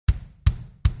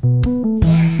Welcome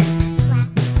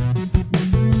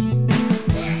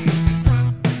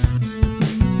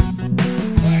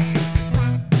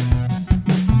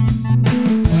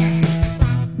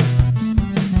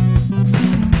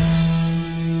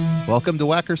to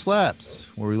Whacker Slaps,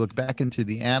 where we look back into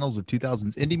the annals of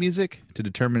 2000s indie music to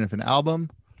determine if an album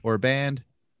or a band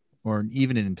or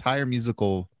even an entire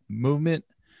musical movement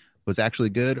was actually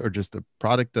good or just a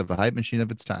product of a hype machine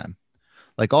of its time.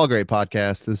 Like all great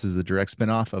podcasts, this is a direct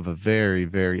spinoff of a very,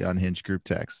 very unhinged group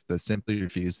text that simply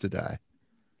refused to die.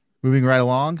 Moving right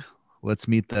along, let's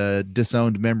meet the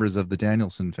disowned members of the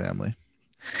Danielson family.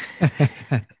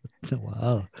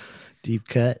 Wow. Deep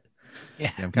cut.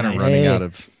 Yeah, I'm kind of running out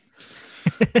of...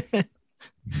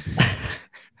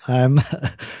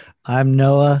 I'm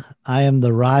Noah. I am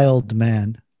the riled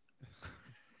man.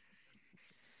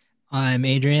 I'm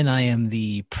Adrian. I am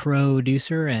the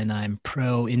producer and I'm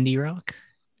pro indie rock.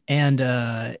 And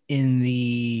in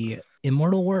the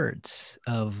immortal words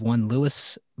of one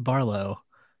Lewis Barlow,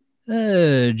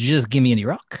 just give me indie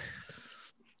rock.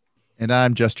 And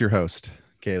I'm just your host,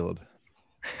 Caleb.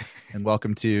 And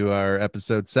welcome to our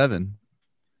episode 7.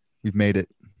 We've made it.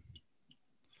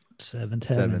 Seventh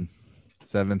heaven.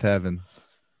 Seventh heaven.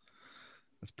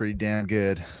 That's pretty damn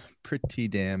good.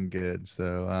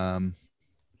 So,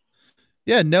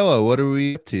 yeah, Noah, what are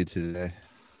we up to today?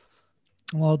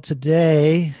 Well,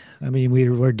 today, I mean,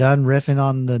 we're done riffing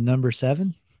on the number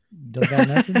 7. Don't got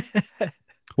nothing.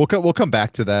 We'll come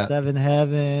back to that. 7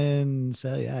 heaven.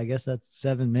 So yeah, I guess that's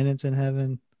 7 minutes in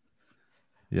heaven.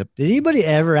 Yep. Did anybody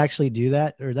ever actually do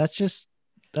that, or that's just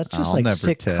like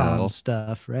sitcom tell.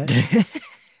 stuff, right?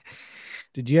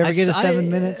 Did you ever get a 7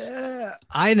 minutes?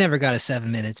 I never got a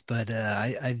 7 minutes, but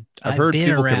I've heard been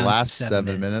people around can last some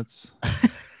 7 minutes.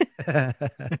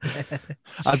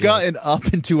 I've gotten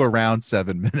up into around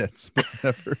 7 minutes, but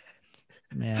never.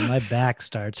 Man, my back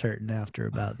starts hurting after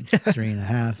about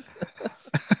 3.5.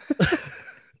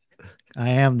 I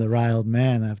am the riled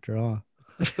man after all.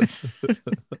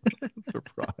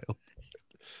 Riled.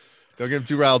 Don't get him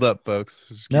too riled up, folks.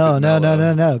 Just keep No, it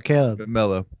mellow. Caleb. Keep it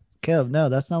mellow. Caleb, no,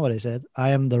 that's not what I said. I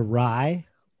am the wry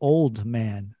old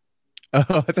man. Oh,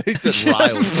 I thought you said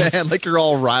riled, man. Like you're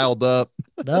all riled up.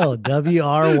 No,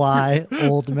 WRY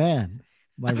old man.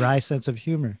 My wry sense of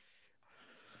humor.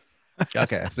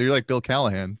 Okay, so you're like Bill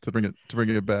Callahan to bring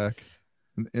it back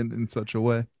in such a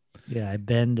way. Yeah, I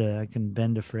can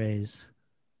bend a phrase.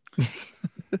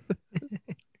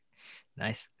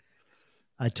 Nice.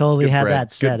 I totally had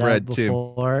that set up too.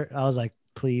 before. I was like,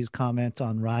 please comment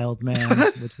on riled man,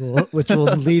 which will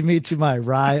lead me to my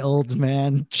rye old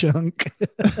man chunk.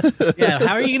 Yeah,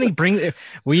 how are you going to bring?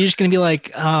 Were you just going to be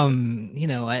like,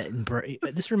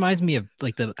 this reminds me of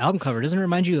like the album cover. Doesn't it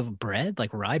remind you of bread,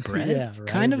 like rye bread? Yeah,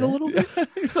 kind of bread. A little bit.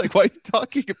 You're like, why are you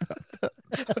talking about that?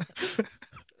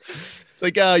 It's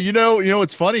like, you know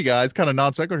what's funny, guys? Kind of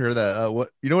non sequitur that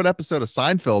what episode of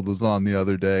Seinfeld was on the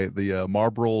other day? The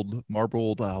marbled. What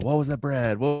was that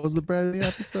bread? What was the bread in the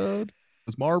episode? It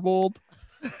was marbled.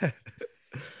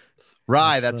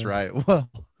 Rye. That's right. Well,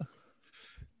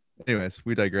 anyways,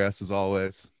 we digress as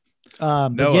always.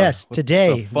 But yes,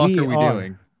 today the fuck are we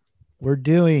doing? We're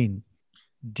doing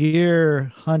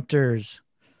Deer Hunter's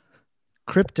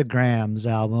Cryptograms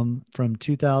album from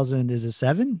 2000. Is it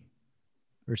 7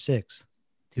 or 6?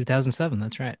 2007.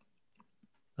 That's right.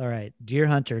 All right. Deer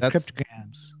Hunter,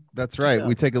 Cryptograms. That's right.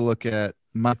 We take a look at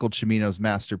Michael Cimino's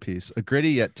masterpiece, a gritty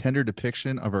yet tender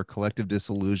depiction of our collective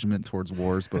disillusionment towards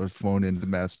wars, both foreign and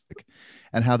domestic,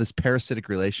 and how this parasitic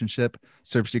relationship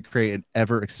serves to create an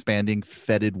ever-expanding,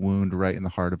 fetid wound right in the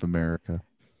heart of America.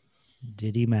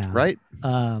 Diddy Mao. Right?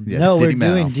 No, we're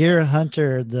doing Deer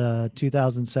Hunter, the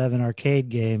 2007 arcade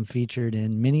game featured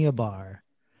in Mini a Bar.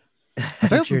 I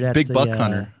think it was Big Buck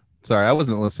Hunter. Sorry, I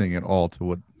wasn't listening at all to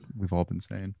what we've all been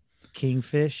saying.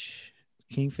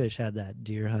 Kingfish had that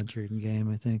Deer Hunter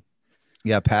game, I think.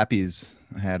 Yeah, Pappy's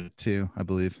had it too, I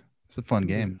believe. It's a fun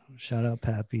game. Shout out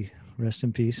Pappy. Rest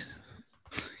in peace.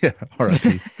 Yeah,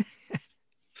 R.I.P.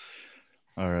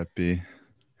 R.I.P.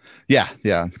 Yeah.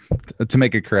 To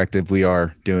make a corrective, we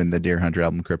are doing the Deer Hunter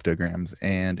album Cryptograms.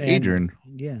 And Adrian.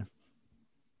 Yeah.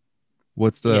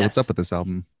 What's up with this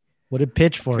album? What did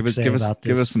Pitchfork say about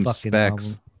this? Give us some specs.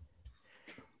 Album?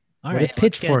 What did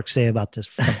Pitchfork say about this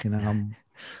fucking album?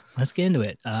 Let's get into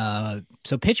it.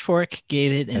 So Pitchfork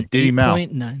gave it an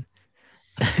 8.9.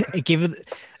 It gave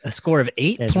it a score of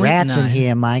 8.9. There's rats in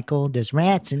here, Michael. There's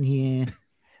rats in here.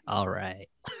 All right.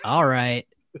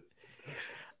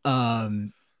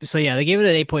 So yeah, they gave it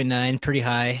an 8.9, pretty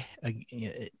high.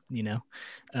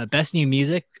 Best new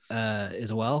music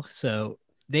as well. So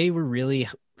they were really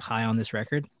high on this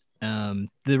record. The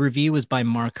review was by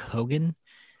Mark Hogan,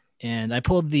 and I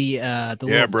pulled the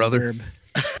little brother. blurb.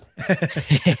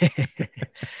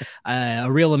 A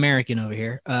real American over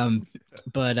here.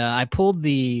 But I pulled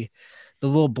the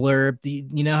little blurb.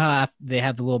 You know how they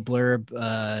have the little blurb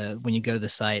when you go to the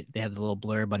site, they have the little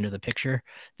blurb under the picture.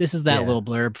 This is that little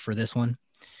blurb for this one.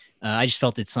 I just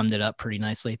felt it summed it up pretty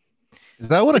nicely. Is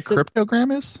that what a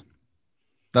cryptogram is?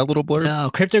 That little blurb?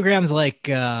 No, cryptogram's like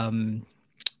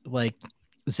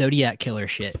Zodiac killer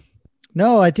shit.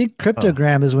 No, I think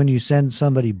cryptogram is when you send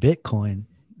somebody Bitcoin.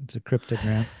 It's a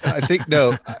cryptogram. I think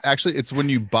no, actually, it's when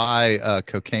you buy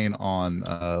cocaine on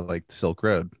like Silk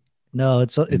Road. No,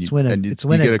 it's when you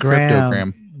a get a gram.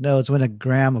 cryptogram. No, it's when a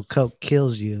gram of coke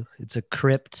kills you. It's a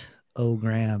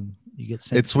cryptogram. You get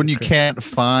sent. It's when you can't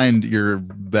find your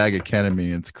bag of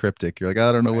ketamine. It's cryptic. You're like,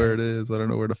 I don't know where it is. I don't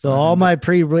know where to find it. So all my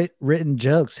pre-written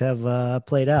jokes have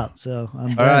played out. So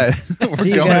I'm all right. See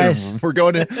you guys. We're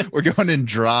going in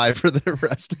dry for the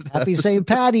rest of the Happy episode. St.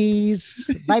 Patty's.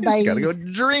 Bye. Gotta go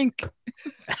drink.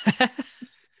 All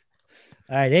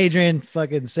right, Adrian,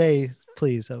 fucking say,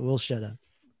 please. We'll shut up.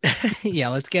 Yeah,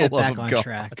 let's get it back on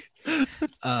track.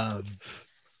 All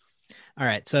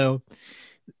right, so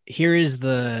here's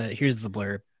the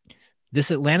blurb.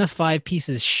 This Atlanta 5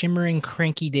 Pieces shimmering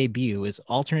cranky debut is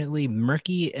alternately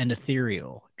murky and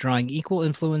ethereal, drawing equal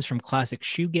influence from classic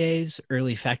shoegaze,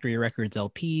 early Factory Records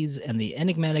LPs, and the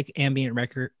enigmatic ambient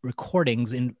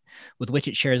recordings with which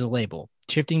it shares a label,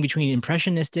 shifting between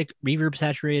impressionistic,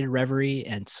 reverb-saturated reverie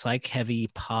and psych-heavy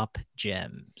pop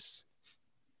gems.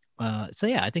 So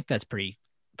yeah, I think that's pretty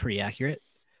accurate.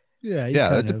 Yeah,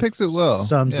 it depicts it well.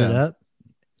 Sums it up.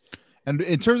 And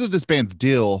in terms of this band's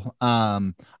deal,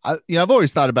 I've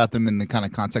always thought about them in the kind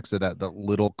of context of the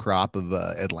little crop of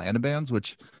Atlanta bands,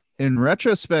 which in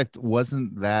retrospect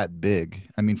wasn't that big.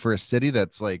 I mean, for a city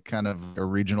that's like kind of a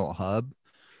regional hub,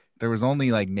 there was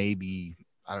only like maybe,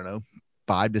 I don't know,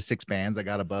 5 to 6 bands that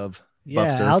got above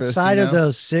surface, outside of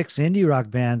those 6 indie rock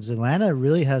bands, Atlanta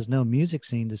really has no music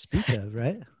scene to speak of,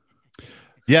 right?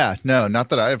 Yeah, no, not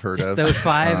that I've heard Just of. those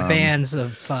 5 bands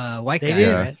of white guys.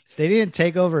 Right? They didn't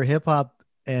take over hip hop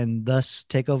and thus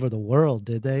take over the world,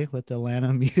 did they? With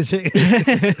Atlanta music,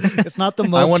 it's not the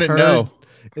most. I want to know.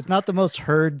 It's not the most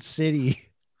heard city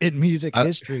in music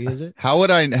history, is it? How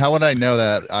would I know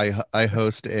that? I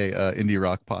host a indie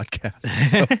rock podcast.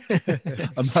 So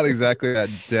I'm not exactly that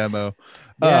demo.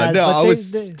 I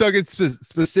was talking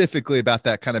specifically about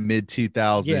that kind of mid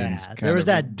 2000s. Yeah, there was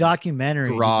that documentary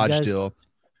garage deal.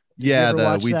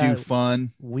 Yeah, We Do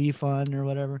Fun. We Fun or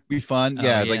whatever. We Fun.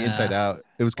 Yeah, it's like Inside Out.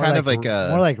 It was kind of like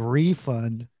more like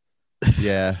Refund.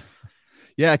 Yeah.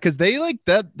 Yeah, because they like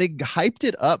that, they hyped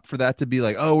it up for that to be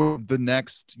like, oh, we're the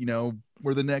next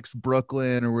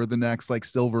Brooklyn, or we're the next like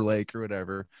Silver Lake or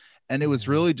whatever. And it was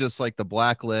really just like the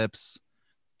Black Lips,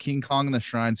 King Kong and the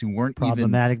Shrines, who weren't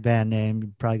problematic band name.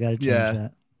 You probably got to change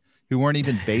that. Who weren't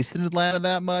even based in Atlanta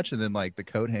that much, and then like the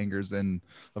Coat Hangers and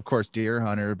of course Deer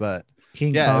Hunter, but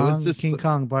King Kong, it was just King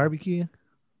Kong Barbecue.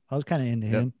 I was kind of into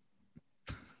him.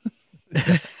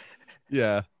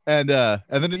 Yeah. And then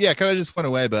kind of just went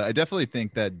away. But I definitely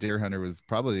think that Deer Hunter was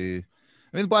probably, I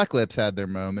mean, the Black Lips had their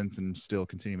moments and still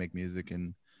continue to make music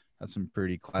and have some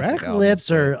pretty classic Black Lips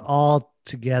are all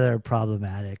together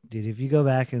problematic, dude. If you go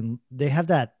back and they have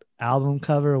that album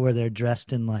cover where they're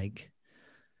dressed in like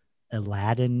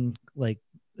Aladdin, like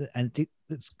I think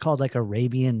it's called like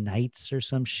Arabian Nights or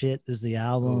some shit is the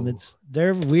album. Ooh.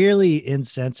 They're really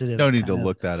insensitive. Don't need to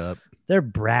look that up. They're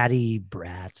bratty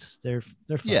brats. They're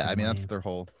yeah. I mean, that's their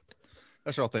whole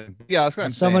thing. Yeah, that's what I'm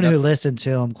saying. Someone who listened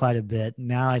to them quite a bit.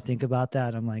 Now I think about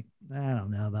that, I'm like, I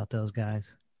don't know about those guys.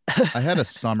 I had a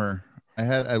summer.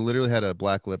 I literally had a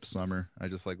Black Lips summer. I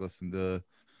just like listened to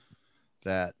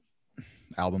that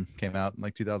album, came out in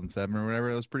like 2007 or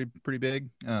whatever. It was pretty big.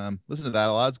 Listen to that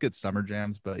a lot. It's good summer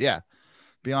jams. But yeah,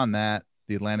 beyond that,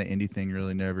 the Atlanta indie thing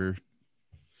really never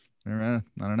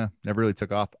really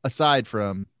took off, aside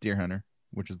from Deer Hunter,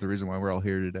 which is the reason why we're all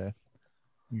here today.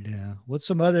 Yeah. What's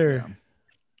some other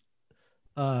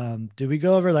did we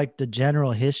go over like the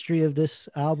general history of this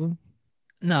album?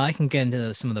 No, I can get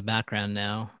into some of the background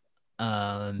now.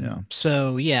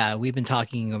 So yeah, we've been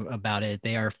talking about it.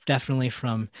 They are definitely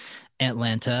from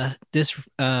Atlanta. This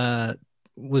record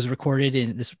was recorded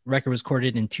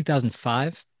in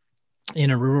 2005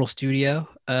 in a rural studio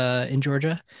in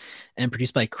Georgia and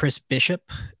produced by Chris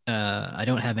Bishop. I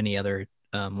don't have any other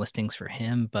listings for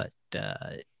him, but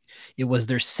it was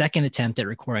their second attempt at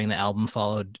recording the album,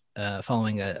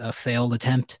 following a failed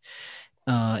attempt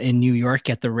in New York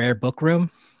at the Rare Book Room.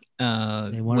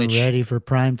 They weren't ready for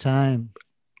prime time.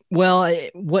 Well,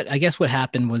 I guess what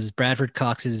happened was Bradford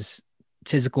Cox's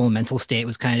physical and mental state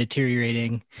was kind of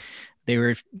deteriorating. They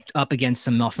were up against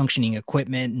some malfunctioning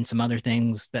equipment and some other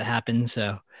things that happened.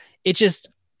 So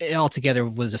it altogether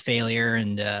was a failure,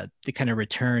 and they kind of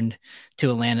returned to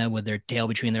Atlanta with their tail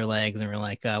between their legs and were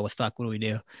like, what the fuck, what do we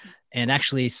do? And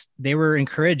actually they were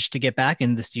encouraged to get back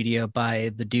into the studio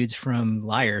by the dudes from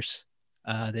Liars.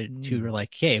 Who were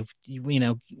like, hey,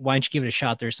 why don't you give it a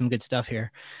shot? There's some good stuff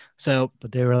here. So,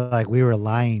 but they were like, we were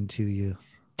lying to you.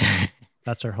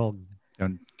 That's our whole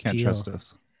Can't deal. trust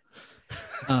us.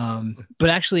 But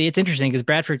actually it's interesting because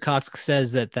Bradford Cox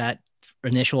says that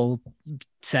initial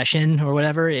session or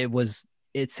whatever,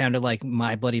 it sounded like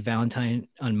My Bloody Valentine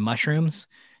on mushrooms,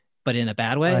 but in a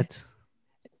bad way. What?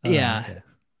 Yeah. Okay.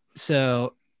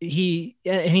 So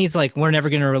he's like, we're never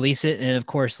going to release it. And of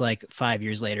course, like 5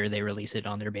 years later, they release it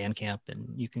on their Bandcamp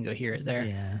and you can go hear it there.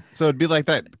 Yeah. So it'd be like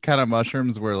that kind of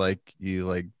mushrooms where like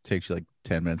takes you like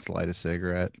 10 minutes to light a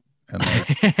cigarette. And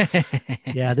like,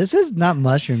 Yeah, this is not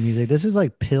mushroom music. This is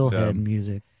like pillhead Yeah.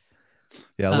 music.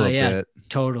 yeah, a little bit.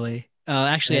 Totally.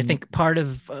 Actually, And- I think part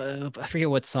of, I forget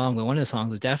what song, but one of the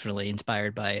songs was definitely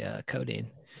inspired by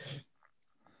Codeine.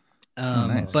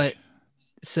 Nice. But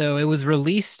so it was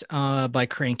released by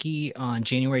Cranky on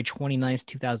January 29th,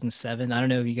 2007. I don't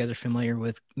know if you guys are familiar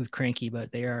with Cranky,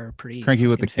 but they are pretty Cranky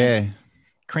with the fucking K.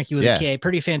 Cranky with Yeah. a K.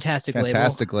 Pretty fantastic label.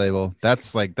 Fantastic label.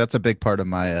 That's a big part of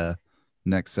my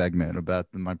next segment about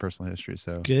my personal history.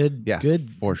 So Good. Yeah, Good.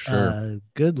 for sure.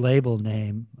 Good label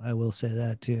name. I will say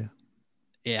that too.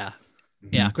 Yeah.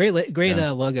 Yeah. Great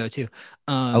Yeah. logo too.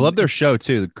 I love their show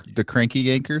too. The Cranky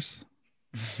Yankers.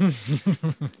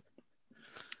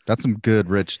 That's some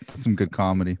good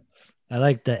comedy. I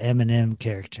like the Eminem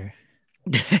character.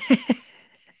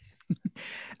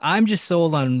 I'm just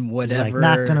sold on He's whatever.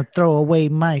 like, not gonna throw away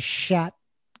my shot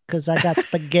because I got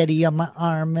spaghetti on my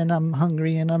arm and I'm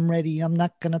hungry and I'm ready. I'm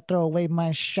not gonna throw away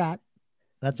my shot.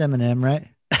 That's Eminem, right?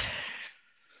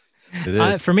 It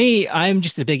is. For me, I'm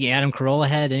just a big Adam Carolla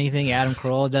head. Anything Adam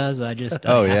Carolla does, I just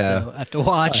Oh, I yeah. have to Oh,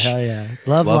 watch. hell yeah.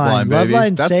 Love Love line. Line, Love baby.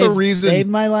 line That's the saved, reason- saved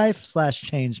my life /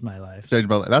 changed my life. Changed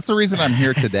my life. That's the reason I'm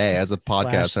here today as a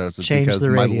podcast host, is Changed because the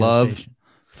my radio love station.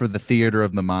 for the theater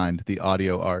of the mind, the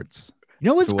audio arts. You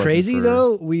know what's If it wasn't crazy for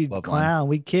though? We Love clown,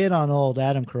 we kid on old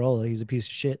Adam Carolla. He's a piece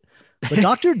of shit. But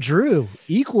Dr. Drew,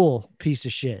 equal piece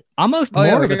of shit. Almost Oh,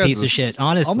 yeah, more of that a guy's piece a of shit, s-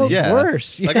 honestly. Almost Yeah.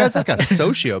 worse. That guy's like a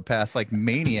sociopath, like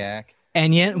maniac.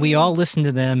 And yet we all listened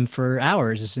to them for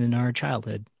hours in our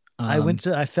childhood.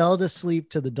 I fell asleep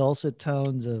to the dulcet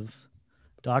tones of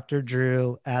Dr.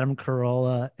 Drew, Adam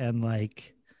Carolla, and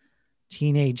like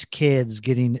teenage kids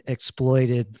getting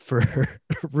exploited for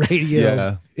radio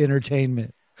Yeah.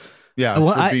 entertainment. Yeah,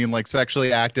 Well, for being like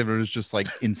sexually active. It was just like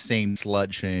insane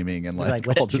slut shaming and They're like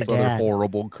like, all "What's this your other dad?"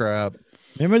 horrible crap.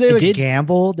 Remember they It would did-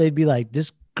 gamble? They'd be like,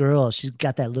 this girl, she's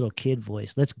got that little kid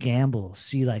voice. Let's gamble.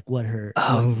 See like what her, what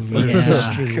her yeah.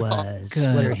 history God. was.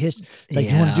 What her God. history. It's like,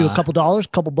 you want to do a Yeah. couple dollars,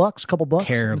 couple bucks? And it's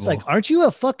Terrible. like, aren't you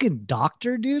a fucking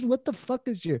doctor, dude? What the fuck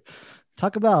is your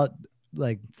talk about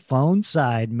like phone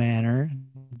side manner?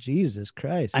 Jesus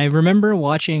Christ. I remember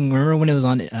when it was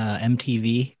on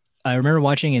MTV. I remember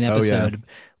watching an Oh, yeah. episode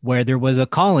where there was a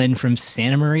call-in from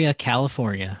Santa Maria,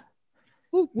 California.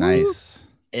 Woo, woo. Nice.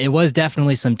 It was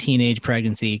definitely some teenage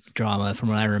pregnancy drama from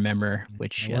what I remember,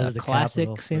 which It was the classic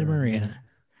capital Santa for a Maria. minute.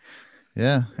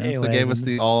 Yeah. And so Anyways, gave us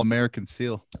the all-American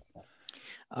seal. All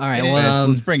right, Anyways, well,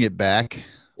 let's bring it back.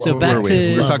 so Where back were we? to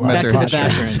We were talking about back their to the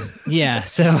history. background. Yeah,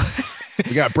 so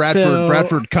We got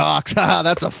Bradford Cox.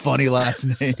 That's a funny last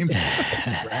name.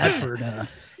 Bradford.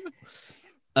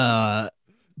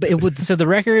 But it would so the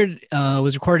record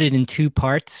was recorded in two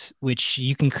parts, which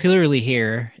you can clearly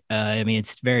hear. I mean,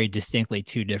 it's very distinctly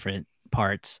two different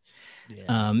parts.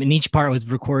 Yeah. And each part was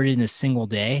recorded in a single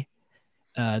day.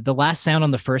 The last sound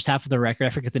on the first half of the record, I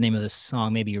forget the name of this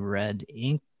song, maybe Red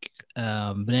Ink.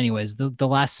 But anyways, the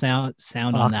last sound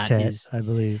on that Octet, is, I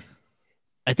believe.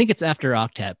 I think it's after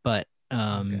Octet, but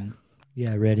Okay.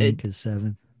 Yeah, Red Ink is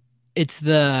 7. it's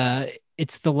the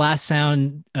last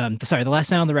sound. The last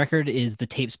sound on the record is the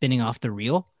tape spinning off the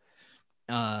reel,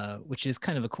 which is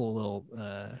kind of a cool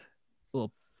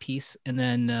little piece. And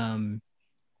then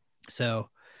so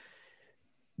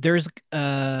there's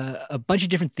a bunch of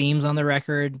different themes on the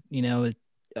record. You know,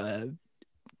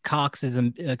 Cox's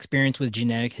experience with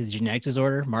his genetic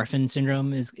disorder, Marfan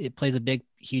syndrome, it plays a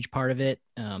huge part of it.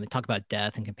 They talk about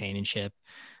death and companionship.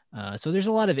 So there's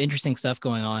a lot of interesting stuff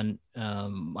going on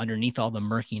underneath all the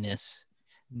murkiness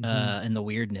and the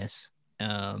weirdness.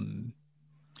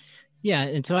 Yeah,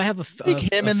 and so I have I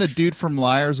think him and the dude from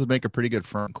Liars would make a pretty good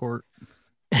front court.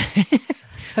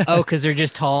 oh, because they're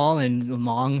just tall and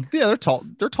long. Yeah, they're tall.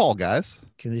 They're tall guys.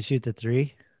 Can they shoot the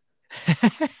 3?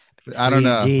 I don't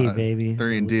know. 3D, baby.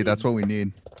 3D. That's what we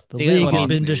need. The Yeah, league well, has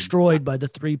been dude. destroyed by the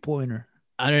 3-pointer.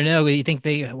 I don't know. You think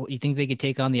they could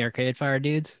take on the Arcade Fire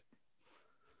dudes?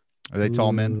 Are they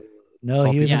tall men? Ooh. No,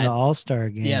 Tall he was in people? the All-Star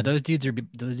game. Yeah, those dudes are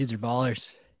ballers.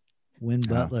 Win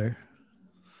Oh. Butler.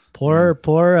 Poor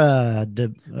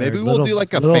Maybe we'll do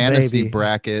like a fantasy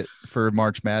bracket for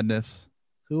March Madness.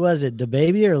 Who was it? The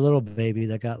baby or little baby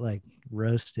that got like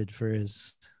roasted for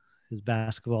his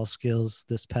basketball skills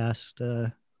this past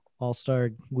All-Star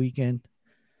weekend?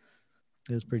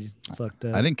 It was pretty fucked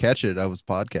up. I didn't catch it. I was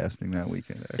podcasting that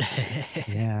weekend.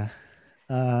 Yeah.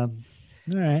 All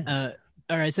right.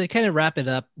 All right, so to kind of wrap it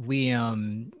up, we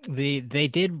they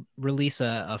did release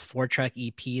a 4-track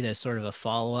EP that's sort of a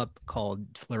follow-up called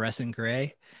Fluorescent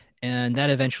Gray, and that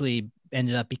eventually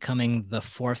ended up becoming the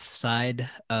 4th side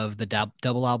of the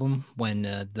double album when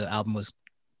the album was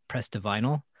pressed to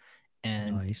vinyl.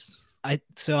 And Nice.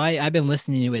 I've been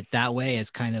listening to it that way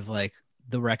as kind of like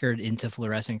the record into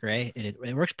Fluorescent Gray, and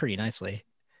it works pretty nicely.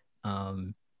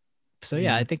 So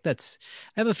yeah, I think I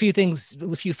have a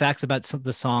few facts about some of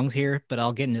the songs here, but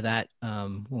I'll get into that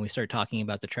when we start talking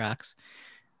about the tracks.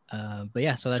 But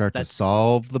yeah, so Start to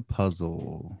solve the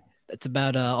puzzle. That's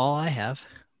about all I have.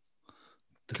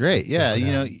 Great.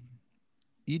 Yeah.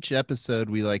 Each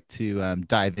episode we like to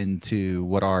dive into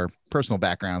what our personal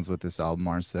backgrounds with this album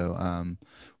are. So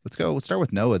let's start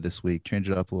with Noah this week. Change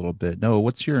it up a little bit. Noah,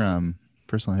 what's your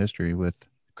personal history with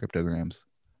Cryptograms?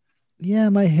 Yeah,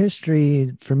 my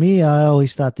history, for me, I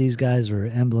always thought these guys were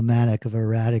emblematic of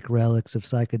erratic relics of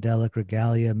psychedelic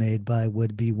regalia made by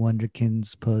would-be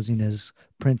wonderkins posing as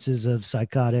princes of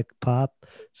psychotic pop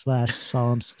 /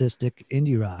 solipsistic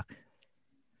indie rock.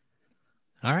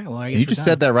 All right, well, I guess You just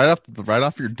said that right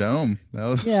off your dome. That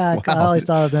was, Yeah, wow. I always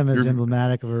thought of them as You're-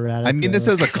 emblematic of erratic. I mean this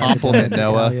relics as a of compliment, psychedelic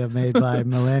Noah. regalia made by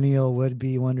millennial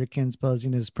would-be wonderkins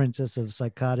posing as princess of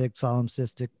psychotic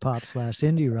solipsistic pop /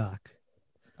 indie rock.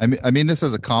 I mean this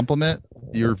as a compliment.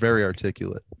 You're very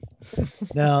articulate.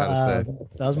 No, Gotta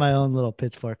that was my own little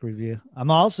Pitchfork review.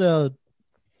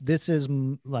 This is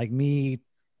like me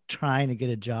trying to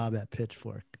get a job at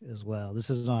Pitchfork as well.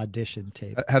 This is an audition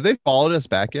tape. Have they followed us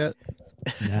back yet?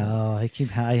 No,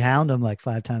 I hound them like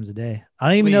 5 times a day. I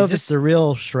don't even Wait, know is if it's this- the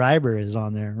real Schreiber is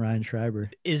on there, Ryan Schreiber.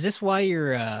 Is this why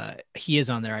you're he is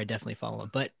on there? I definitely follow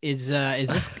him. But is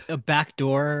this a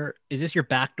backdoor? Is this your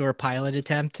backdoor pilot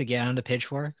attempt to get onto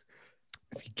Pitchfork?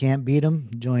 If you can't beat them,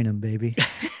 join them, baby.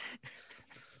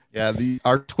 Yeah,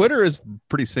 our Twitter is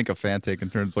pretty sycophantic in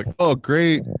terms of like, oh,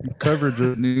 great coverage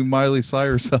of new Miley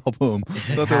Cyrus album.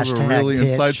 Thought that was a Hashtag really pitch.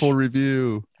 insightful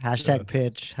review. Hashtag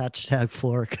pitch, hashtag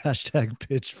fork, hashtag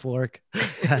pitchfork,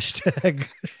 hashtag.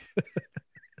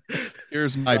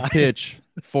 Here's my pitch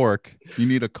fork. You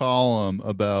need a column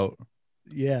about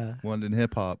Yeah. London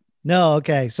hip hop. No,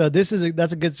 okay. So that's a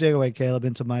good segue, Caleb,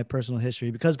 into my personal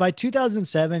history, because by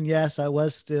 2007, yes, I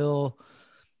was still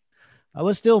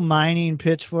mining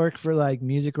Pitchfork for like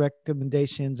music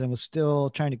recommendations and was still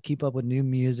trying to keep up with new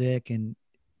music and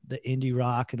the indie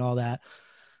rock and all that.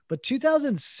 But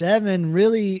 2007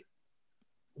 really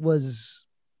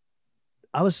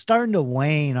I was starting to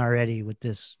wane already with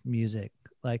this music.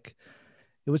 Like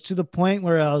it was to the point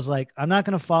where I was like, I'm not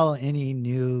going to follow any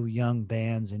new young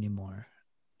bands anymore.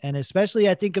 And especially,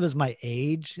 I think it was my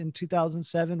age in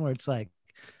 2007 where it's like,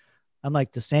 I'm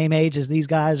like the same age as these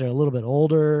guys or a little bit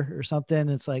older or something.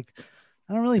 It's like,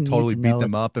 I don't really need Totally to beat know.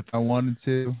 them up if I wanted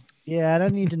to. Yeah, I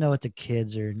don't need to know what the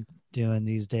kids are doing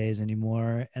these days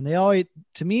anymore. And they always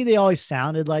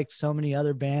sounded like so many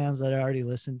other bands that I already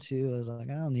listened to. I was like,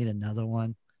 I don't need another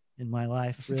one in my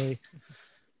life, really.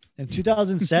 In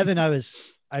 2007, I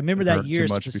remember that Hurt year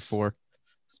too much before.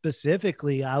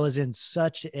 specifically, I was in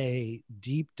such a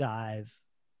deep dive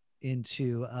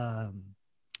into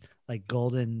like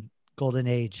golden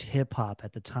age hip hop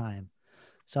at the time.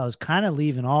 So I was kind of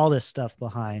leaving all this stuff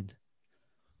behind.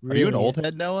 Are you an Really. old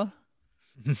head, Noah?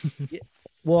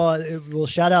 Well,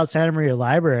 shout out Santa Maria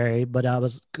Library, but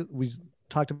we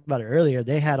talked about it earlier.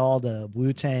 They had all the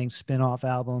Wu-Tang spin-off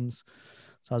albums.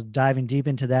 So I was diving deep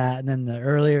into that. And then the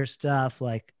earlier stuff,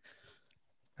 like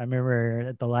I remember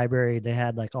at the library, they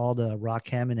had like all the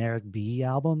Rakim and Eric B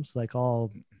albums, like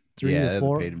all 3 yeah, or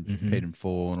 4. paid in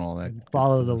full and all that. good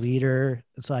Follow the stuff. Leader.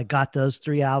 So I got those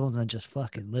 3 albums and just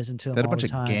fucking listened to them They had a all bunch the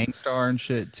of time. Gangstar and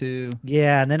shit too.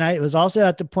 Yeah, and then it was also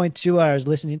at the point too where I was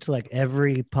listening to like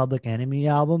every Public Enemy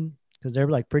album because they were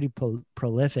like pretty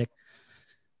prolific.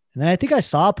 And then I think I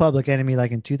saw Public Enemy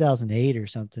like in 2008 or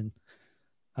something.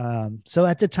 So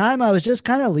at the time I was just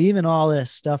kind of leaving all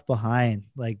this stuff behind.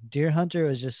 Like Deer Hunter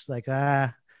was just like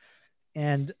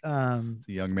and It's a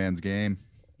young man's game.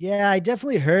 yeah, I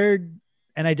definitely heard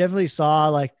and I definitely saw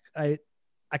like I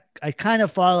kind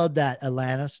of followed that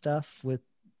Atlanta stuff with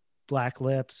Black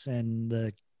Lips and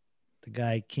the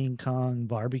guy King Kong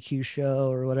barbecue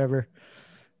show or whatever.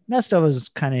 And that stuff was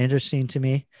kind of interesting to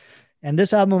me. And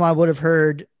this album I would have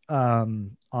heard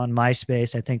on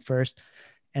MySpace, I think first.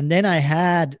 And then I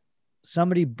had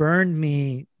somebody burned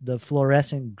me the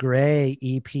Fluorescent Gray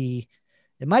EP.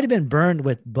 It might have been burned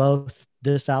with both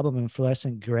this album and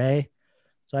Fluorescent Gray.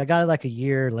 So I got it like a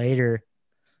year later.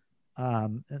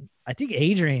 And I think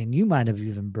Adrian, you might have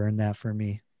even burned that for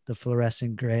me, the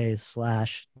Fluorescent Gray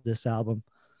 / this album.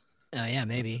 Oh yeah,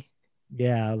 maybe.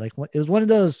 Yeah, like it was one of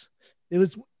those. It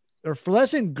was, or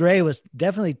Fluorescent Gray was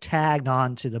definitely tagged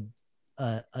on to the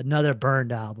another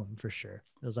burned album for sure.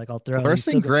 It was like I'll throw.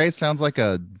 Fluorescent Gray sounds like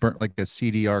a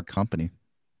CDR company.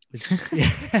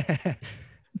 Yeah.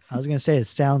 I was gonna say it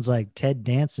sounds like Ted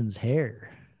Danson's hair.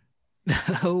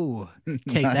 Oh,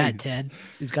 take that, Ted.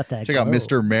 He's got that. Check out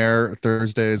Mr. Mayor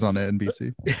Thursdays on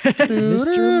NBC.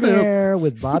 Mr. Mayor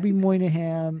with Bobby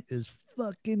Moynihan is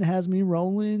fucking has me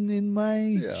rolling in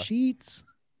my sheets.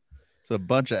 It's a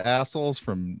bunch of assholes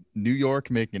from New York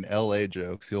making LA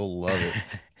jokes. You'll love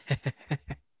it.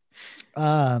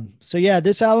 So yeah,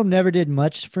 this album never did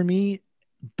much for me,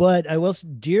 but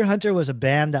Deer Hunter was a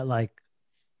band that like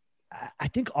I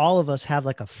think all of us have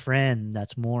like a friend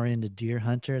that's more into Deer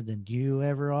Hunter than you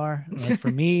ever are. Like for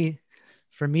me,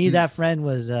 that friend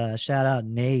was shout out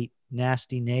Nate,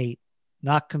 Nasty Nate,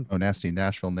 Nasty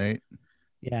Nashville Nate.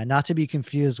 Yeah, not to be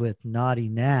confused with Naughty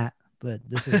Nat, but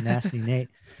this is Nasty Nate.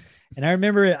 And I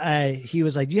remember he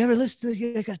was like, "Do you ever listen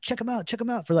to? Check him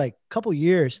out for like a couple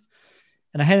years."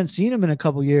 And I hadn't seen him in a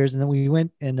couple years, and then we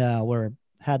went and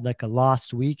had like a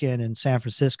lost weekend in San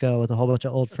Francisco with a whole bunch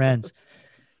of old friends.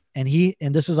 And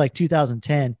this was like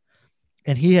 2010,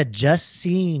 and he had just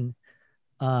seen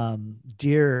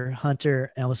Deer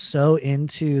Hunter and was so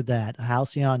into that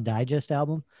Halcyon Digest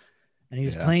album, and he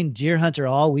was playing Deer Hunter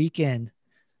all weekend.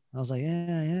 I was like,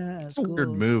 yeah, it's a cool. Weird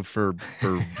move for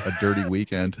a dirty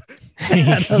weekend.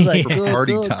 I was like, for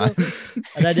party time. Cool.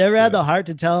 And I never had the heart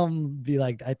to tell him, be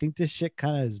like, I think this shit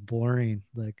kind of is boring.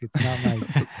 Like, it's not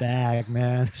my bag,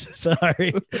 man.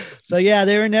 Sorry. So yeah,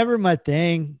 they were never my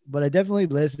thing, but I definitely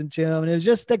listened to them. And it was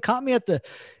just that caught me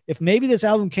if maybe this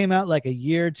album came out like a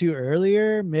year or two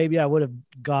earlier, maybe I would have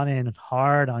gone in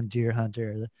hard on Deer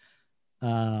Hunter.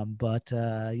 But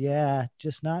yeah,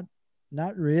 just not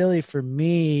really for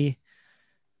me.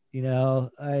 You know,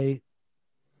 I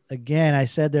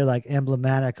said they're like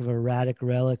emblematic of erratic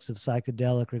relics of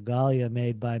psychedelic regalia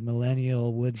made by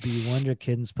millennial would-be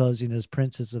wonderkins posing as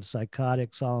princes of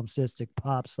psychotic solipsistic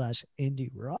pop /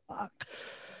 indie rock.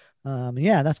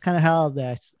 Yeah, that's kind of how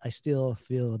I still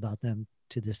feel about them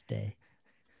to this day.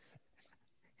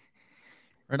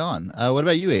 Right on. What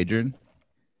about you, Adrian?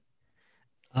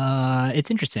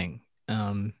 It's interesting.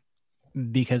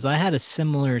 Because I had a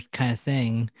similar kind of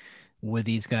thing with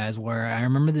these guys where I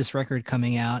remember this record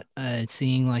coming out,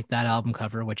 seeing like that album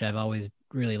cover, which I've always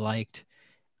really liked,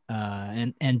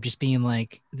 and just being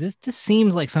like, this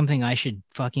seems like something I should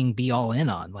fucking be all in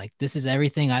on. Like, this is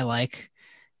everything I like.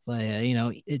 Like, you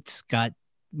know, it's got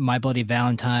My Bloody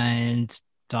Valentine,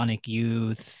 Sonic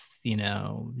Youth, you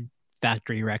know,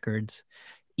 Factory Records,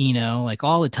 you know, like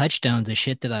all the touchstones of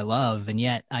shit that I love, and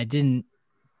yet I didn't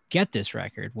get this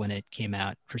record when it came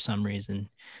out for some reason. It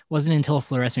wasn't until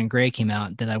Fluorescent Gray came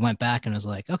out that I went back and was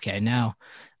like, okay, now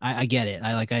I get it.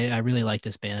 I really like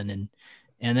this band. And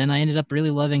then I ended up really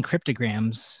loving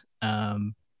Cryptograms.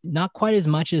 Not quite as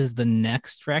much as the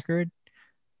next record,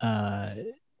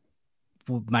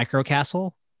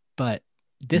 Microcastle, but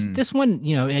this one,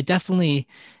 you know, it definitely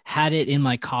had it in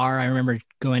my car. I remember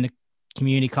going to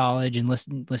community college and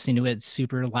listening to it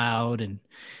super loud, and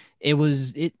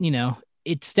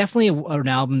it's definitely an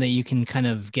album that you can kind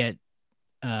of get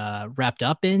wrapped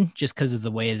up in just because of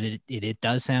the way that it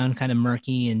does sound kind of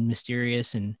murky and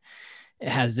mysterious, and it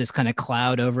has this kind of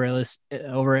cloud over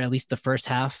at least the first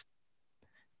half.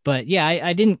 But yeah,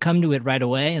 I didn't come to it right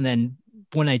away, and then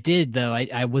when I did, though,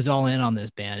 I was all in on this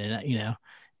band,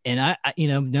 and I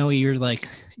know you're like,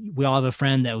 we all have a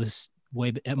friend that was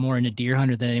way more into Deer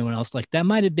Hunter than anyone else. Like, that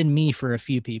might have been me for a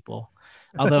few people,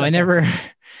 although I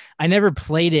never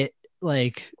played it,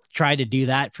 like try to do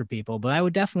that for people, but I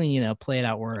would definitely, play it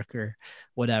at work or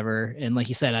whatever. And like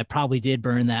you said, I probably did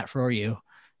burn that for you.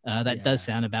 That does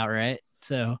sound about right.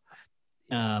 So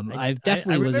I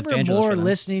definitely was remember more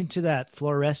listening to that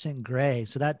Fluorescent Gray.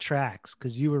 So that tracks,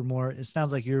 because it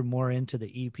sounds like you're more into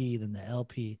the EP than the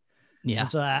LP. Yeah. And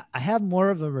so I have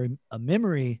more of a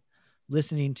memory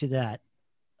listening to that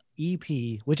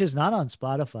EP, which is not on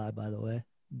Spotify, by the way.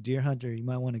 Deer Hunter, you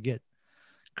might want to get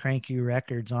Cranky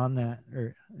Records on that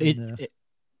or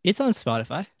It's on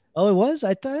Spotify. Oh, it was?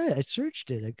 I thought I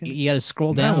searched it. I couldn't... You got to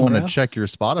scroll I down. want to bro. check your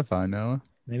Spotify, Noah.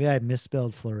 Maybe I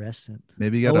misspelled fluorescent.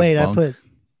 Maybe you got wait, bunk. I put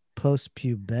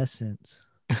post-pubescent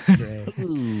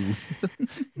gray.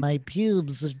 My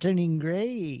pubes are turning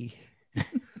gray. Is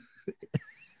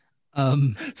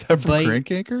that from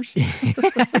Crank Anchors?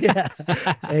 Yeah.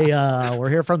 Hey, we're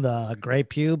here from the Gray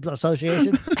Pube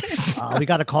Association. We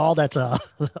got a call that's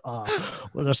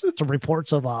there's some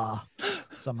reports of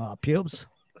some pubes.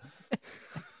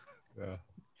 Yeah.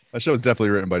 That show was definitely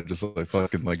written by just like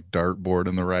fucking like dartboard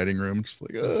in the writing room. Just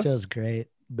like that show's great.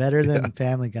 Better than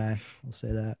Family Guy. I'll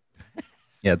say that.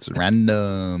 Yeah, it's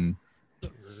random.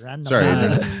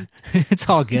 Sorry, it's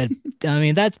all good. I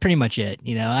mean, that's pretty much it.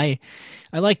 You know, I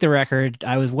like the record.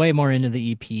 I was way more into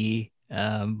the EP,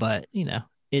 but you know,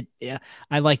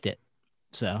 I liked it.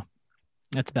 So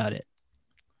that's about it.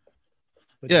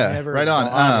 But yeah, right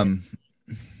on.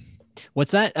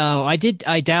 What's that? Oh, I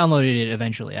downloaded it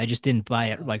eventually. I just didn't buy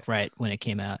it like right when it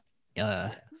came out.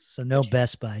 So no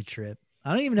Best Buy trip. I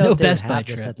don't even know if Best Buy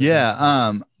trip.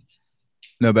 Yeah,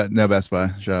 no Best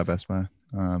Buy. Shout out Best Buy.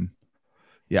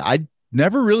 Yeah, I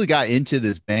never really got into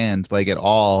this band like at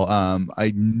all.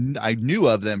 I knew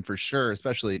of them for sure,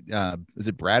 especially is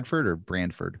it Bradford or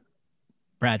Brantford?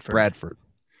 Bradford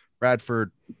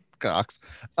Cox.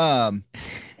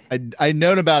 I'd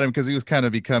known about him because he was kind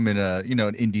of becoming an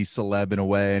indie celeb in a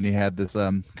way, and he had this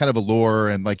kind of allure,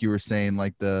 and like you were saying,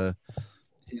 like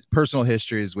his personal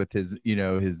histories with his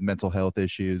his mental health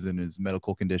issues and his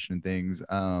medical condition and things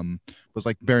was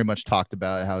like very much talked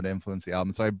about how it influenced the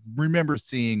album. So I remember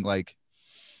seeing like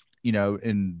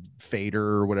in Fader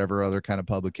or whatever other kind of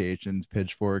publications,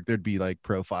 Pitchfork, there'd be like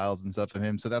profiles and stuff of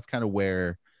him. So that's kind of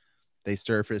where they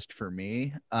surfaced for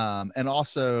me. And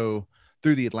also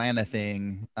through the Atlanta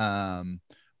thing,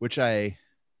 which I,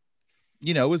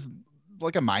 was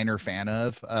like a minor fan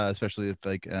of, especially with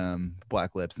like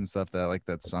Black Lips and stuff that I like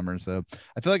that summer. So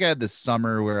I feel like I had this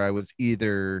summer where I was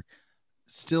either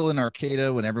still in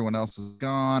Arcata when everyone else was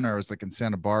gone, or I was like in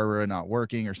Santa Barbara not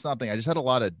working or something. I just had a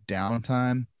lot of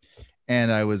downtime.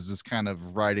 And I was just kind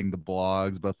of writing the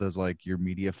blogs, both those like your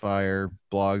Mediafire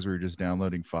blogs where you're just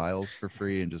downloading files for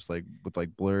free and just like with like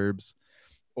blurbs,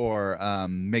 or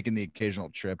making the occasional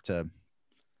trip to,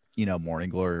 Morning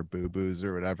Glory or Boo Boos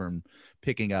or whatever, and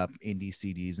picking up indie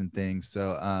CDs and things.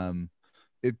 So I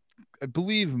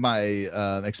believe my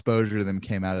exposure to them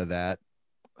came out of that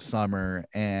summer,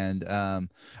 and I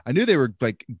knew they were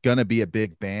like gonna be a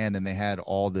big band, and they had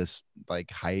all this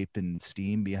like hype and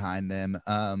steam behind them.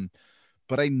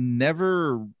 But I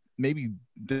never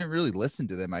didn't really listen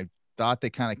to them. I thought they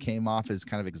kind of came off as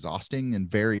kind of exhausting and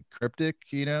very cryptic,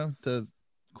 to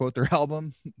quote their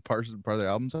album, part of their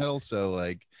album title. So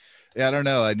like, yeah, I don't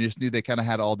know. I just knew they kind of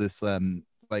had all this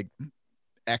like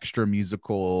extra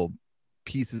musical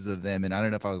pieces of them. And I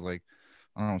don't know if I was like,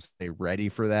 I don't want to say ready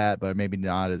for that, but maybe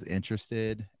not as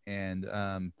interested. And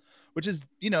which is,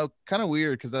 kind of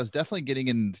weird because I was definitely getting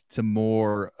into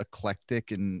more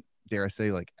eclectic and, dare I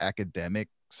say, like academic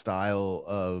style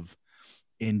of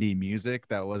indie music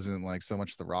that wasn't like so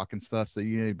much the rock and stuff. So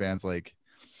bands like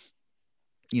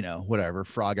whatever,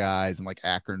 Frog Eyes and like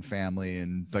Akron Family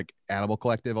and like Animal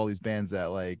Collective, all these bands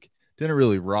that like didn't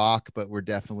really rock but were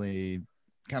definitely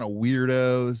kind of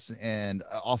weirdos. And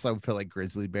also I would put like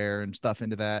Grizzly Bear and stuff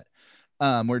into that,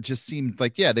 where it just seemed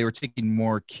like they were taking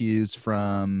more cues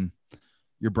from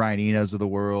your Brian Enos of the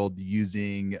world,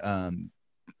 using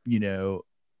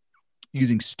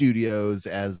using studios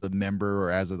as the member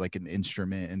or as like an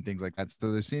instrument and things like that. So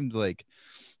there seemed like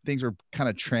things were kind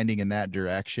of trending in that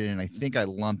direction. And I think I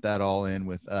lumped that all in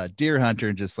with Deer Hunter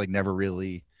and just like never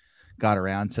really got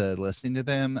around to listening to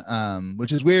them,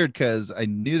 which is weird because I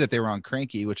knew that they were on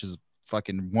Cranky, which is a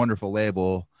fucking wonderful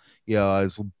label. I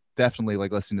was definitely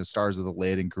like listening to Stars of the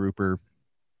Lid and Grouper,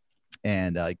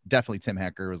 and like definitely Tim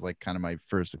Hecker was like kind of my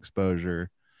first exposure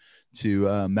to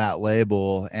that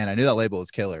label, and I knew that label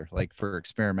was killer, like for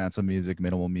experimental music,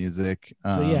 minimal music.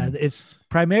 So it's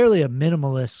primarily a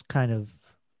minimalist kind of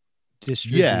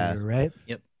distributor, right?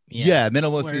 Yep. Yeah,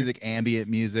 minimalist music, ambient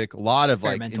music, a lot of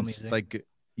like music. like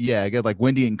I get like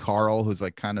Wendy and Carl, who's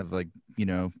like kind of like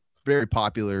very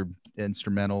popular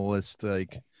instrumentalist,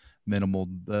 like minimal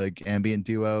like ambient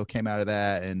duo came out of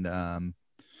that. And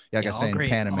like I was saying,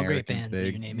 Pan American's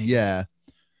big.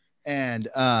 And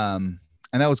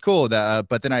that was cool. That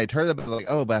but then I had heard about like,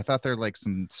 but I thought they're like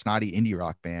some snotty indie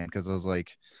rock band, because I was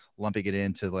like lumping it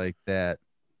into like that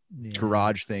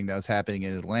garage thing that was happening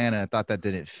in Atlanta. I thought that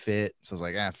didn't fit, so I was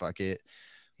like, fuck it.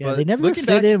 Yeah, But they never looking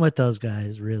fit back, in with those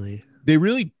guys, really. they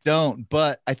really don't,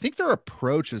 but I think their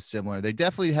approach is similar. They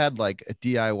definitely had like a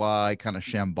DIY kind of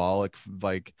shambolic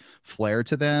like flair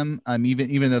to them.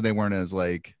 Even though they weren't as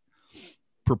like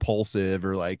propulsive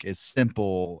or like as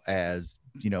simple as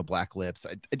Black Lips.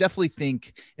 I definitely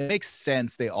think it makes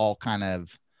sense. They all kind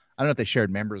of, I don't know if they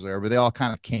shared members there, but they all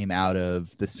kind of came out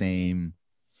of the same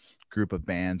group of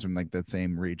bands from like that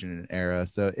same region and era.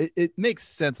 So it makes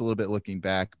sense a little bit looking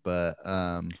back, but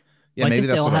yeah, Well, maybe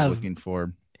that's what I'm looking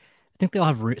for. I think they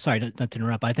all have. Sorry, not to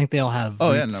interrupt. But I think they all have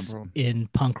Oh yeah, no roots problem. in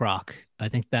punk rock. I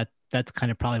think that's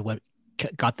kind of probably what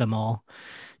got them all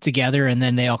together, and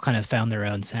then they all kind of found their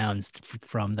own sounds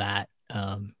from that.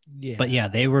 Yeah. But yeah,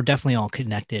 they were definitely all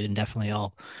connected and definitely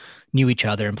all knew each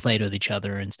other and played with each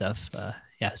other and stuff.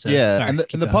 Yeah. So yeah, sorry,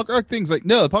 and the punk rock thing's like,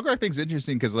 no, the punk rock thing's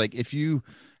interesting because like if you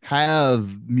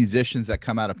have musicians that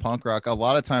come out of punk rock, a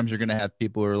lot of times you're gonna have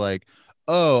people who are like,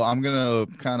 oh, I'm gonna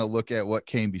kind of look at what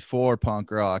came before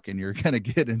punk rock, and you're gonna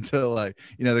get into like,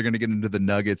 they're gonna get into the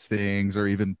Nuggets things or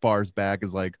even bars back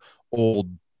as like old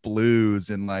blues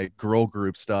and like girl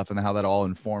group stuff and how that all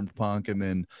informed punk, and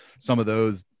then some of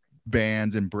those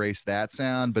bands embrace that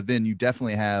sound. But then you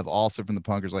definitely have also from the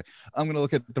punkers like, I'm gonna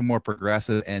look at the more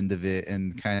progressive end of it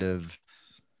and kind of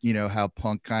how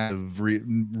punk kind of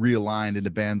realigned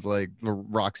into bands like the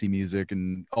Roxy Music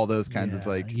and all those kinds of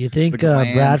like. You think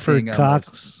Bradford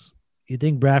Cox? You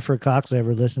think Bradford Cox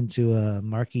ever listened to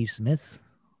Marky Smith?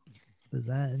 Is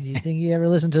that? Do you think he ever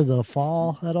listened to The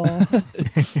Fall at all?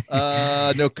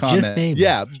 No comment. Just maybe.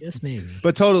 Yeah, just maybe.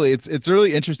 But totally, it's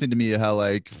really interesting to me how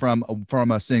like from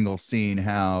a single scene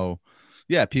how.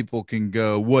 Yeah, people can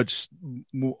go which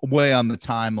way on the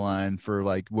timeline for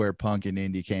like where punk and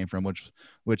indie came from, which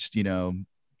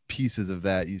pieces of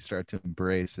that you start to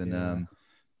embrace. And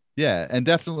yeah, and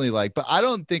definitely like, but I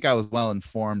don't think I was well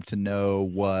informed to know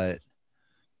what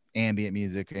ambient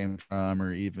music came from,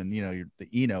 or even the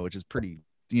Eno, which is pretty,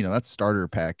 that's starter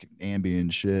pack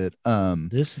ambient shit.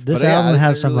 This album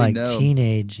has some really like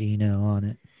teenage Eno on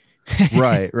it.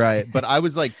 right but I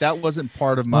was like, that wasn't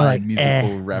part of my like,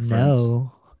 musical reference.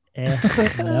 No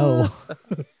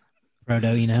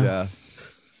Frodo, yeah,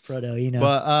 Frodo,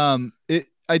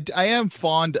 but I am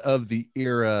fond of the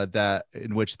era that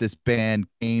in which this band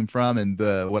came from, and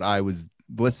what I was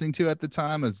listening to at the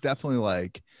time was definitely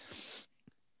like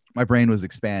my brain was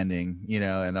expanding,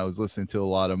 and I was listening to a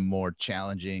lot of more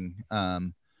challenging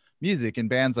music and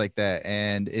bands like that.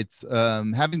 And it's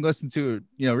having listened to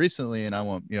it recently, and I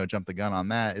won't jump the gun on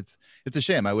that, it's a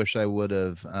shame. I wish I would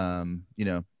have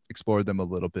explored them a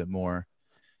little bit more,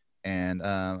 and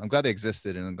I'm glad they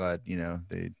existed, and I'm glad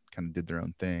they kind of did their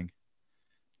own thing.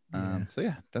 So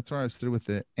yeah, that's where I was through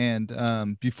with it.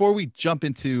 And before we jump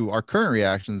into our current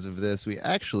reactions of this, we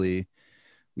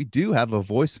do have a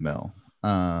voicemail,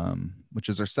 which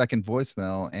is our second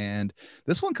voicemail, and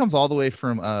this one comes all the way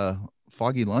from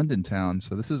foggy London town.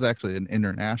 So this is actually an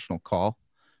international call.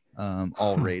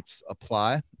 All rates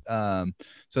apply.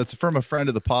 So it's from a friend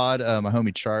of the pod, my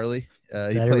homie Charlie.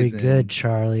 He plays good,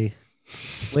 Charlie.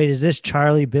 Wait, is this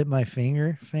Charlie Bit My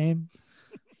Finger fame?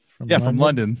 From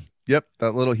London. Yep,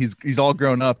 that little he's all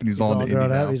grown up, and he's all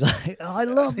grown up. He's like, oh, I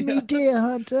love me, Deer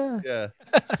Hunter.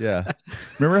 Yeah.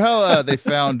 Remember how they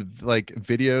found like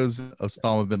videos of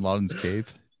Osama bin Laden's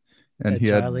cave? And he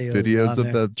had videos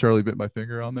of the Charlie Bit My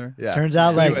Finger on there. Yeah. Turns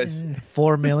out like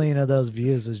 4 million of those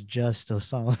views was just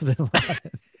Osama bin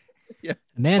Laden. Yeah.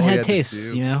 The man had taste,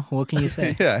 what can you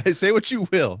say? Yeah. Say what you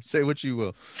will.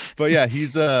 But yeah,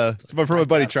 he's from my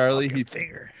buddy Charlie. He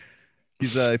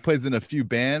plays in a few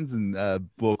bands and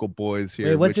local boys here.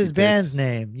 Wait, what's his band's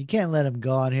name? You can't let him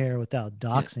go on here without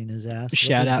doxing his ass.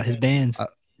 Shout out his bands.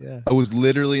 I was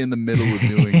literally in the middle of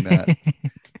doing that.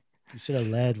 You should have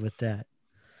led with that.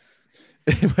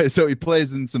 Anyway, so he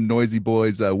plays in some Noisy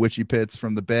Boys, Witchy Pits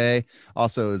from the Bay.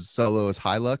 Also, his solo is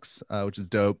Hilux, which is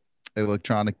dope.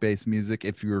 Electronic based music.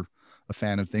 If you're a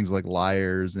fan of things like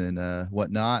Liars and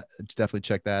whatnot, definitely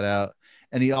check that out.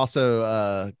 And he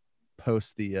also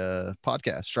hosts the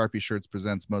podcast, Sharpie Shirts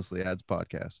Presents Mostly Ads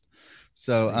podcast.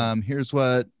 So here's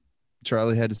what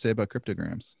Charlie had to say about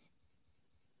cryptograms.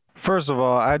 First of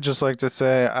all, I'd just like to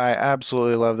say I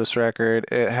absolutely love this record.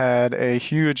 It had a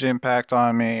huge impact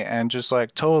on me and just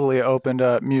like totally opened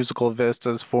up musical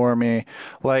vistas for me.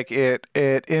 Like it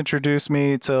introduced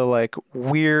me to like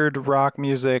weird rock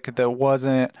music that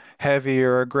wasn't heavy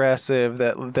or aggressive,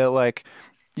 that like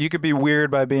you could be weird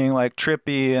by being like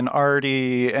trippy and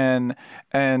arty and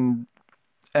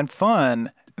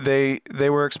fun. They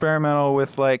were experimental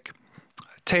with like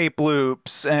tape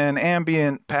loops and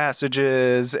ambient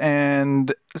passages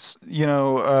and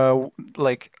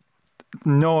like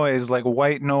noise, like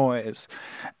white noise.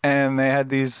 And they had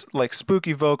these like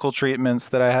spooky vocal treatments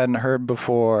that I hadn't heard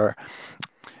before.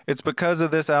 It's because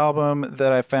of this album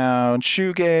that I found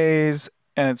shoegaze,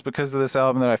 and it's because of this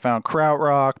album that I found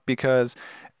krautrock, because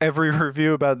every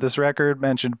review about this record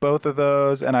mentioned both of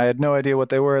those, and I had no idea what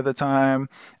they were at the time,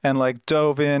 and like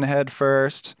dove in head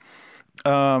first.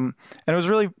 And it was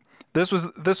really this was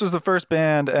the first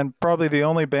band and probably the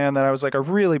only band that I was like a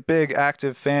really big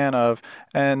active fan of,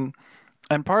 and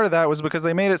part of that was because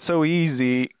they made it so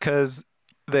easy because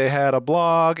they had a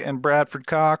blog, and Bradford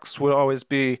Cox would always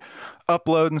be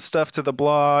uploading stuff to the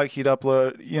blog. He'd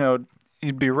upload,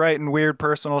 he'd be writing weird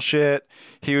personal shit.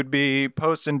 He would be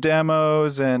posting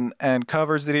demos and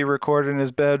covers that he recorded in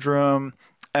his bedroom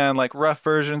and like rough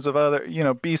versions of other,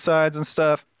 B-sides and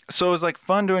stuff. So it was like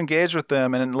fun to engage with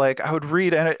them, and like I would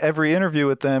read every interview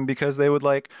with them because they would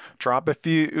like drop a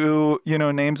few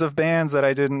names of bands that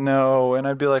I didn't know, and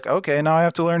I'd be like, okay, now I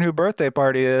have to learn who Birthday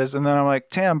Party is, and then I'm like,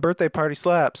 damn, Birthday Party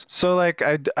slaps. So like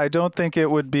I don't think it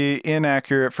would be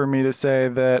inaccurate for me to say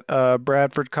that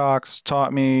Bradford Cox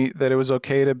taught me that it was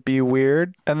okay to be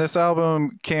weird. And this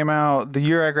album came out the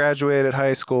year I graduated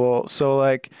high school, so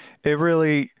like it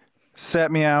really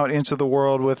set me out into the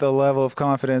world with a level of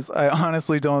confidence I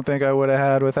honestly don't think I would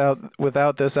have had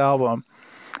without this album.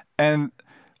 And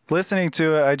listening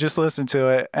to it, I just listened to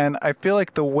it, and I feel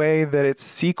like the way that it's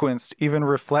sequenced even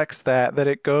reflects that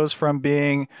it goes from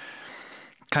being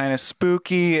kind of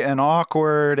spooky and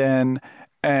awkward and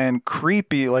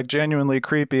creepy, like genuinely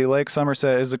creepy. Lake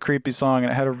Somerset is a creepy song,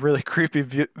 and it had a really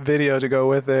creepy video to go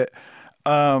with it.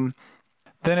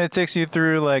 Then it takes you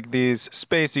through like these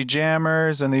spacey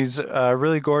jammers and these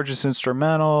really gorgeous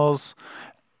instrumentals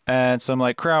and some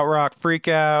like krautrock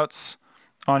freakouts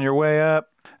on your way up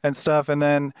and stuff. And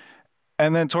then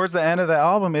towards the end of the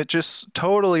album, it just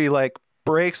totally like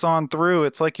breaks on through.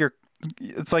 It's like you're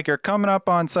coming up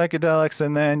on psychedelics,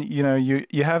 and then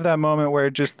you have that moment where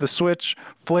just the switch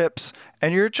flips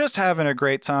and you're just having a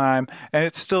great time, and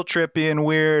it's still trippy and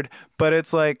weird, but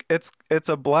it's like it's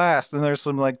a blast. And there's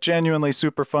some like genuinely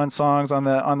super fun songs on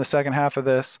the second half of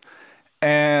this,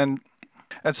 and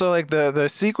so like the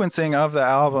sequencing of the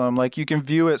album, like you can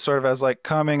view it sort of as like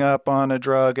coming up on a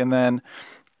drug and then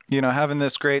having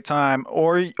this great time,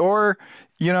 or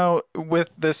with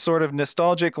this sort of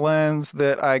nostalgic lens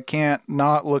that I can't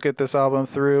not look at this album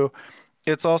through.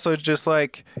 It's also just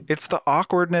like, it's the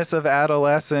awkwardness of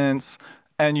adolescence,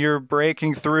 and you're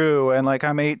breaking through, and like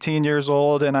I'm 18 years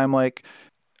old, and I'm like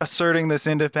asserting this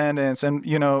independence and,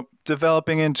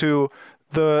 developing into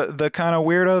the kind of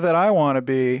weirdo that I want to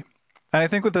be. And I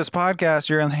think with this podcast,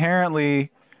 you're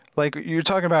inherently, like, you're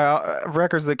talking about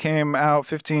records that came out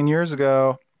 15 years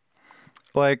ago.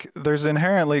 Like there's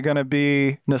inherently going to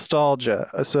be nostalgia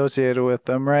associated with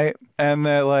them, right? And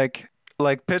that like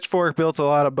Pitchfork built a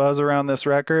lot of buzz around this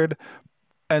record,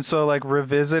 and so like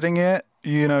revisiting it,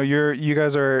 you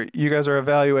guys are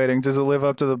evaluating, does it live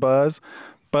up to the buzz?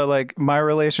 But like my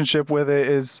relationship with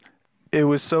it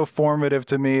was so formative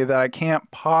to me that I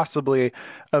can't possibly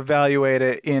evaluate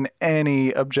it in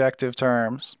any objective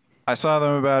terms. I saw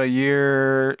them about a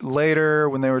year later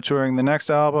when they were touring the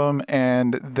next album,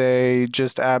 and they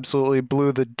just absolutely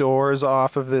blew the doors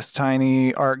off of this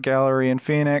tiny art gallery in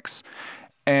Phoenix.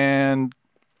 And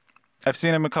I've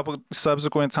seen them a couple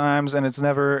subsequent times, and it's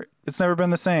never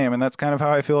been the same. And that's kind of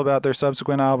how I feel about their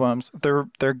subsequent albums.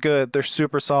 They're good, they're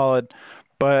super solid,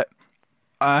 but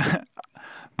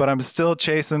I'm still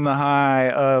chasing the high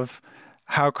of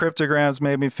how Cryptograms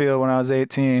made me feel when I was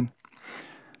 18.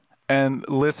 And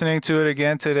listening to it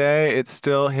again today, it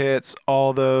still hits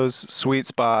all those sweet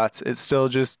spots. It still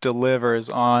just delivers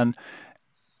on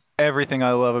everything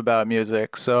I love about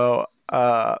music. So,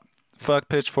 fuck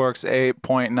Pitchfork's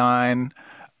 8.9.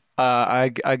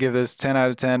 I give this 10 out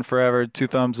of 10 forever. 2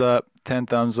 thumbs up, 10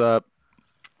 thumbs up.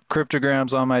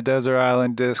 Cryptograms on my desert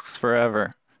island discs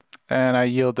forever. And I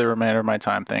yield the remainder of my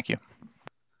time. Thank you.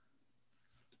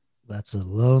 That's a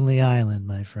lonely island,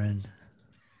 my friend.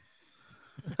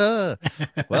 Well,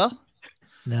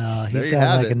 no, he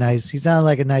sounded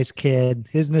like a nice kid.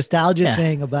 His nostalgia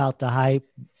thing about the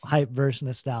hype versus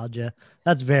nostalgia,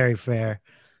 that's very fair.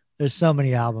 There's so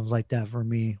many albums like that for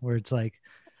me where it's like,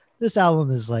 this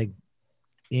album is like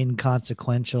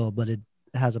inconsequential, but it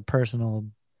has a personal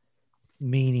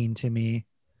meaning to me.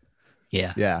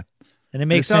 Yeah. And it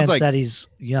makes sense that he's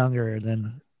younger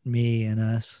than me and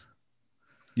us.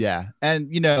 Yeah.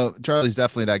 And, Charlie's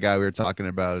definitely that guy we were talking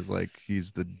about. Is like,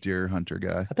 he's the deer hunter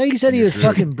guy. I thought you said he was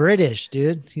fucking British,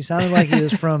 dude. He sounded like he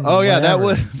was from that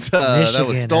was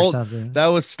stolen. Something. That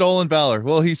was stolen valor.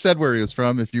 Well, he said where he was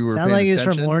from. If you were sounded like he was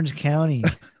attention. from Orange County.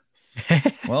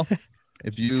 Well,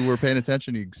 If you were paying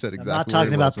attention, you said exactly. I'm not where he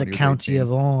talking about was the when he was county 18.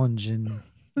 of Orange in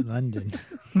London.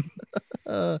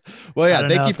 Well, I yeah, don't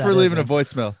thank know you if for that leaving is a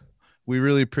voicemail. We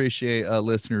really appreciate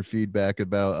listener feedback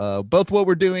about both what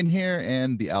we're doing here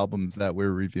and the albums that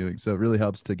we're reviewing. So it really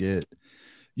helps to get,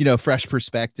 fresh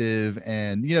perspective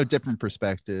and, different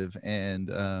perspective. And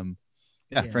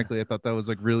Yeah. frankly, I thought that was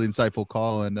like really insightful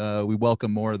call, and we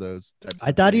welcome more of those types. I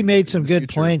of thought he things made in some the good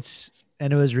future. points,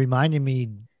 and it was reminding me,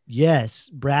 yes,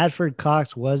 Bradford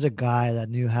Cox was a guy that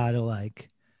knew how to like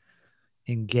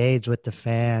engage with the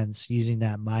fans using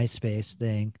that MySpace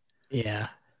thing Yeah.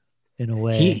 in a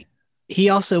way. He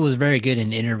also was very good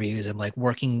in interviews and like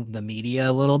working the media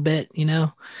a little bit,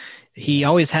 He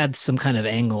always had some kind of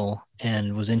angle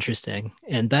and was interesting.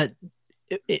 And that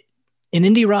in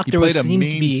indie rock He there played was a seemed to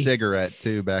mean be cigarette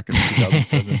too back in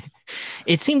 2007.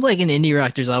 it seems like in indie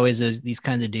rock there's always these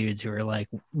kinds of dudes who are like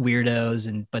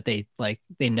weirdos but they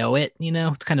know it,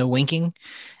 it's kind of winking.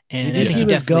 And I think think he he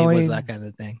was definitely was going- that kind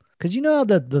of thing. Because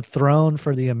the throne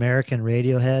for the American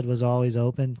Radiohead was always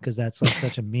open because that's like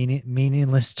such a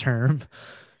meaningless term.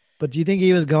 But do you think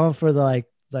he was going for the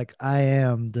like I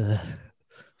am the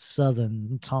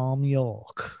Southern Tom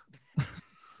York?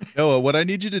 Noah, what I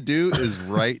need you to do is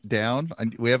write down.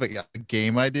 We have a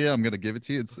game idea. I'm going to give it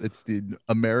to you. It's the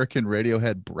American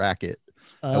Radiohead bracket.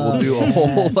 And we'll do a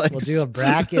whole we'll do a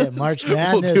bracket, March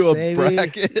Madness, we'll do a baby.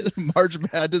 bracket, March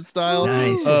Madness style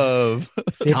Nice. of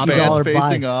Top bands $50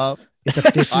 facing buy. off. It's a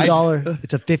 $50.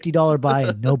 It's a $50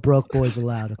 buy-in. No broke boys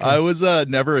allowed. Okay. I was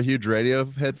never a huge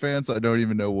Radiohead fan, so I don't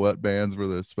even know what bands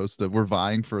were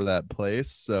vying for that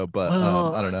place. So, but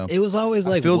I don't know. It was always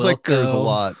like It feels like there's a Wilco.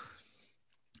 lot.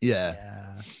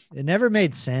 Yeah. It never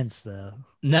made sense though.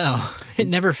 No, it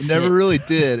never fit. It never really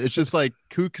did. It's just like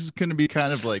Kook is going to be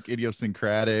kind of like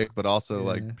idiosyncratic, but also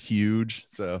like huge.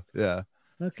 So yeah.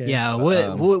 Okay. Yeah.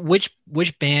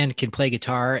 Which band can play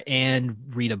guitar and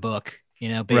read a book?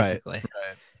 Basically.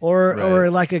 Right. Or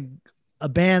like a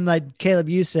band like Caleb,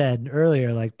 you said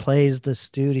earlier, like plays the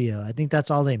studio. I think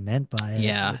that's all they meant by it.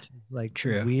 Yeah. Which is, like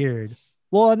True. Weird.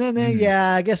 Well, and then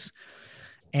I guess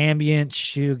ambient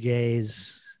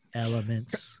shoegaze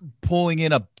elements. Pulling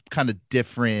in a kind of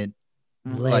different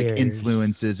like Layers.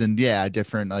 influences and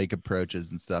different like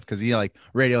approaches and stuff. Cause like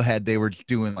Radiohead, they were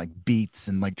doing like beats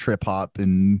and like trip hop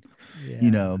and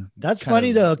That's kind funny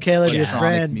of though, Caleb, your electronic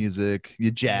friend music,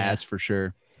 jazz for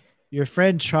sure. Your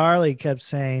friend Charlie kept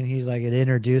saying he's like, it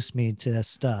introduced me to that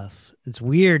stuff. It's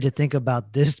weird to think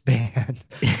about this band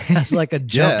as like a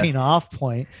jumping off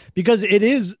point because it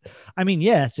is. I mean,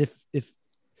 yes, if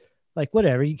like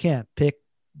whatever, you can't pick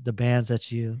the bands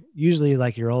that you usually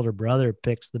like your older brother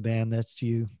picks the band that's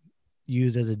you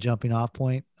use as a jumping off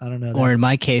point. I don't know. Or in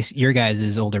my case, your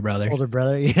guys' older brother.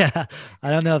 Yeah. I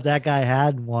don't know if that guy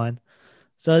had one.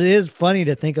 So it is funny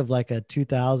to think of like a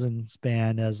 2000s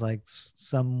band as like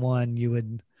someone you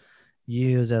would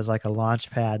use as like a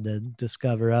launch pad to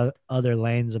discover other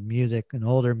lanes of music and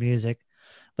older music.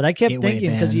 But I kept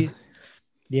thinking because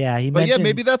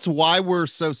maybe that's why we're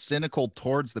so cynical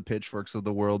towards the Pitchforks of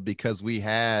the world, because we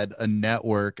had a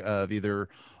network of either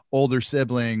older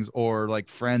siblings or like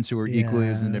friends who were equally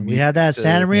as into music. We had that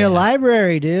Santa Maria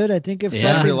Library, dude. I think it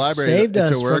saved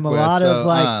us from a lot of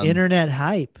like internet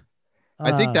hype.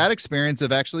 I think that experience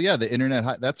of actually, the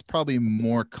internet, that's probably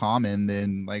more common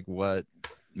than like what,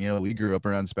 we grew up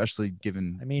around, especially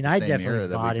given I definitely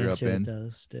bought into it though.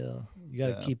 Still, you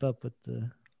got to keep up with the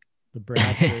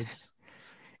Bradfords.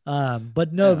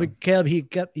 But Caleb,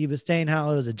 he was saying how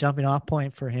it was a jumping off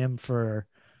point for him for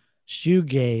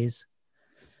shoegaze.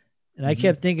 And I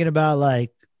kept thinking about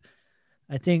like,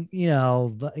 I think,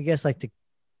 I guess like the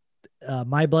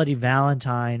My Bloody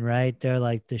Valentine, right? They're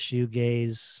like the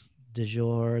shoegaze du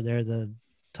jour. They're the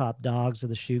top dogs of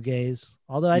the shoegaze.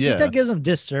 Although I think that gives them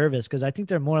disservice because I think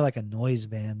they're more like a noise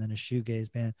band than a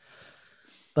shoegaze band.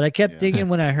 But I kept thinking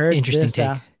when I heard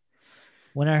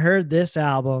when I heard this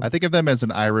album, I think of them as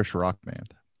an Irish rock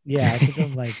band. Yeah, I think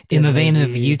of like in the vein of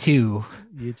U2.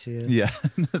 Yeah,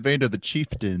 in the vein of the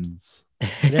Chieftains.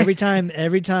 But every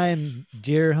time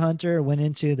Deer Hunter went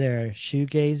into their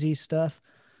shoegazy stuff,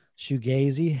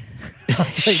 shoegazy.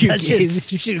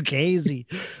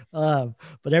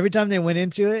 But every time they went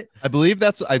into it,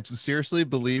 I seriously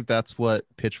believe that's what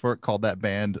Pitchfork called that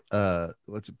band.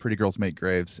 What's it? Pretty Girls Make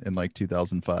Graves in like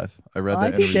 200005. I read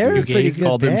that. I think they're a pretty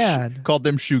good band. Called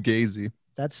them shoegazy.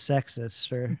 That's sexist,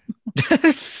 sure.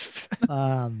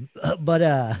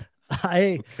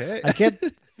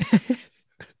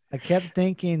 I kept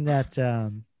thinking that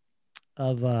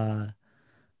of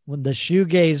when the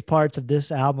shoegaze parts of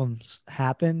this album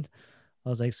happened, I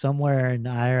was like somewhere in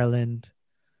Ireland,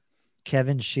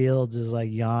 Kevin Shields is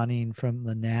like yawning from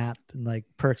the nap and like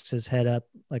perks his head up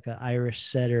like an Irish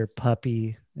setter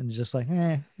puppy and just like,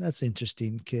 that's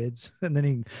interesting, kids. And then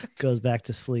he goes back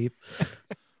to sleep.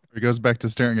 He goes back to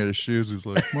staring at his shoes. He's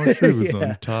like, my shoe was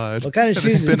Yeah. untied. What kind of And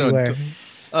shoes it's does been he wear?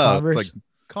 Converse? Like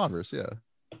Converse, yeah.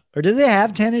 Or do they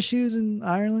have tennis shoes in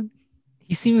Ireland?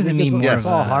 He seems to think be it's- more it's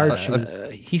of all a hard shoes.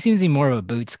 He seems to be more of a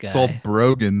boots guy. It's all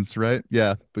brogans, right?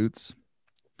 Yeah, boots.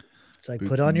 It's like,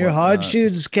 Boots put on and your hard whatnot.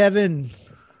 shoes, Kevin.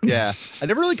 Yeah, I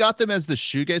never really got them as the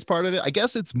shoegaze part of it. I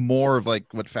guess it's more of like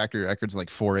what Factory Records like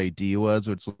 4AD was,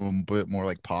 which is a little bit more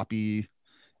like poppy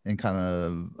and kind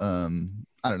of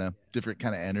I don't know, different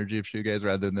kind of energy of shoegaze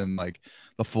rather than like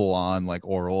the full on like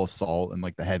oral assault and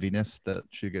like the heaviness that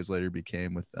shoegaze later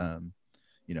became with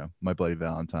My Bloody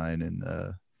Valentine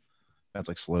and that's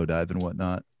like Slow Dive and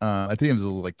whatnot. I think it was a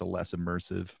little like the less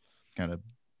immersive kind of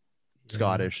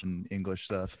Scottish and English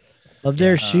stuff. Of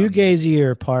their Yeah.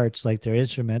 shoegazier parts, like their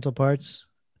instrumental parts,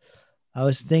 I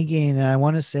was thinking, I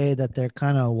want to say that they're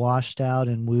kind of washed out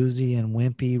and woozy and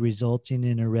wimpy, resulting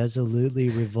in a resolutely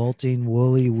revolting,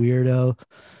 woolly weirdo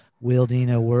wielding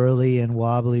a whirly and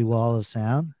wobbly wall of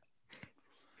sound.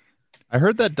 I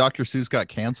heard that Dr. Seuss got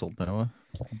canceled, Noah.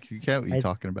 You can't be I-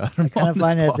 talking about I him. kind on of this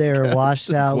find that they're podcast washed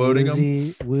and out, quoting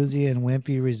him. woozy and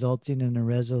wimpy, resulting in a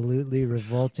resolutely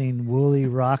revolting, woolly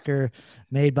rocker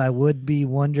made by would-be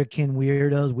wonderkin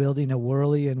weirdos wielding a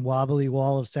whirly and wobbly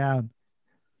wall of sound.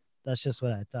 That's just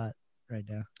what I thought right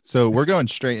now. So we're going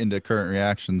straight into current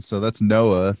reactions. So that's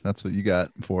Noah. That's what you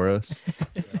got for us.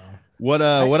 What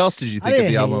else did you I think of didn't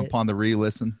the hate album it. upon the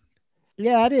re-listen?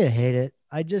 Yeah, I didn't hate it.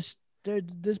 I just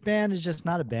this band is just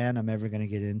not a band I'm ever going to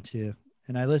get into.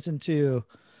 And I listened to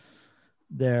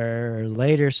their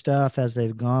later stuff as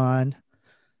they've gone.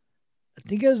 I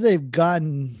think as they've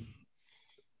gotten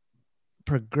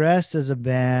progressed as a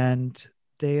band,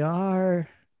 they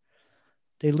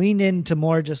lean into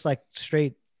more just like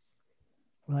straight,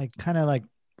 like kind of like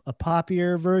a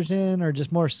poppier version or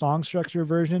just more song structure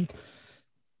version.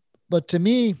 But to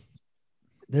me,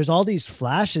 there's all these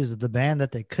flashes of the band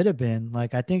that they could have been.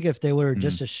 Like, I think if they were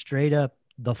just a straight up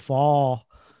The Fall,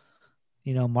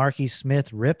 Marky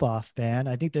Smith ripoff band,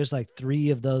 I think there's like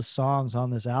 3 of those songs on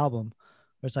this album.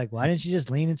 Where it's like, why didn't you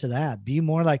just lean into that? Be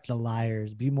more like the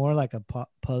Liars. Be more like a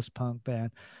post-punk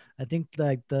band. I think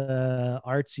like the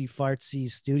artsy fartsy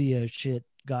studio shit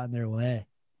got in their way.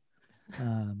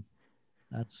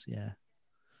 That's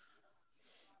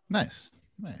Nice.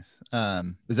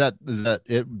 Is that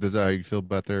it? Is that how you feel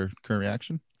about their current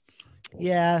reaction?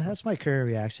 Yeah, that's my current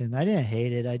reaction. I didn't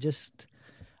hate it. I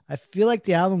feel like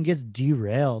the album gets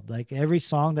derailed. Like every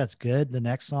song that's good, the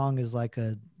next song is like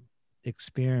a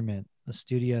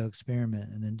studio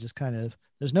experiment, and then just kind of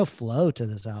there's no flow to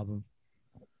this album.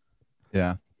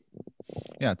 Yeah,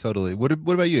 totally. What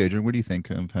about you, Adrian? What do you think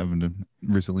of having to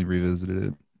recently revisited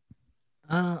it?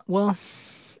 Well,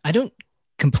 I don't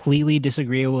completely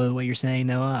disagree with what you're saying,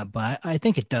 Noah, but I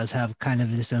think it does have kind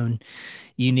of its own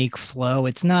unique flow.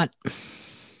 It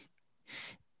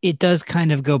does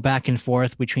kind of go back and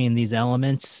forth between these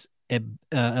elements. At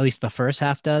least the first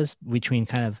half does, between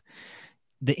kind of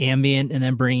the ambient and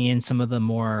then bringing in some of the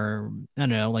more, I don't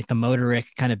know, like the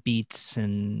motoric kind of beats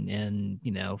and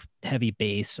heavy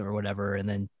bass or whatever, and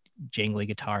then jangly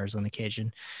guitars on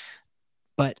occasion.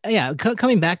 But yeah,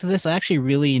 coming back to this, I actually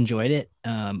really enjoyed it.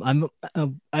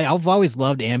 I've always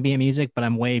loved ambient music, but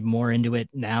I'm way more into it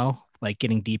now, like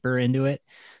getting deeper into it.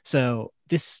 So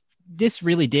this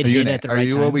really did hit at the right time. Are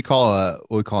you what we call an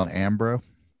ambro?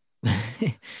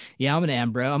 Yeah, I'm an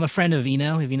ambro. I'm a friend of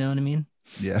Eno, if you know what I mean.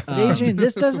 Yeah. Adrian,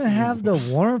 this doesn't have the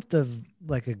warmth of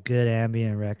like a good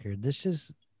ambient record. This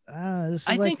just this is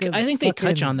I like think they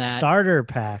touch fucking on that. starter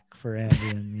pack for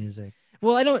ambient music.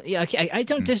 Well, I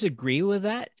don't disagree with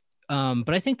that.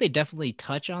 But I think they definitely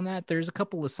touch on that. There's a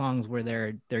couple of songs where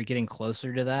they're getting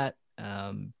closer to that.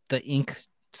 The Ink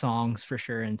songs for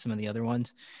sure, and some of the other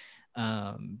ones.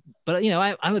 But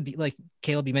I would be like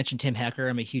Caleb. You mentioned Tim Hecker.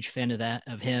 I'm a huge fan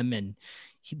of him, and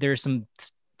there's some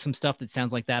stuff that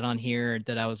sounds like that on here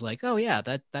that I was like, oh yeah,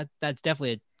 that's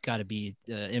definitely got to be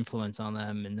influence on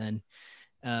them. And then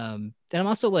I'm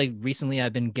also like recently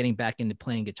I've been getting back into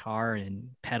playing guitar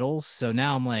and pedals, so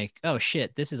now I'm like, oh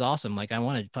shit, this is awesome. Like I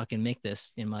want to fucking make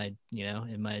this in my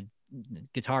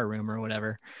guitar room or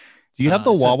whatever. Do you have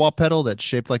the wah wah pedal that's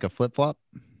shaped like a flip flop?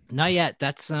 Not yet.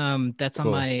 That's on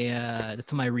Cool. my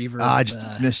Reverb. I just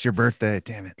missed your birthday.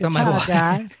 Damn it. on my Guitar wall.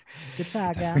 guy.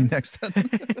 Guitar guy. Next time.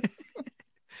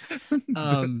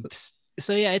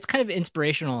 So yeah, it's kind of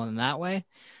inspirational in that way,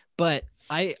 but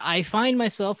I find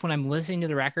myself when I'm listening to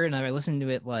the record, and I listened to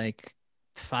it like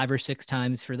 5 or 6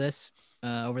 times for this,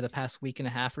 over the past week and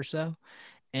a half or so.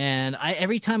 And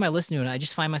every time I listen to it, I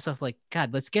just find myself like,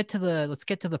 God, let's get to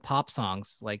the pop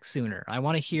songs like sooner. I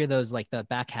want to hear those like the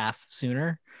back half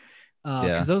sooner.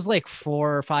 Because those like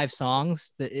 4 or 5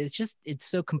 songs, that it's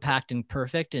so compact and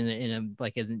perfect in a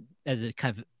like as a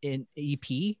kind of an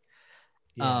EP.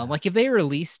 Like if they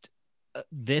released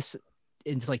this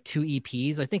into like 2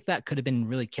 EPs, I think that could have been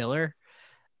really killer.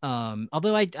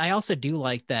 Although I also do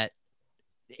like that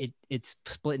it's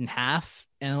split in half,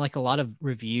 and like a lot of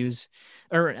reviews,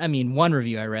 or I mean, one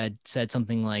review I read said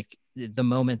something like the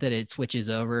moment that it switches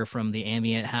over from the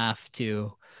ambient half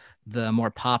to the more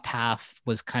pop half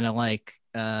was kind of like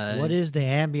what is the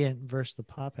ambient versus the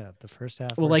pop half? The first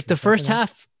half? Well, like the first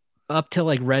half up to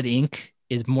like Red Ink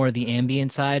is more the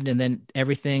ambient side, and then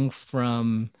everything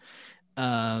from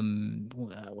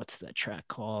what's that track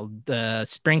called? The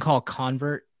Spring Call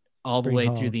Convert all the way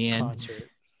through the end. Concert.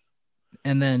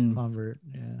 And then Convert,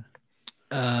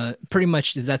 yeah. Pretty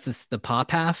much that's the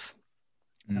pop half.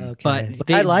 Okay.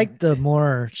 But I liked the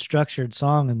more structured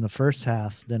song in the first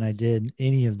half than I did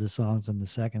any of the songs in the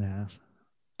second half.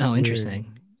 Oh,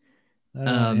 interesting.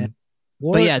 War,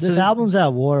 but yeah, this album's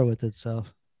at war with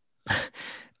itself.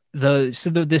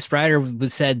 This writer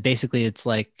said basically it's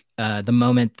like the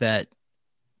moment that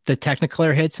the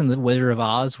Technicolor hits and the Wizard of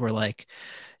Oz, where like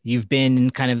you've been in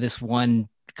kind of this one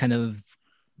kind of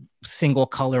single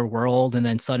color world, and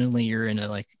then suddenly you're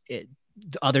in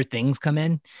other things come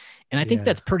in. And I think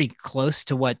that's pretty close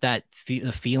to what the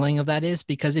feeling of that is,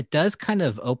 because it does kind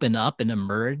of open up and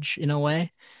emerge in a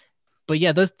way. But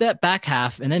yeah, that back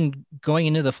half, and then going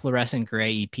into the Fluorescent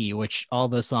Gray EP, which all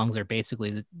those songs are basically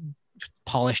the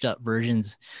polished up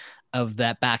versions of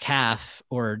that back half,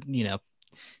 or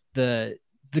the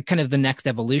kind of the next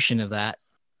evolution of that.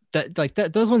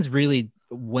 Those ones really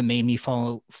what made me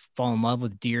fall in love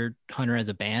with Deer Hunter as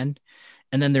a band.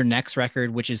 And then their next record,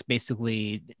 which is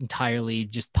basically entirely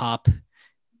just pop,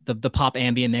 the pop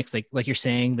ambient mix, like you're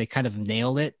saying, they kind of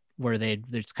nailed it, where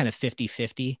there's kind of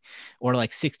 50-50 or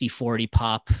like 60-40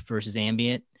 pop versus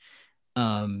ambient.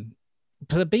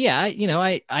 But yeah,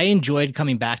 I enjoyed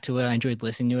coming back to it. I enjoyed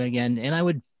listening to it again, and I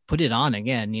would put it on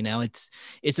again.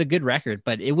 It's a good record,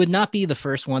 but it would not be the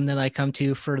first one that I come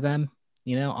to for them.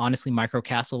 Honestly,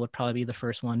 Microcastle would probably be the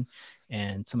first one,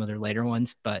 and some of their later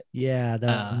ones. But yeah, the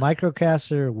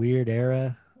Microcastle Weird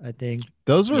Era, I think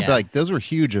those were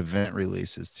huge event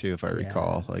releases too, if I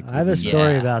recall. Like I have a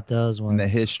story about those ones. In the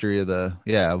history of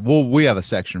we have a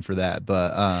section for that,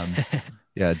 but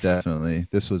yeah, definitely.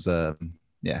 This was a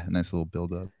nice little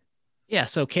build up. Yeah.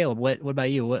 So Caleb, what about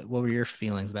you? What were your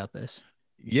feelings about this?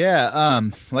 Yeah,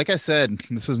 like I said,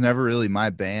 this was never really my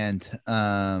band.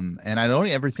 And I don't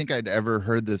ever think I'd ever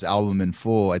heard this album in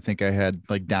full. I think I had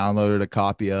like downloaded a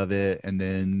copy of it, and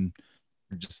then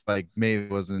just like maybe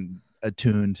wasn't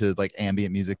attuned to like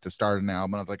ambient music to start an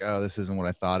album. I was like, oh, this isn't what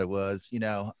I thought it was,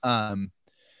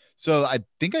 So I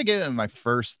think I gave it my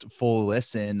first full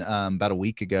listen about a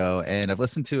week ago, and I've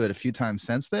listened to it a few times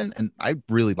since then, and I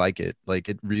really like it. Like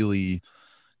it really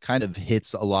kind of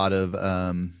hits a lot of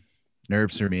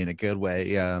nerves for me in a good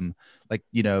way.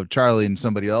 Charlie and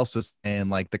somebody else was saying,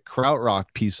 like the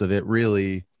krautrock piece of it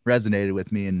really resonated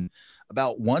with me, and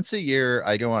about once a year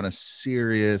I go on a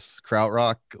serious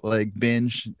krautrock like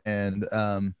binge and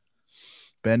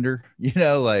bender,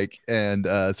 and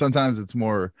sometimes it's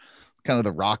more kind of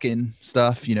the rockin'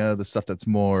 stuff, the stuff that's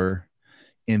more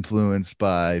influenced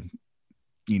by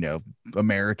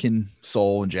American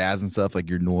soul and jazz and stuff, like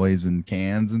your Noise and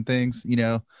Cans and things,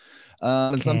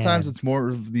 and sometimes it's more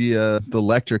of the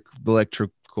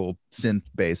electrical synth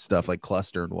based stuff like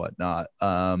Cluster and whatnot,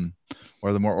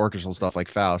 or the more orchestral stuff like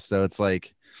Faust. So it's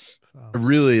like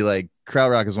really like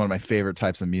krautrock is one of my favorite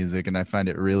types of music, and I find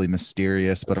it really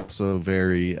mysterious, but also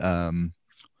very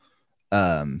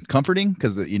comforting,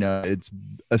 because it's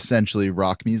essentially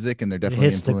rock music, and they're definitely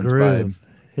influenced by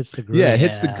hits the groove. Yeah, it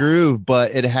hits the groove,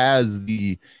 but it has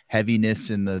the heaviness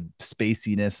and the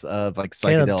spaciness of like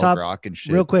psychedelic rock and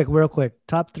shit. Real quick.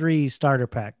 Top 3 starter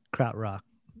pack krautrock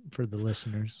for the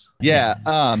listeners. Yeah.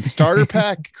 Starter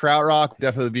pack krautrock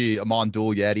definitely be Amon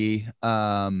Dul Yeti.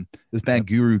 This band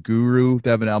Guru, they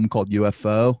have an album called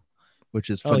UFO, which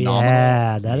is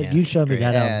phenomenal. You showed me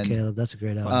that album, Caleb. That's a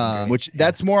great album.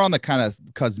 That's more on the kind of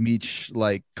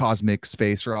cosmic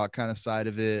space rock kind of side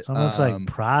of it. It's almost like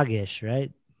prog-ish, right?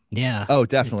 Yeah. Oh,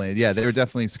 definitely. Yeah, they were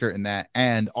definitely skirting that.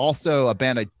 And also a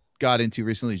band I got into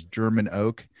recently is German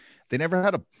Oak. They never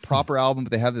had a proper album,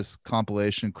 but they have this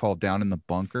compilation called Down in the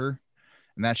Bunker,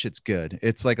 and that shit's good.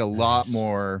 It's like a lot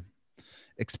more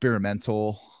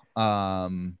experimental.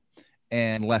 And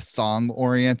and less song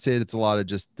oriented. It's a lot of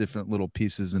just different little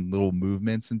pieces and little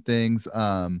movements and things.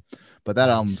 But that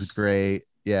album's Nice. great.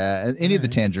 Yeah, and any of the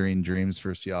Alright. Tangerine Dreams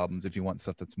first few albums, if you want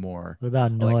stuff that's more What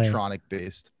about Noi? electronic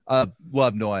based.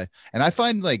 Love Noi. And I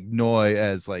find like Noi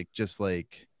as like just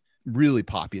like really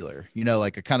popular, you know,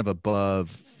 like a kind of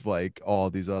above like all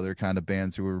these other kind of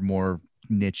bands who were more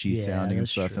nichey Yeah, sounding and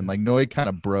that's stuff. true. And like Noi kind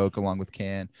of broke along with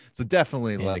Can. So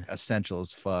definitely Yeah. like essential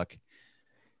as fuck.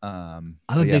 I'm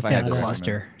but a yeah, big if I had fan of to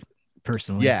Cluster, recommend-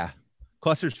 personally. Yeah.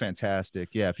 Cluster's fantastic.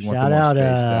 Yeah, if you want the Shout more out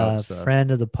spaced out stuff.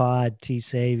 friend of the pod, T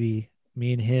Savvy.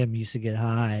 Me and him used to get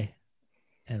high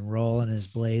and roll in his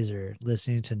Blazer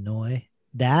listening to Noi.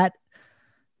 That,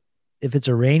 if it's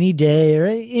a rainy day or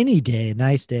any day,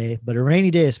 nice day, but a rainy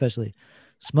day especially,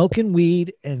 smoking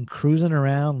weed and cruising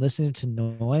around listening to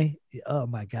Noi, oh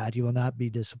my God, you will not be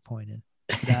disappointed.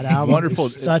 That album Wonderful.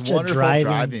 is It's such a wonderful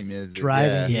driving music.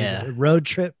 driving Yeah. music. Yeah. Road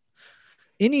trip.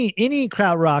 Any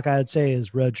krautrock, I would say,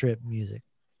 is road trip music.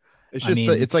 It's I just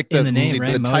mean, it's it's like in the the name,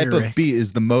 right? the type of Motoric. beat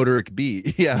is the motoric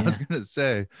beat. Yeah, I was Yeah. gonna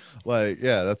say, like,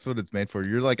 yeah, that's what it's made for.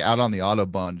 You're like out on the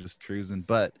autobahn just cruising.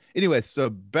 But anyway, so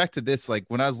back to this, like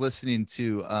when I was listening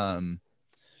to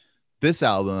this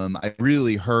album, I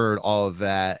really heard all of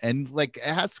that, and like it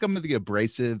has some of the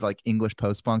abrasive like English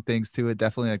post-punk things to it.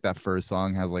 Definitely like that first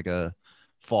song has like a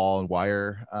Fall and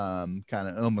Wire kind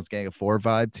of almost Gang of Four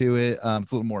vibe to it. It's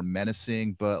a little more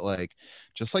menacing, but like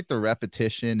just like the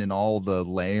repetition and all the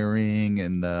layering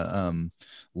and the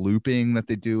looping that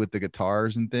they do with the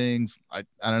guitars and things, I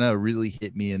don't know, really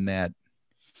hit me in that,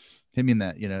 you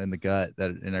know, in the gut, that,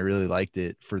 and I really liked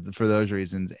it for those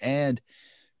reasons. And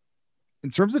in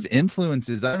terms of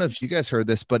influences, I don't know if you guys heard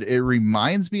this, but it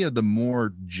reminds me of the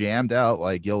more jammed out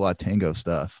like Yo La Tengo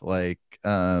stuff. Like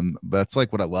that's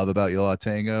like what I love about Yo La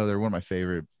Tengo. They're one of my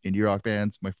favorite indie rock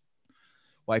bands. My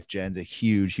wife Jen's a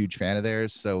huge fan of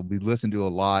theirs, so we listen to a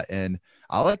lot, and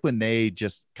I like when they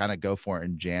just kind of go for it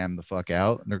and jam the fuck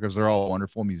out, because they're all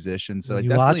wonderful musicians. So When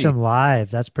I you watch definitely, them live,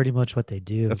 that's pretty much what they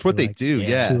do. that's for what they like do.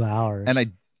 yeah. Yeah. 2 hours. And I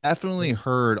definitely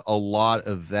heard a lot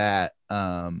of that.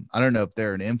 I don't know if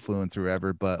they're an influence or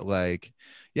whatever, but like,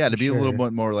 yeah, to be a little Sure.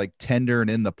 bit more like tender and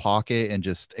in the pocket and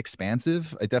just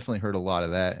expansive. I definitely heard a lot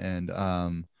of that.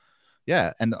 And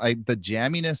yeah, and the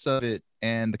jamminess of it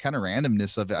and the kind of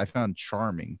randomness of it, I found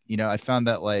charming. You know, I found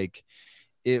that like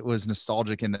it was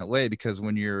nostalgic in that way, because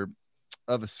when you're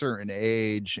of a certain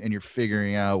age and you're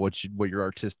figuring out what your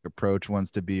artistic approach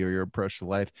wants to be, or your approach to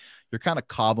life, you're kind of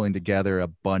cobbling together a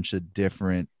bunch of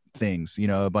different things, you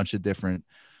know, a bunch of different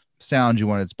sounds you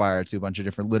want to inspire to, a bunch of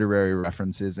different literary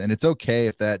references. And it's okay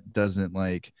if that doesn't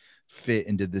like fit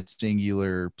into the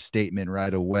singular statement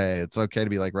right away. It's okay to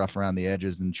be like rough around the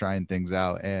edges and trying things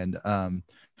out. And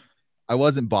I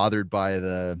wasn't bothered by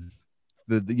the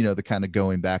you know, the kind of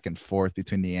going back and forth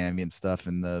between the ambient stuff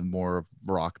and the more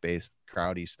rock based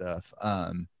crowdy stuff.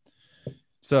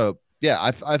 So yeah,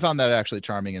 I found that actually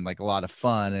charming and like a lot of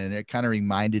fun, and it kind of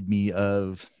reminded me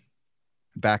of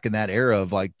back in that era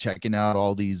of like checking out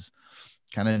all these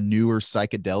kind of newer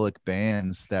psychedelic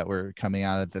bands that were coming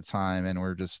out at the time, and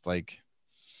we're just like,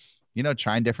 you know,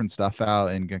 trying different stuff out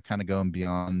and kind of going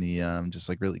beyond the just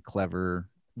like really clever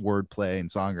wordplay and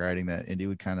songwriting that indie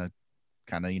would kind of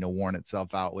you know, worn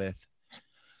itself out with.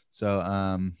 So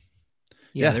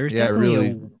Yeah, there's definitely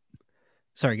really.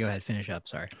 Sorry, go ahead, finish up.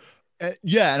 Sorry.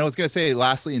 Yeah, and I was gonna say,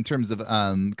 lastly, in terms of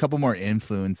a couple more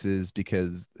influences,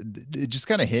 because it just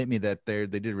kind of hit me that they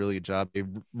did a really good job. They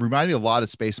remind me a lot of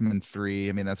Spaceman 3.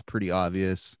 I mean, that's pretty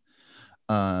obvious.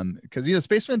 Because you know,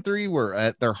 Spaceman 3 were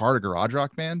at their heart a garage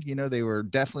rock band. You know, they were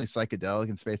definitely psychedelic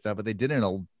and spaced out, but they did it in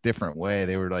a different way.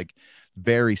 They were like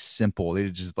very simple. They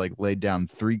just like laid down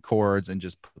 3 chords and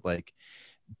just put like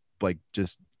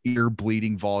just ear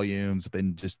bleeding volumes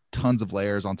and just tons of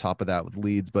layers on top of that with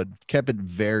leads, but kept it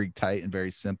very tight and very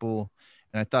simple.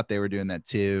 And I thought they were doing that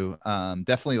too.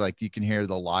 Definitely, like you can hear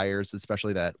the Liars,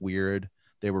 especially that weird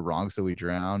 "They Were Wrong So We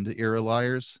Drowned" era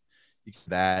Liars. You get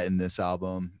that in this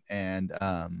album. And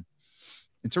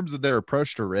in terms of their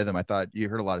approach to rhythm, I thought you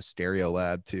heard a lot of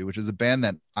Stereolab too, which is a band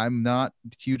that I'm not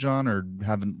huge on or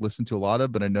haven't listened to a lot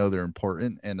of, but I know they're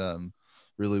important and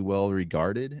really well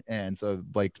regarded. And so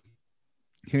like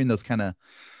hearing those kind of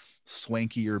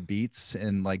swankier beats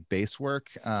and like bass work,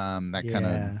 that kind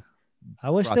of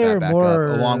I wish brought they that were back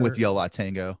more up, along with Yo La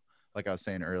Tango, like I was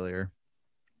saying earlier.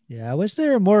 Yeah, I wish they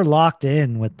were more locked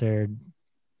in with their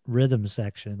rhythm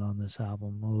section on this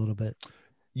album a little bit.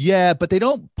 Yeah, but they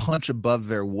don't punch above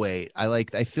their weight.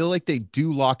 I feel like they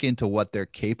do lock into what they're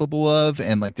capable of,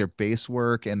 and like their bass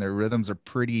work and their rhythms are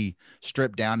pretty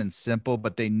stripped down and simple,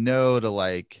 but they know to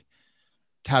like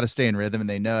how to stay in rhythm, and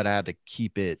they know how to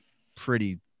keep it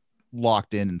pretty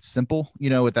locked in and simple, you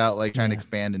know, without like trying to Yeah.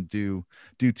 expand and do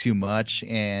too much,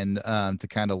 and to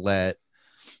kind of let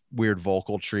weird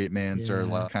vocal treatments or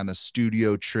Yeah. like kind of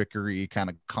studio trickery kind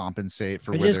of compensate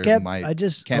for I where just there kept, might I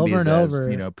just can be over and as you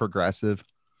over, know, progressive.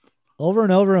 over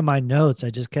and over in my notes, I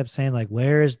just kept saying like,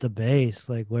 where is the bass?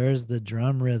 Like, where's the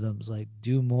drum rhythms? Like,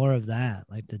 do more of that.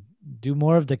 Like, do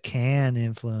more of the can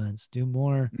influence. Do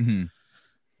more, Mhm.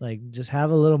 like, just have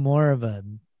a little more of a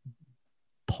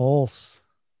pulse.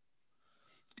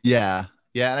 Yeah.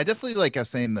 Yeah. And I definitely, like I was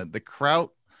saying, that the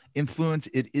Kraut influence,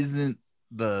 it isn't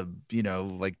the, you know,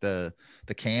 like the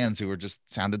cans who were just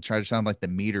try to sound like the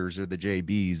Meters or the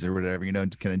JBs or whatever, you know,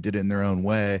 kind of did it in their own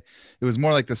way. It was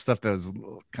more like the stuff that was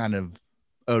kind of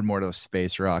owed more to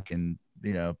space rock and,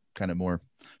 you know, kind of more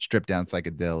stripped down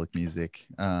psychedelic music.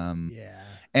 Yeah.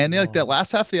 And like that Well,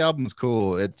 last half of the album is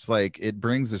cool. It's like it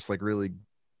brings this like really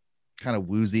kind of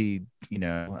woozy, you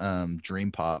know,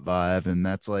 dream pop vibe, and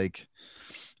that's like,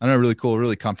 I don't know, really cool,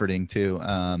 really comforting too.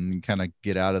 Kind of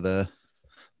get out of the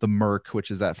murk,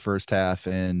 which is that first half,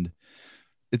 and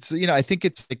it's, you know, I think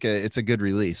it's like it's a good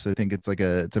release. I think it's like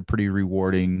it's a pretty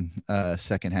rewarding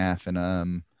second half,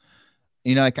 and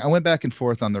you know, I went back and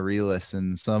forth on the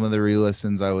re-listens. Some of the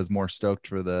re-listens I was more stoked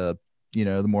for the, you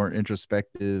know, the more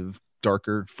introspective,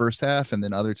 darker first half, and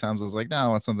then other times I was like, no, I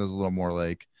want something that's a little more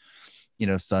like, you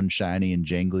know, sunshiny and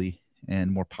jangly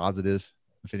and more positive,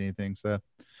 if anything. So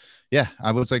yeah,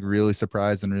 I was like really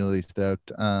surprised and really stoked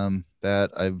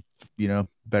that I've, you know,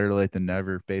 better late than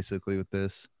never basically with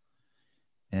this.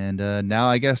 And now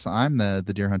I guess I'm the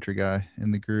Deer Hunter guy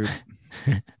in the group.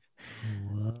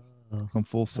 whoa. Come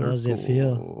full How does it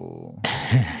feel? circle.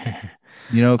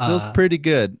 You know, it feels pretty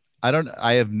good.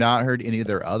 I have not heard any of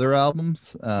their other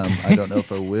albums. I don't know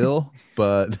if I will,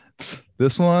 but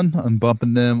this one, I'm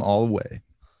bumping them all the way.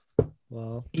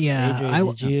 Well, Yeah, Adrian,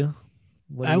 did you?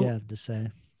 What do I you have to say?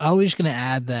 I was just gonna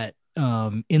add that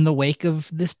in the wake of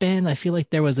this band, I feel like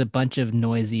there was a bunch of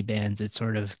noisy bands that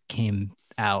sort of came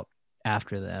out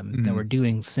after them that were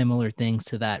doing similar things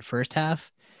to that first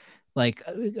half, like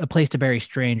A Place to Bury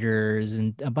Strangers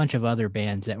and a bunch of other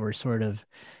bands that were sort of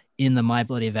in the My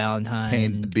Bloody Pains the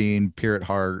Valentine, Bean, Pure at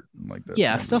Heart, like those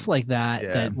yeah, kinds stuff of, like that.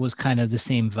 yeah. That was kind of the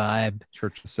same vibe.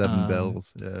 Church of Seven Um,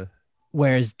 Bells. Yeah.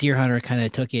 Whereas Deer Hunter kind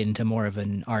of took it into more of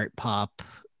an art pop,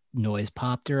 noise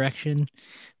pop direction,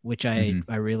 which Mhm.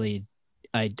 I really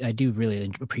I do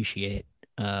really appreciate.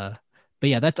 But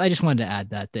yeah, that's, I just wanted to add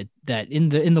that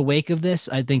in the wake of this,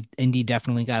 I think indie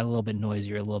definitely got a little bit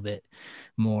noisier, a little bit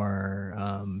more.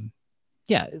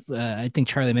 Yeah, I think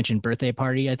Charlie mentioned Birthday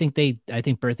Party. I think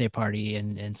Birthday Party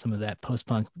and some of that post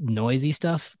punk noisy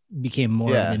stuff became more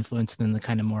of an Yeah. influence than the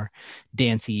kind of more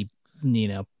dancey, you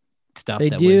know, stuff They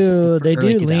that was do. They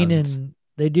early do 2000s. lean in.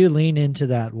 They do lean into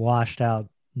that washed out,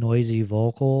 noisy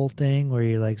vocal thing where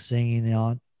you're like singing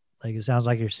on, like it sounds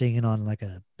like you're singing on like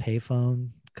a payphone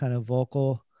kind of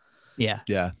vocal, Yeah.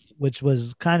 Yeah. which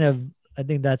was kind of, I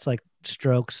think that's like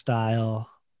Stroke style,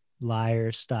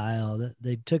 Liar style.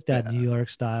 They took that Yeah. New York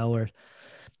style where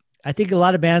I think a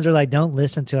lot of bands are like, don't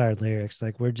listen to our lyrics.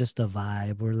 Like we're just a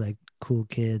vibe. We're like cool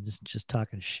kids just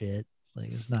talking shit. Like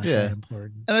it's not Yeah. that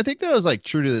important. And I think that was like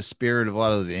true to the spirit of a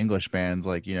lot of those English bands,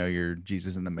 like, you know, your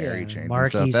Jesus and the Mary Yeah, Chains and Marky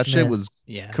stuff. That shit Smith. was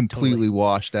Yeah. completely Totally.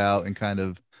 washed out and kind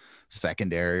of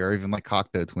secondary, or even like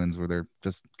Cocteau Twins, where they're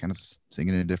just kind of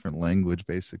singing in a different language,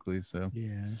 basically. So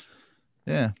Yeah.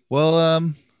 yeah.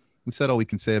 Well, we said all we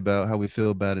can say about how we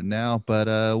feel about it now, but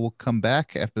we'll come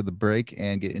back after the break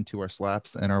and get into our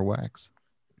slaps and our whacks.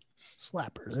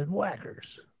 Slappers and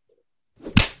whackers.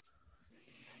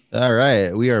 All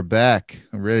right, we are back.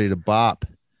 I'm ready to bop.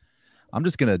 I'm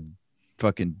just gonna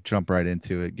fucking jump right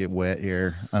into it, get wet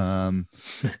here.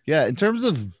 Yeah, in terms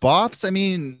of bops, I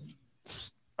mean,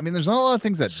 there's not a lot of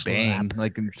things that bang, Slap.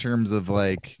 like in terms of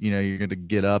like, you know, you're gonna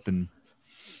get up and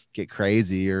get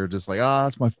crazy or just like, oh,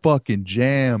 that's my fucking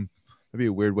jam. That'd be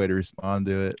a weird way to respond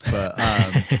to it. But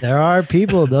There are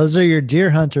people, those are your Deer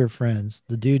Hunter friends.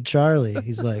 The dude Charlie,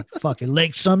 he's like, fucking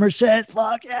Lake Somerset,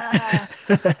 fuck yeah.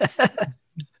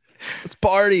 let's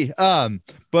party.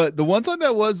 But the one time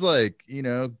that was like, you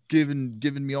know, giving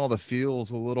me all the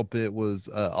feels a little bit was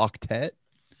Octet.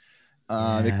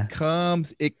 Yeah.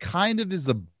 It kind of is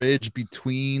a bridge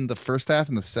between the first half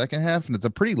and the second half, and it's a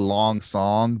pretty long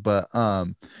song, but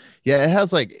yeah, it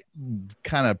has like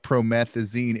kind of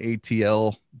promethazine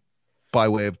ATL by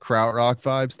way of krautrock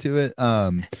vibes to it.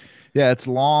 Yeah, it's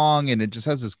long and it just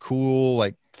has this cool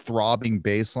like throbbing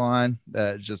bass line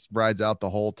that just rides out the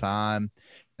whole time,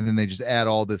 and then they just add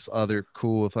all this other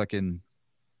cool fucking,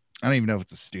 I don't even know if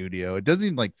it's a studio. It doesn't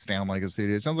even like sound like a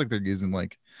studio. It sounds like they're using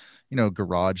like, you know,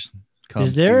 garage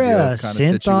Is there studio a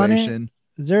kind of synth on it? situation.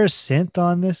 Is there a synth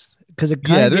on this? Because it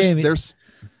Yeah, kind of gave me, there's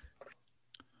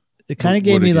it kind of what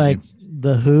gave did me it give like you?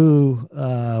 the Who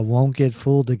Won't Get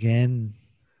Fooled Again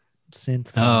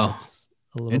synth Oh. vibes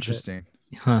a little bit. Interesting.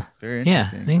 Huh. Very Yeah,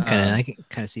 interesting. I can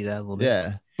kind of see that a little bit.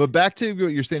 Yeah. But back to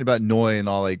what you're saying about Noi and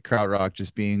all like krautrock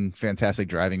just being fantastic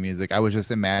driving music. I was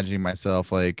just imagining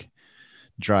myself like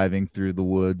driving through the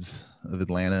woods of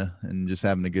Atlanta and just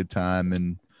having a good time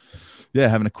and yeah,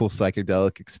 having a cool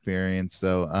psychedelic experience.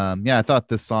 So yeah, I thought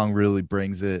this song really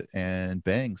brings it and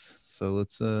bangs. So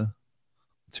let's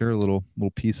hear a little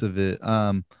piece of it.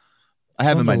 I This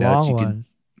have in one's my a notes long one.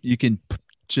 you can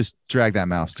just drag that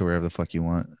mouse to wherever the fuck you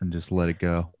want and just let it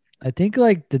go. I think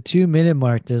like the 2-minute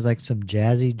mark, there's like some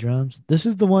jazzy drums. This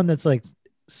is the one that's like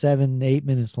 7-8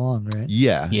 minutes long, right?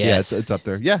 Yeah, yeah, Yes. it's up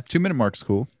there. Yeah, 2-minute mark's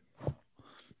cool. All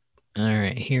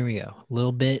right, here we go. A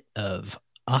little bit of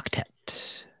Octet.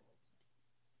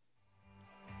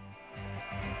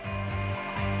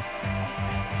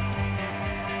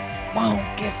 Won't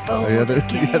get Oh, fooled yeah,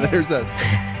 again. there's that.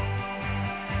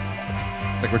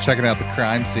 It's like we're checking out the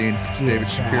crime scene. David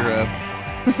Yes, Shapiro.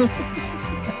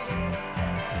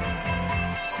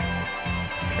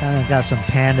 Kind of got some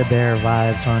Panda Bear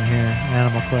vibes on here.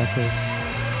 Animal Collective.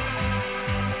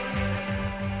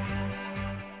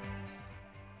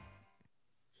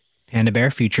 Panda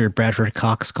Bear, future Bradford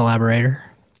Cox collaborator.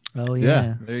 Oh Yeah.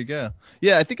 yeah. There you go.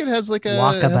 Yeah, I think it has like a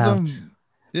Walkabout.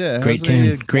 yeah, it Great has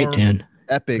tune. a Great more tune.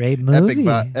 epic, Great movie.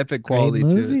 epic Great quality to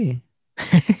it. movie.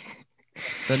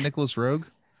 Is that Nicholas Rogue?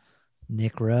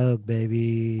 Nick Rogue,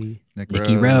 baby.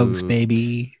 Nicky Rogues,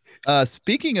 baby.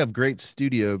 Speaking of great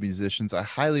studio musicians, I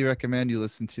highly recommend you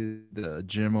listen to the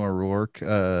Jim O'Rourke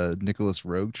Nicholas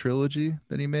Rogue trilogy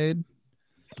that he made.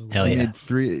 Hell He yeah. made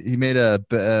three. He made a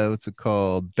what's it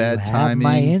called? Bad You have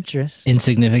my Timing, interest.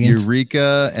 Insignificant.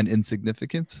 Eureka, and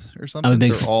Insignificance or something.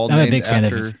 big- They're all I'm a named big fan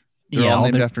of- after. They're Yeah, all all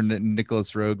named the- after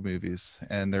Nicholas Rogue movies,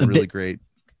 and they're A really bit- great.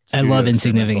 I love studio experimental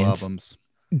Insignificance. albums.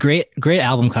 Great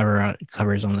album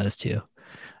covers on those too.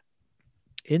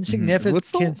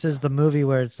 Insignificance is the movie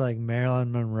where it's like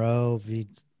Marilyn Monroe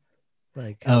meets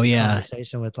like has Oh, a yeah.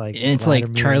 conversation with like It's like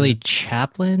Vladimir Charlie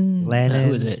Chaplin. Lenin,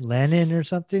 Who is it? Lenin or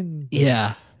something.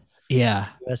 Yeah. Yeah.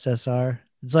 USSR.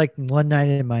 It's like One Night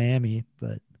in Miami,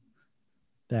 but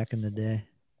back in the day.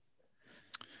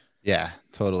 Yeah,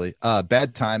 totally.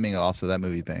 Bad Timing. Also, that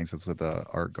movie bangs. That's with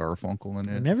Art Garfunkel in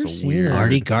it. I've never It's a seen weird. that.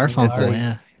 Artie Garfunkel. It's a-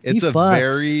 Yeah. It's He a fucks.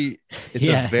 very. It's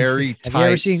Yeah. a very Have you ever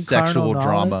tight seen sexual Carnal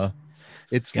drama.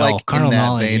 It's Oh, like in Carnal that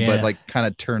Knowledge, vein, but yeah. like kind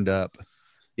of turned up.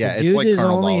 Yeah, the it's dude like is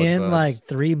Carnal only Knowledge in vibes. like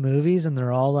 3 movies, and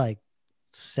they're all like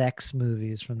sex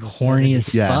movies from the Horny 70s.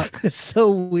 as Yeah. fuck. It's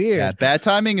so weird. Yeah, Bad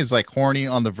Timing is like horny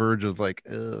on the verge of like,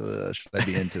 should I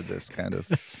be into this kind of?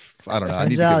 I don't know. I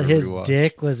need Turns to out give it a his rewatch.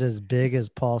 dick was as big as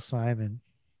Paul Simon.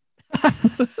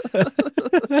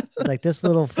 Like this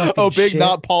little fucking Oh, big, shit.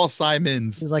 not Paul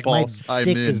Simons. He's like, Paul my Simon.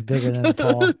 dick is bigger than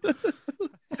Paul.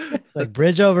 Like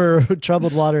Bridge Over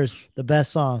Troubled Waters, the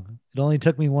best song. It only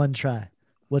took me 1 try.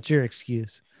 What's your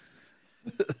excuse?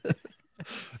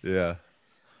 Yeah,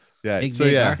 yeah. Big So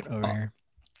dick yeah, art over here.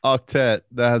 Octet,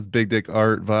 that has big dick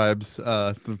art vibes.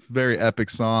 The very epic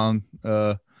song.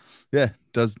 Yeah,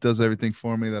 does everything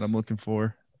for me that I'm looking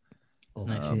for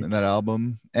in that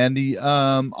album. And the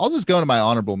I'll just go into my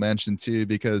honorable mention too,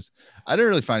 because I didn't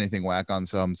really find anything whack on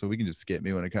some, so we can just skip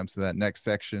me when it comes to that next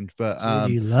section. But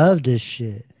Dude, you love this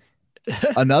shit.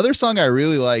 another song I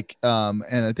really like, and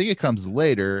I think it comes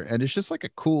later, and it's just like a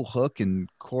cool hook and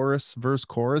verse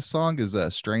chorus song is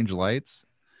Strange Lights.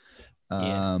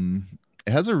 Yeah.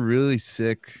 It has a really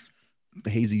sick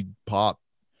hazy pop,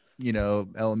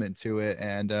 element to it.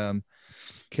 And Caleb,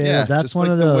 yeah, that's just one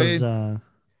like of the those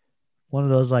one of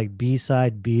those like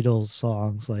B-side Beatles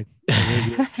songs, like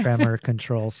radio tremor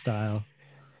control style.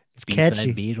 It's B-side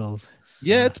catchy. Beatles.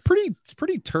 yeah, it's pretty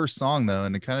terse song though,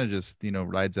 and it kind of just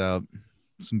rides out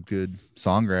some good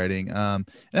songwriting.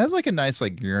 It has like a nice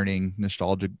like yearning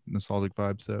nostalgic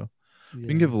vibe, so we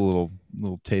can give a little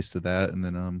taste of that, and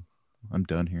then I'm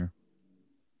done here.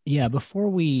 Yeah, before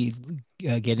we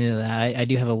get into that, I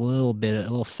do have a little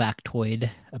factoid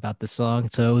about the song.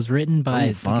 So it was written by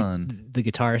Ooh, fun. the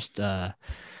guitarist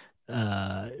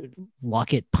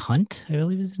Lockett Punt, I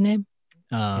believe is his name.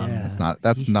 Yeah.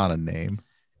 That's not a name.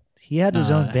 He had his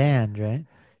own Uh, band, right?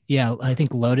 Yeah, I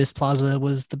think Lotus Plaza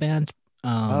was the band.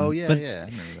 Oh yeah, but yeah,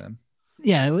 I remember them.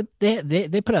 yeah,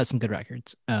 they put out some good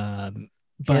records. But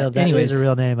Caleb, that anyways, is a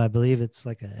real name. I believe it's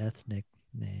like an ethnic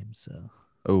name. So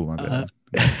Oh my bad.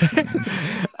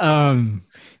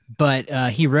 But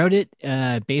he wrote it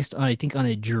based on, I think, on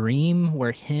a dream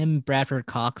where him, Bradford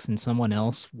Cox, and someone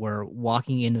else were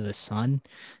walking into the sun,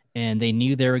 and they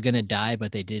knew they were going to die,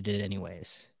 but they did it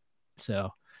anyways. So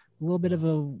a little bit of a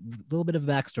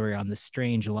backstory on the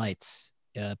Strange Lights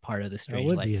part of the That Strange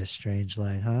would Lights. be a strange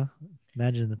light, huh?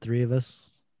 Imagine the three of us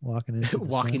walking into the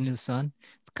Walking sun. into the sun.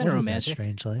 It's kind of What is that romantic.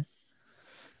 strange light.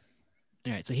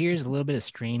 All right, so here's a little bit of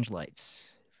Strange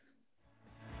Lights.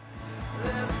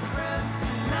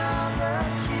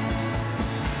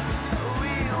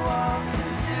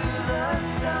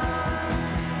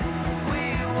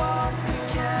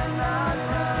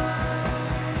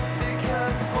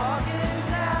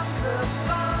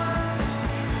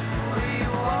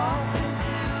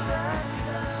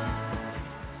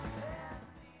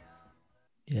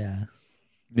 Yeah.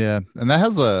 Yeah, and that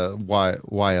has a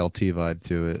YLT vibe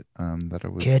to it. That I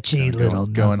was Catchy kinda little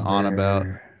going on about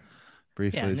number.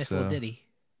 briefly. Yeah, nice little So ditty.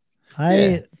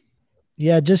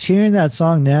 Yeah, just hearing that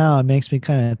song now, it makes me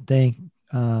kind of think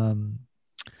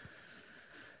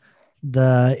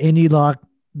the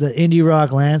indie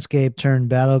rock landscape turned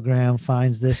battleground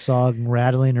finds this song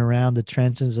rattling around the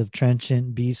trenches of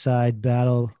trenchant B-side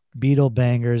Beatle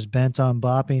bangers bent on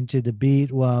bopping to the beat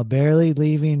while barely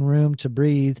leaving room to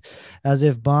breathe, as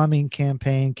if bombing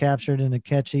campaign captured in a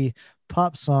catchy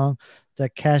pop song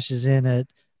that cashes in at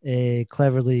a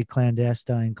cleverly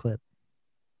clandestine clip.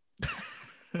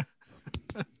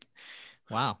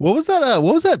 Wow. what was that?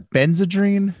 What was that?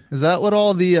 Benzedrine? Is that what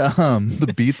all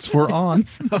the beats were on?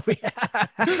 Oh,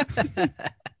 yeah.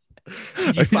 Are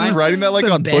you just writing that like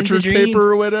on butcher's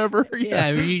paper or whatever? Yeah.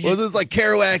 You Was just, it like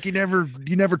Kerouac?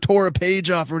 You never tore a page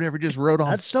off or whatever. Just wrote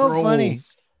on. That's so funny.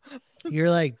 scrolls. You're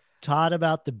like taught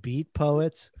about the beat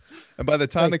poets. And by the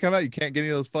time Like- they come out, you can't get any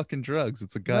of those fucking drugs.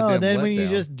 It's a No, goddamn. then when you letdown.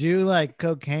 just do like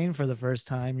cocaine for the first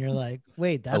time, you're like,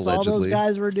 wait, that's all those Allegedly.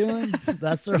 guys were doing?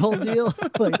 That's their whole deal?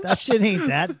 Like that shit ain't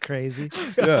that crazy.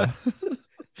 yeah.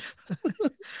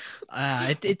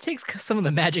 it takes some of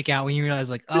the magic out when you realize,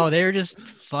 like, oh, they're just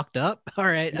fucked up. All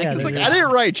right. Yeah, It's they're like just- I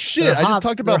didn't write shit. they're I just hot-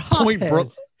 talked about they're Point Break.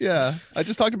 hotheads. Yeah, I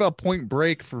just talked about Point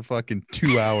Break for fucking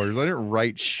 2 hours. I didn't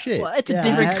write shit. Well, it's a Yeah,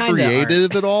 different I- kind of art.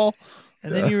 creative at all.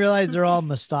 And then you realize they're all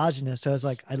misogynist. So it's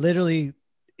like I literally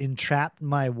entrapped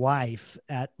my wife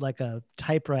at like a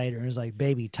typewriter and was like,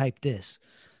 baby, type this.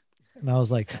 And I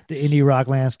was like, the indie rock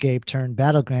landscape turned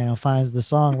battleground finds the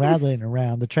song rattling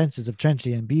around the trenches of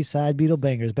Trenchy and B-side Beatle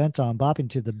bangers bent on bopping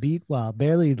to the beat while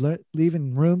barely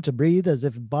leaving room to breathe, as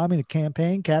if bombing a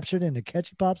campaign captured in a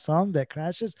catchy pop song that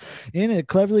crashes in a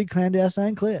cleverly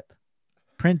clandestine clip.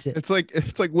 Print it. It's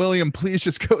like William, please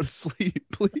just go to sleep.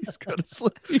 Please go to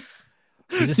sleep.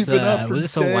 Was this, You've been up for was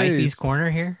this a wifey's days.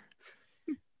 corner here?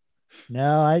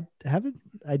 No, I haven't.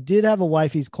 I did have a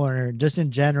wifey's corner just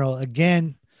in general.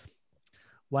 Again,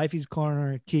 wifey's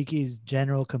corner, Kiki's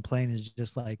general complaint is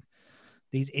just like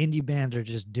these indie bands are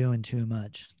just doing too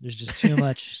much. There's just too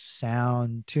much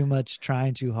sound, too much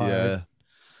trying too hard, Yeah.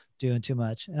 doing too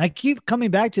much. And I keep coming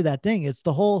back to that thing. It's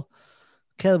the whole,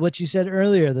 Caleb, what you said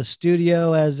earlier, the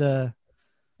studio as a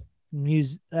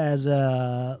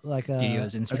like a Studio's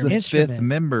As a instrument. Instrument. fifth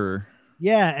member.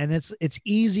 yeah, and it's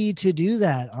easy to do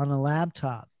that on a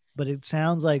laptop, but it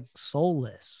sounds like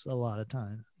soulless a lot of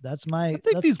times. That's my. I think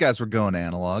that's- these guys were going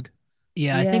analog.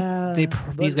 Yeah, I think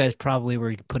these but- guys probably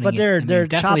were putting. But they're definitely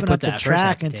chopping put up the that first half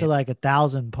track to into tape. like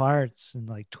 1,000 parts and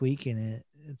like tweaking it.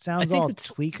 It sounds think all it's-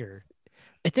 tweaker.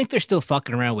 I think they're still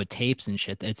fucking around with tapes and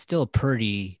shit. It's still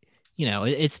pretty,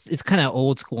 it's kind of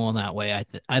old school in that way.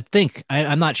 I think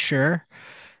I'm not sure,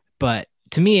 but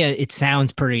to me it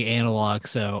sounds pretty analog.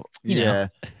 So you know,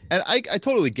 And I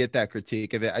totally get that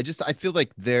critique of it. I feel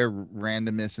like their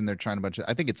randomness and they're trying a bunch of,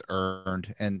 I think it's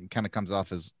earned and kind of comes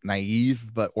off as naive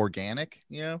but organic,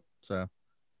 So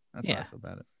that's how I Yeah. feel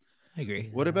about it. I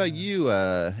agree. What about you,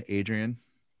 Adrian?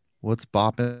 What's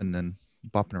bopping and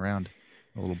bopping around?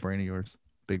 A little brain of yours,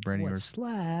 big brain of What yours.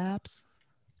 slaps?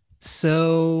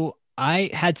 So I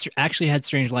actually had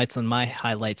Strange Lights on my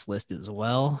highlights list as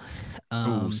well.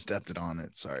 Ooh, stepped it on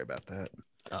it. Sorry about that.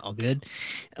 All good.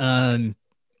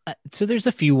 So there's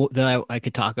a few that I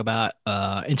could talk about.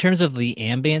 In terms of the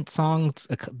ambient songs,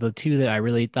 the two that I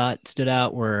really thought stood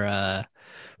out were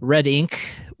Red Ink,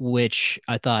 which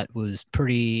I thought was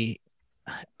pretty.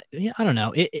 Yeah, I don't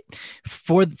know.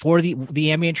 For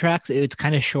the ambient tracks, it's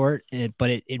kind of short, but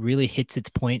it really hits its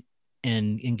point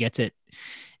and gets it,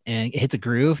 and it hits a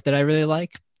groove that I really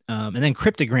like. And then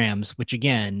Cryptograms, which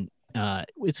again,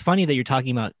 it's funny that you're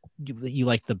talking about you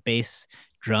like the bass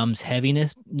drums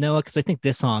heaviness, Noah, because I think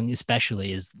this song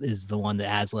especially is the one that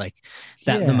has like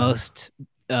that Yeah. the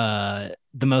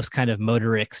most kind of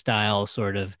Motoric style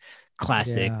sort of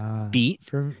classic Yeah. beat.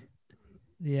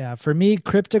 For me,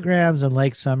 Cryptograms and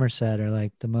Lake Somerset are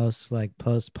like the most like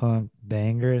post-punk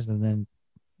bangers, and then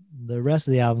The rest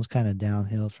of the album's kind of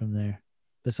downhill from there.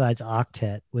 Besides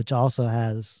Octet, which also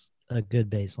has a good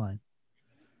bass line.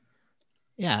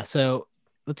 Yeah, so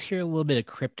let's hear a little bit of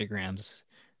Cryptograms.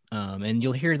 And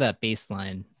you'll hear that bass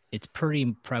line. It's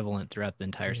pretty prevalent throughout the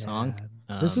entire song.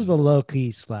 This is a low-key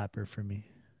slapper for me.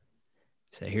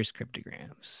 So here's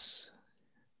Cryptograms.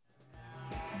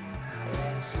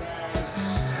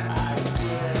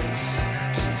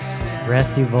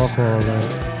 Breathy vocal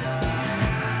alert.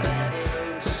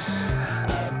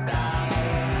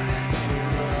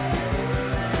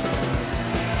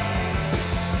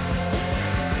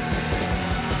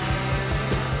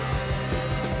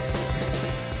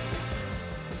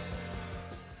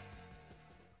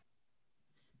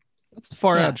 That's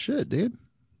far Yeah. out shit, dude.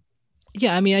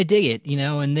 Yeah, I mean, I dig it,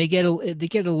 and they get a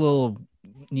little,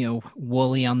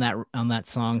 woolly on that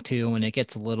song too, and it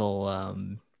gets a little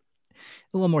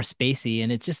more spacey,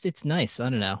 and it's nice. I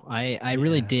don't know. I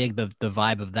really Yeah. dig the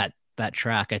vibe of that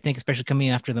track. I think especially coming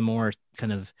after the more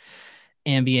kind of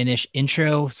ambient-ish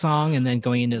intro song, and then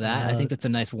going into that, I think that's a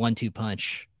nice 1-2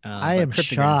 punch. I but am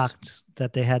Cryptograms- shocked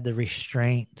that they had the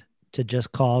restraint to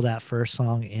just call that first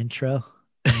song intro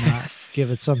and not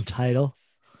give it some title.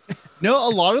 No,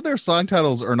 a lot of their song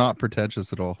titles are not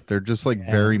pretentious at all. They're just like Yeah.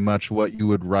 very much what you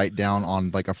would write down on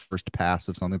like a first pass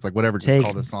of something. It's like whatever, just Take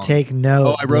call this song. take note.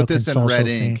 Oh, I wrote this in Broken red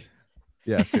Social ink. Scene.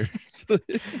 Yeah, seriously.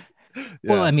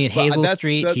 Well, I mean, But Hazel that's-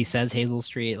 Street. that- He says Hazel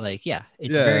Street. Like, yeah,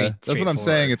 it's yeah, very. that's what I'm saying.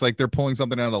 straightforward. It's like they're pulling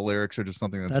something out of the lyrics or just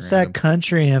something that's That's random. that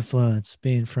country influence,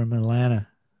 being from Atlanta,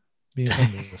 being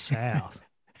from the South.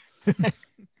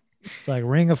 It's like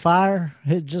Ring of Fire.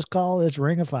 Just call it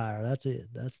Ring of Fire. That's it.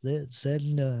 That's it. Said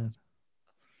and done.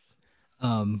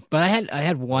 But I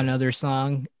had one other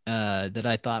song that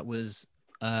I thought was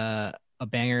a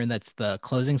banger, and that's the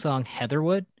closing song,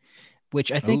 Heatherwood,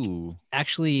 which I think Ooh.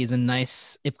 actually is a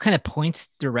nice. It kind of points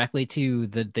directly to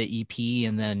the EP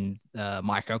and then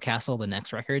Microcastle, the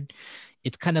next record.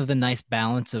 It's kind of the nice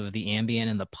balance of the ambient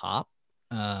and the pop.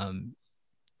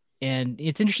 And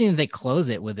it's interesting that they close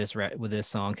it with this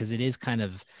song, because it is kind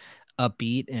of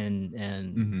upbeat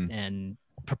and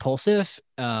propulsive.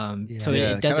 So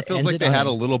Yeah, it does. kind of feels ends like it they on had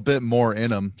a little bit more in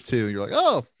them too. You're like,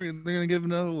 oh, they're gonna give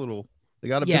another little. They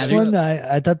got a Yeah, This bit. one,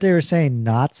 I thought they were saying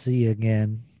Nazi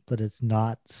again, but it's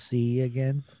not C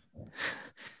again.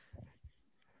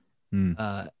 Who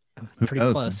pretty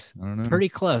knows, close. man? I don't know. Pretty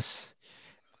close.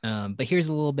 But here's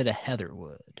a little bit of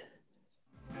Heatherwood.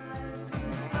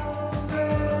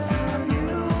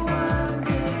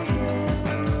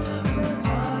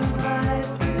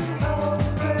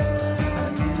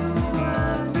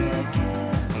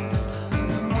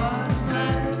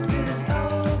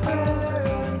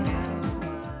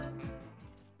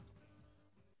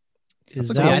 Is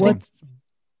That's that okay. I what?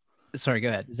 Sorry, go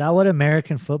ahead. Is that what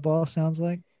American football sounds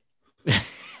like?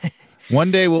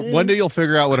 One day you'll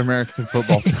figure out what American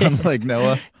football sounds like,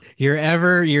 Noah. Your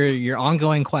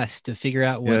ongoing quest to figure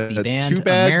out what the it's band too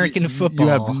bad American football.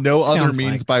 You have no other sounds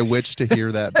means like. by which to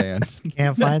hear that band.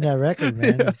 Can't find that record,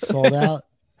 man. It's sold out.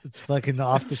 It's fucking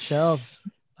off the shelves.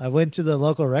 I went to the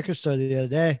local record store the other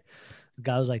day. The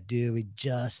guy was like, dude, we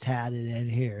just had it in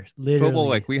here. Literally. Football,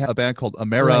 like we have a band called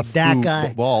Amera Like that guy.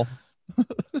 Football.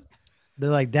 They're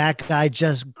like, that guy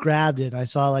just grabbed it. I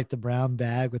saw like the brown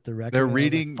bag with the record. They're and I was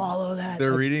like, reading- follow that.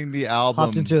 They're Like, reading the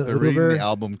album. into They're reading Uber. the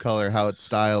album color, how it's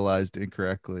stylized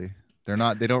incorrectly. They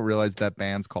don't realize that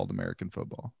band's called American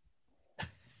Football.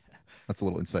 That's a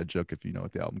little inside joke if you know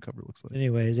what the album cover looks like.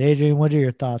 Anyways, Adrian, what are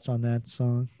your thoughts on that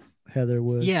song?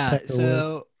 Heatherwood. Yeah. Peckerwood?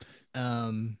 So,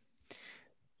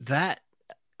 that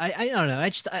I don't know.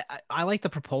 I like the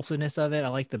propulsiveness of it. I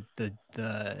like the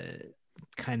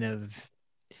kind of.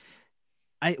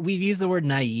 We've used the word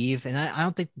naive, and I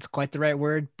don't think it's quite the right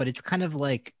word, but it's kind of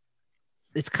like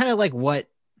what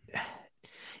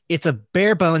it's a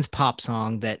bare bones pop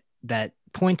song that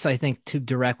points, I think,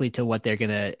 directly to what they're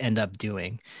gonna end up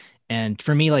doing. And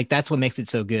for me, like, that's what makes it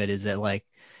so good, is that like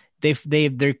they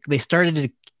started to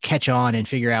catch on and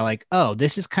figure out like, oh,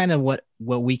 this is kind of what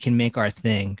we can make our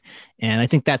thing. And I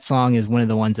think that song is one of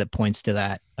the ones that points to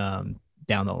that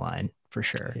down the line for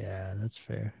sure. Yeah, that's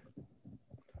fair.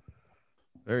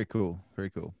 Very cool. Very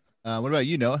cool. What about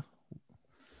you, Noah?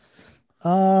 What's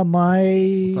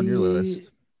What's on your list?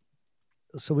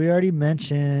 So we already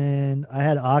mentioned I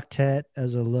had Octet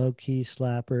as a low key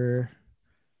slapper.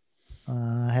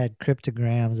 I had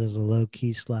Cryptograms as a low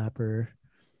key slapper.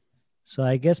 So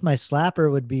I guess my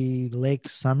slapper would be Lake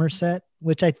Somerset,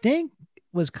 which I think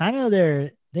was kind of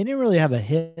they didn't really have a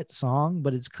hit song,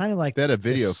 but it's kind of like They had a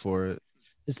video this- for it.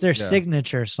 It's their Yeah.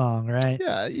 signature song, right?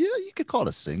 Yeah, you could call it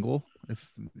a single if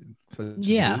such as it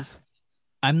Yeah. is.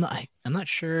 I'm not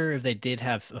sure if they did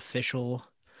have official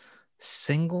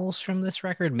singles from this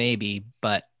record, maybe,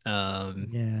 but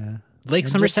Yeah. Lake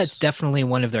And Somerset's just- definitely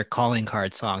one of their calling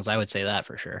card songs. I would say that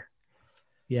for sure.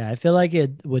 Yeah, I feel like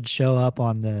it would show up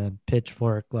on the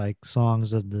Pitchfork like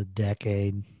songs of the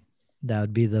decade. That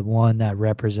would be the one that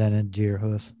represented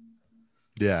Deerhoof.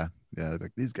 Yeah. Yeah.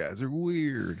 Like these guys are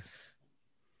weird.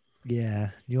 Yeah.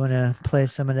 You want to play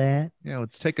some of that? Yeah.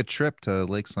 Let's take a trip to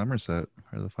Lake Somerset.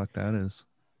 Where the fuck that is?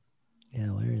 Yeah,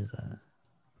 where is that?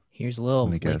 Here's a little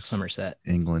Let me Lake guess. Somerset.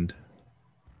 England.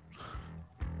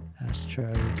 Ask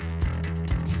Charlie.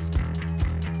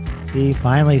 See,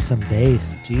 finally some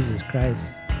bass. Jesus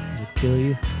Christ. It'll kill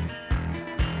you.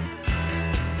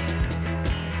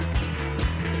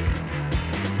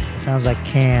 Sounds like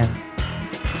Can.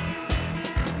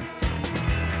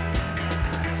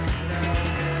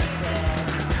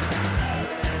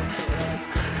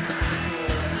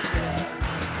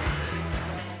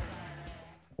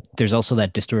 There's also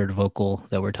that distorted vocal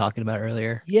that we're talking about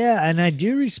earlier. Yeah, and I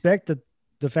do respect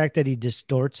the fact that he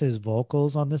distorts his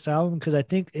vocals on this album, because I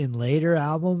think in later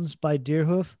albums by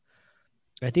Deerhoof,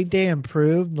 I think they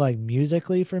improved like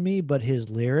musically for me, but his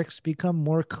lyrics become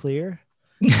more clear.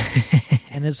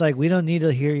 And it's like, we don't need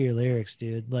to hear your lyrics,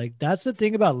 dude. Like, that's the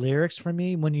thing about lyrics for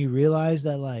me, when you realize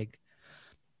that like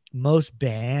most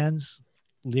bands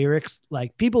lyrics,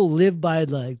 like people live by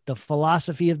like the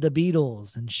philosophy of the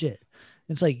Beatles and shit.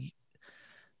 It's like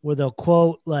where they'll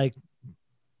quote like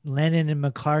Lennon and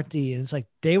McCarthy, and it's like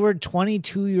they were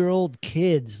 22-year-old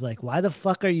kids. Like, why the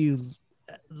fuck are you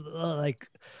like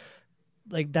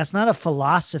that's not a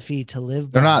philosophy to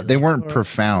live by. They're not. They Like, weren't or-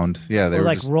 profound. Yeah. They or were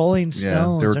like just, Rolling yeah,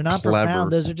 Stones. they were They're not clever.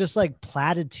 profound. Those are just like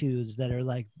platitudes that are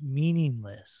like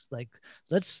meaningless. Like,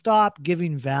 let's stop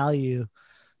giving value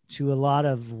to a lot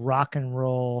of rock and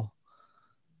roll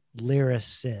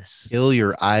lyricists, kill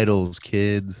your idols,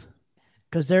 kids.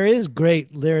 because there is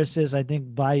great lyricists, I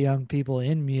think, by young people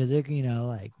in music. You know,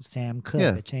 like Sam Cooke.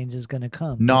 Yeah. A change is gonna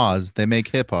come. Nas. They make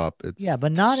hip hop. It's Yeah,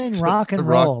 but not in it's rock and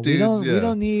rock roll. dudes, we yeah.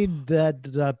 don't need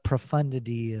the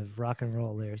profundity of rock and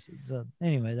roll lyrics. So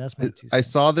anyway, that's my two I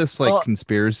cents. saw this like Well-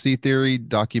 conspiracy theory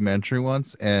documentary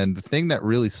once, and the thing that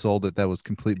really sold it that was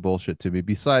complete bullshit to me,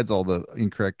 besides all the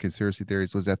incorrect conspiracy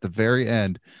theories, was at the very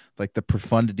end, like the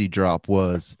profundity drop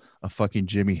was a fucking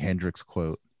Jimi Hendrix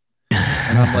quote.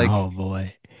 And I'm like- oh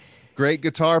boy. Great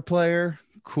guitar player,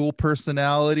 cool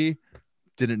personality,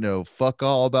 didn't know fuck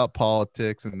all about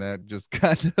politics, and that just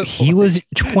kind of He was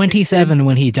 27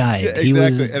 when he died. yeah, He exactly,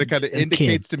 was and it kind of a kid.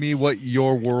 indicates to me what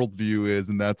your worldview is,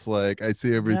 and that's like I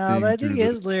see everything. No, but I through think the-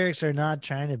 his lyrics are not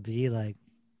trying to be like.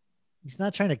 He's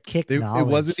not trying to kick It knowledge.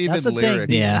 wasn't even That's the thing. lyrics.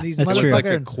 These, Yeah, these that's it was true. like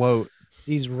a motherfucker, quote.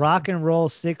 these rock and roll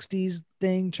 60s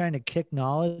thing trying to kick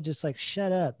knowledge. It's like,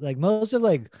 shut up. Like, most of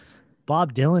like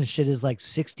Bob Dylan shit is like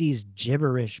 60s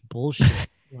gibberish bullshit.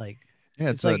 Like, Yeah,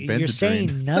 it's it's like a you're Benzedrine.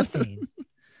 saying nothing.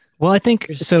 Well, I think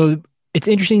There's- so. It's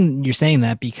interesting you're saying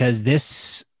that, because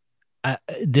this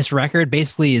record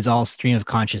basically is all stream of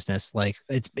consciousness. Like,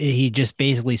 he just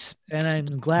basically And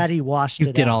I'm glad he washed puked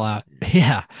it it all out.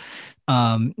 Yeah.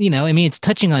 You know, I mean, it's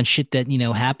touching on shit that, you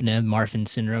know, happened to him, Marfan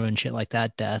syndrome and shit like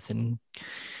that, death and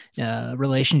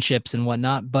relationships and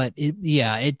whatnot. But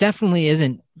it definitely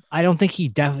isn't. I don't think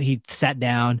he sat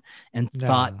down and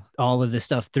thought No. all of this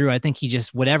stuff through. I think he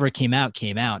just, whatever came out.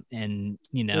 And,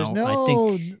 you There's know, no, I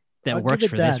think that I'll works give it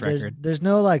for that. this record. There's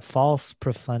no like false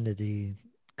profundity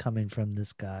coming from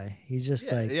this guy. He's just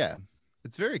Yeah, like, yeah,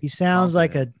 it's very. he sounds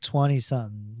like confident. a 20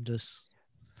 something. Just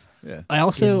Yeah, I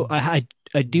also in-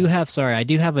 I do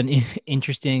have an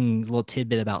interesting little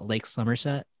tidbit about Lake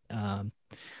Somerset.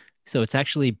 So it's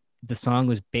actually, the song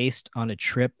was based on a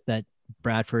trip that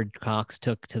Bradford Cox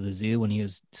took to the zoo when he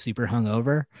was super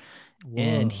hungover,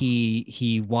 and whoa.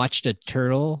 he watched a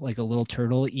turtle, like a little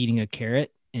turtle eating a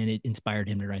carrot, and it inspired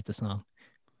him to write the song.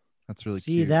 that's really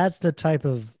See, cute. that's the type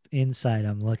of insight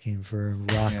I'm looking for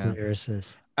rock Yeah.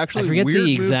 lyricists. Actually, forget the weird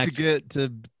move exact- to get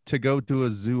to go to a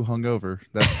zoo hungover.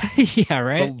 That's Yeah,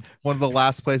 right. one of the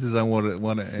last places I want to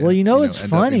Well, you know, it's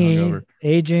end up being funny, hungover.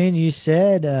 Adrian, you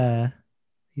said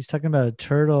he's talking about a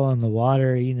turtle in the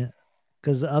water, you know,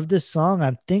 because of this song,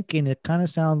 I'm thinking it kind of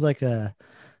sounds like a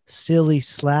silly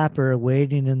slapper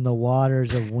wading in the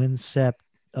waters of windswept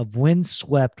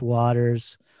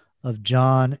waters of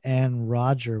John and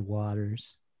Roger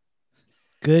Waters.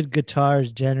 Good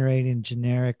guitars generating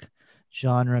generic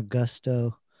genre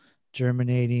gusto,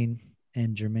 germinating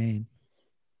and germane.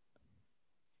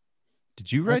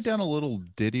 Did you write That's- down a little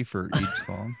ditty for each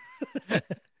song? I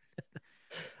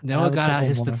Noah have a got out couple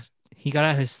his more. He got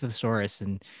out his thesaurus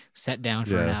and sat down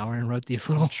for an Yeah. hour and wrote these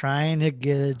I'm little. trying to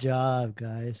get a job,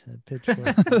 guys, at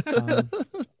Pitchfork.com.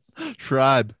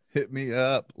 Tribe, hit me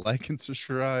up. Like and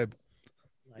subscribe.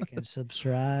 Like and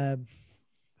subscribe.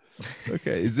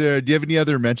 Okay. Do you have any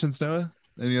other mentions, Noah?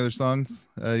 Any other songs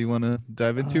you want to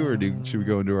dive into, or should we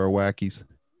go into our wackies?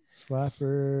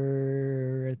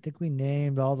 Slapper. I think we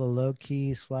named all the low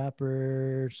key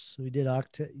slappers. We did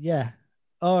Yeah.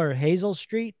 Oh, or Hazel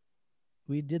Street.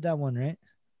 We did that one, right?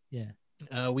 Yeah.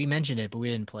 We mentioned it, but we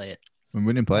didn't play it. We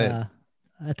didn't play it.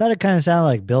 I thought it kind of sounded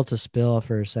like Built to Spill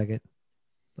for a second.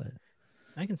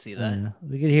 I can see that.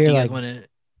 We could hear You guys like want to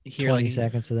hear 20 like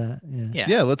seconds of that. Yeah.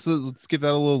 Yeah. Let's give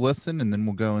that a little listen, and then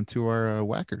we'll go into our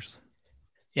whackers.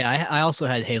 Yeah, I also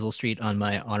had Hazel Street on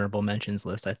my honorable mentions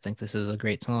list. I think this is a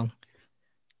great song.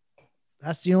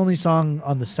 That's the only song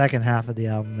on the second half of the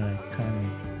album that I kind of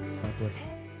fuck with.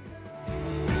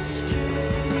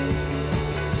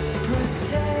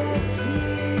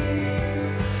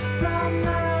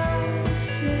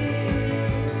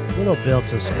 Little Built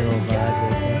to Spill vibe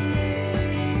right there.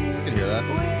 You can hear that.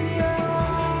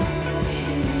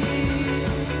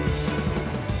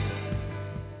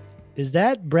 Is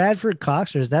that Bradford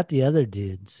Cox or is that the other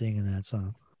dude singing that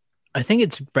song? I think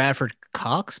it's Bradford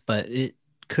Cox, but it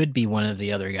could be one of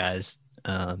the other guys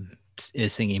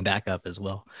is singing backup as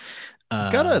well.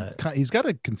 He's got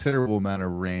a considerable amount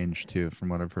of range too, from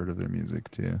what I've heard of their music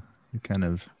too. He kind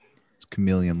of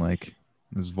chameleon like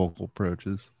his vocal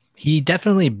approaches. He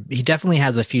definitely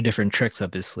has a few different tricks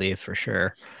up his sleeve for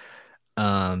sure.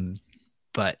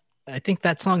 But I think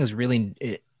that song is really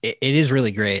it is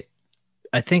really great.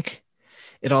 I think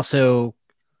it also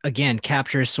again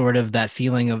captures sort of that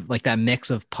feeling of like that mix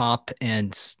of pop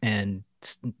and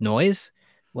noise.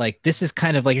 Like this is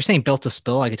kind of like you're saying Built to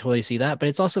Spill. I could totally see that, but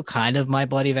it's also kind of My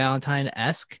Bloody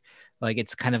Valentine-esque. Like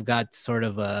it's kind of got sort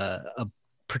of a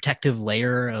protective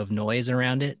layer of noise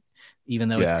around it, even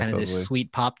though it's kind of this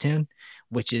sweet pop tune,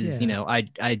 which is,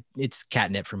 it's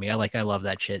catnip for me. I love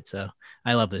that shit. So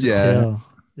I love this. Yeah. Song.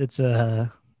 It's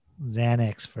a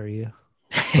Xanax for you.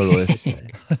 Totally.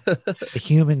 A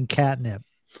human catnip.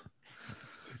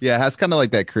 Yeah, it has kind of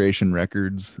like that Creation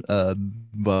Records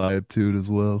vibe to it as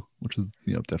well, which is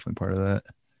definitely part of that.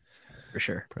 For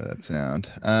sure. Part of that sound.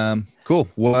 Cool.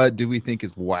 What do we think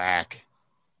is whack?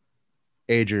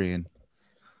 Adrian,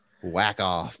 whack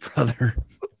off, brother.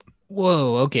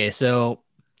 Whoa. Okay. So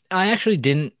I actually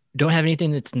don't have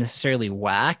anything that's necessarily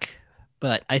whack,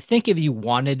 but I think if you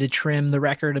wanted to trim the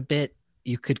record a bit,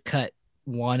 you could cut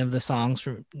one of the songs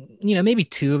from, maybe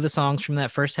two of the songs from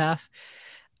that first half.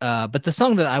 But the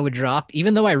song that I would drop,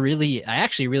 even though I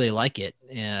actually really like it,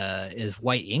 is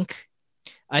White Ink.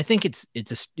 I think it's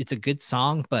a good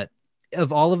song, but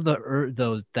of all of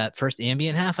that first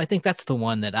ambient half, I think that's the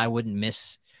one that I would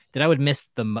miss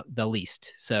the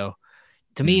least. So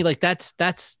to me, like that's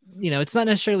it's not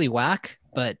necessarily whack,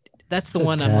 but that's the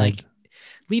one I'm like,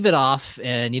 leave it off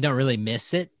and you don't really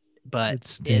miss it, but it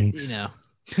stinks.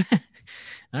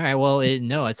 All right. Well,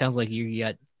 it sounds like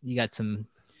you got some.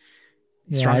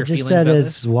 Yeah, I just said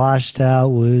it's washed out,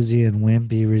 woozy, and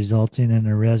wimpy, resulting in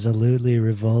a resolutely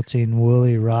revolting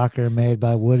woolly rocker made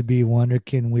by would-be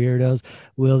wonderkin weirdos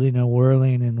wielding a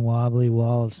whirling and wobbly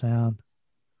wall of sound.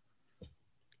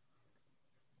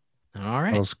 All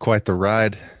right. That was quite the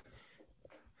ride.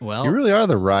 Well, you really are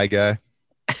the rye guy.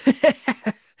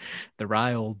 The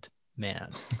rye old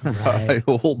man. Rye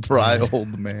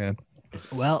old man.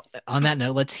 Well, on that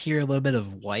note, let's hear a little bit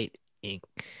of White Ink.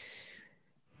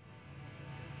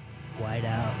 White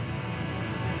Out.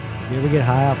 You ever get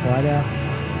high off White Out?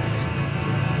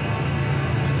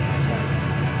 It's tight.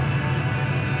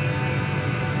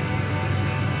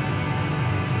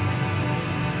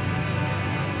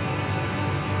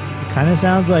 It kind of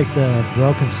sounds like the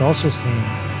Broken Social Scene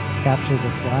Capture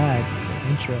the Flag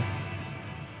intro.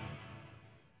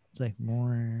 It's like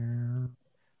more.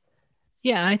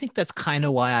 Yeah, I think that's kind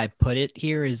of why I put it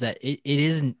here, is that it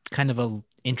isn't kind of a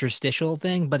interstitial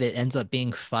thing, but it ends up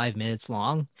being 5 minutes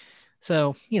long.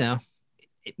 So,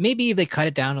 maybe if they cut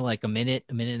it down to like a minute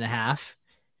and a half,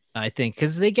 I think,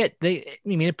 because they get to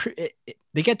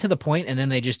the point and then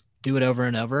they just do it over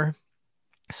and over.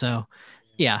 So,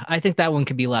 yeah, I think that one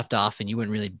could be left off and you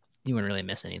wouldn't really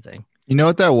miss anything. You know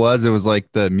what that was? It was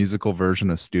like the musical version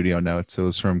of Studio Notes. It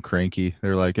was from Cranky.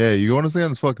 They're like, hey, you want to stay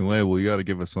on this fucking label? You got to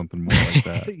give us something more like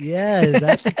that. Yeah, is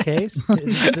that the case?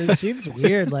 It seems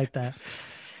weird like that.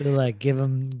 They're like, give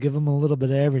them a little bit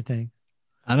of everything.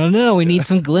 I don't know. We need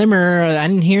some glimmer. I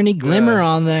didn't hear any glimmer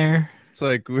on there. It's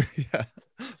like,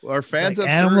 our fans like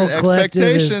have certain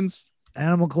expectations.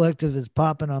 Animal Collective is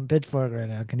popping on Pitchfork right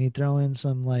now. Can you throw in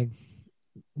some like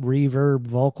reverb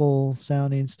vocal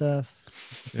sounding stuff.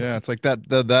 Yeah, it's like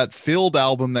that Filled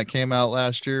album that came out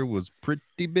last year was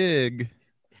pretty big.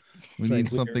 We It's need like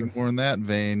something more in that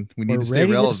vein. We need we're to stay ready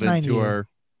to relevant sign to you. our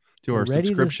We're ready to-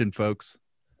 subscription folks.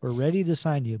 We're ready to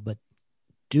sign you, but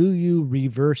do you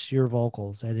reverse your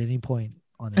vocals at any point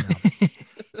on an album?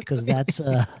 Because that's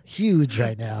huge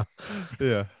right now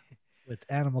Yeah. with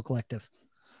Animal Collective.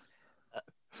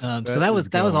 So That that is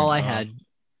was all going I off. had.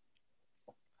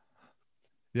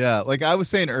 Yeah, like I was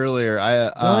saying earlier, I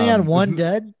You only had one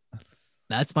it's- dud.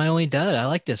 That's my only dud. I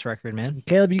like this record, man.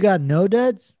 Caleb, you got no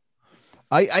duds?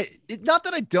 not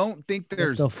that I don't think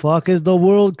there's What the fuck is the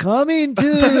world coming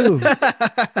to?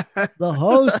 The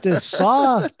host is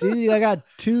soft, dude. I got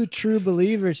two true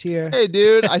believers here. Hey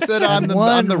dude, I said I'm And the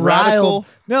one radical.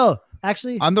 No,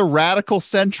 actually, I'm the radical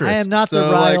centrist. I am not the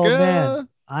So, riled like, man.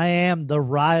 I am the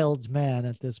riled man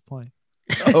at this point.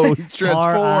 Oh, he's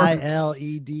transformed.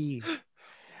 RILED.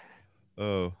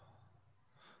 Oh.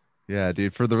 Yeah,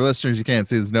 dude. For the listeners, you can't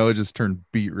see this. Noah just turned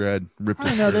beet red. Ripped I don't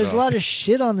his know. shirt There's a off. lot of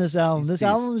shit on this album. He's This teased.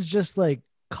 album is just like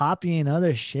copying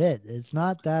other shit. It's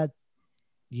not that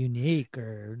unique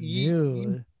or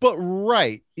new. But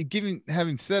right,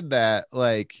 having said that,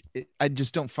 like I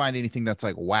just don't find anything that's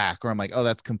like whack, or I'm like, oh,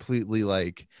 that's completely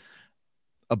like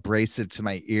abrasive to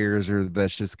my ears, or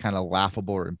that's just kind of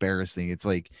laughable or embarrassing. It's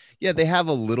like, yeah, they have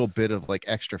a little bit of like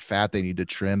extra fat they need to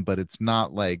trim, but it's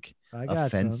not like I got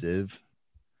some. offensive.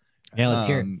 Yeah, let's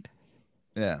hear it.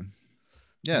 Yeah.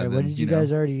 Yeah. All right, what then, did you know,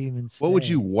 guys already even say? what would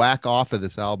you whack off of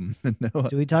this album? Noah?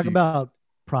 Do we talk You- about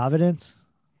Providence?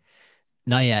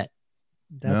 Not yet.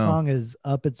 That No. song is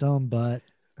up its own butt.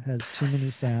 It has too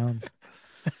many sounds.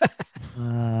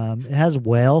 It has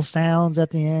whale sounds at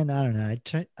the end. I don't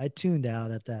know. I tuned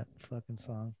out at that fucking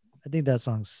song. I think that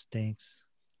song stinks.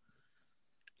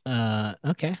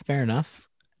 Okay, fair enough.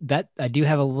 That I do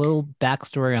have a little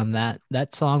backstory on that.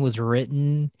 That song was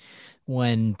written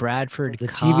when Bradford The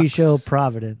TV show Cox-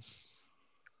 Providence.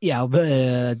 Yeah,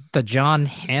 the John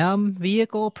Hamm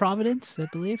vehicle Providence, I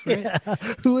believe, right? Yeah.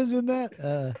 Who was in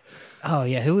that? Oh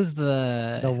yeah, who was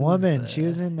the The who was woman. the- She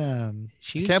was in.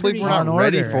 She was Can't believe pretty- we're Law not and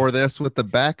ready Order. for this with the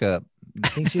backup. I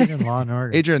think she was in Law and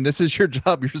Order. Adrian, this is your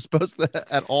job. You're supposed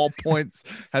to, at all points,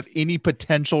 have any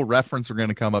potential reference we're going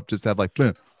to come up. Just have like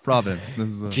Providence.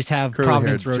 This is just have curly-haired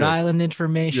Providence, Rhode joke. Island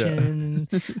information.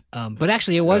 But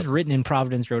actually, it was written in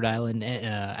Providence, Rhode Island,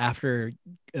 after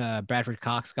Bradford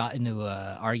Cox got into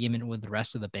an argument with the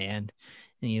rest of the band,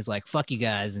 and he was like, "Fuck you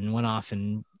guys," and went off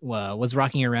and was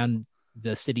rocking around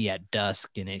the city at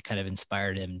dusk, and it kind of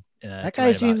inspired him. That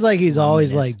guy seems like he's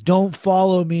always like, "Don't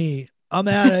follow me. I'm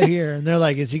out of here." And they're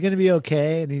like, "Is he going to be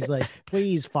okay?" And he's like,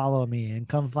 "Please follow me and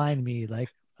come find me." Like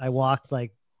I walked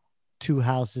like 2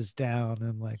 houses down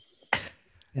and like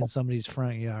in somebody's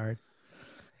front yard.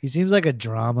 He seems like a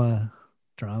drama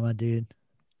dude.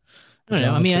 I don't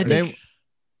know. I mean, I Her think.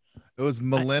 It was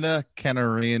Melina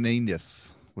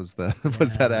Canarianis was that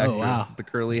Yeah. actress, Oh, wow. the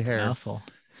curly It's a hair. mouthful.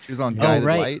 She was on Oh, Guided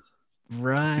right. Light.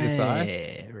 Right.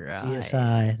 CSI? Right.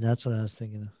 CSI. That's what I was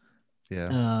thinking of.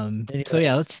 Yeah. So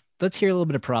yeah, let's hear a little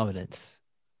bit of Providence.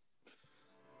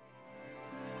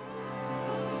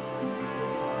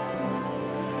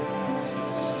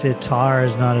 Sitar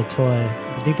is not a toy.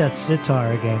 I think that's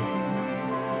sitar again.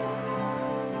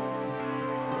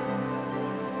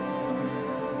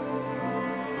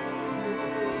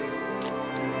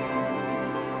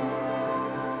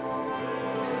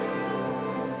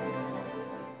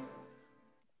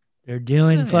 They're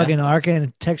doing So, yeah. fucking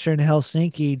architecture in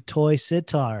Helsinki toy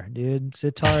sitar, dude.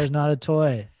 Sitar is not a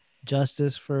toy.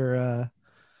 Justice for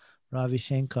Ravi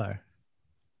Shankar.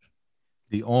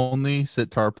 The only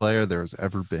sitar player there's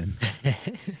ever been.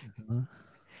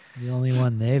 The only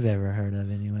one they've ever heard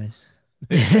of, anyways.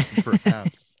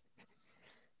 Perhaps.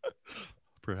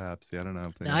 Perhaps. Yeah, I don't know.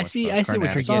 if they No, I watch see- the I see what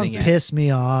Carnatic you're That song getting at. pissed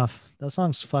me off. That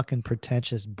song's fucking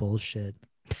pretentious bullshit.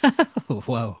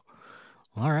 Whoa.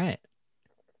 All right.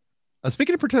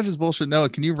 Speaking of pretentious bullshit, Noah,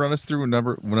 can you run us through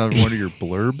another one of your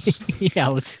blurbs? Yeah,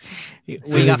 let's. We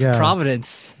we got go.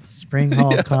 Providence. Spring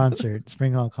Hall concert.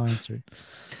 Spring Hall concert.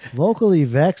 Vocally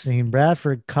vexing,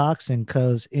 Bradford Cox and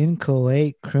Co.'s in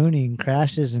Kuwait crooning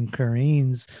crashes and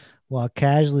careens while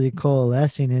casually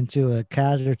coalescing into a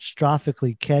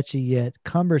catastrophically catchy yet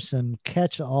cumbersome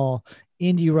catch-all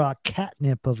indie rock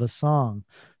catnip of a song,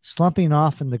 slumping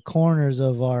off in the corners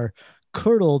of our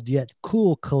curdled yet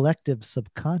cool collective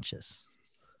subconscious.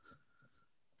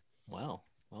 Well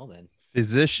then.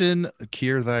 Physician,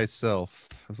 cure thyself.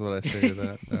 That's what I say to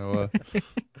that. Noah.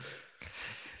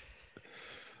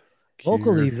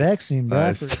 Vocally Cure vexing,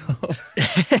 Bradford. thyself.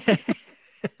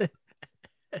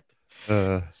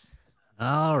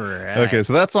 All right. Okay,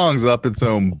 so that song's up its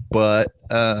own butt.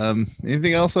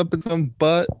 Anything else up its own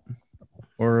butt,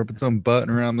 or up its own butt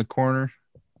and around the corner?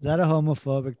 Is that a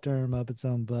homophobic term, up its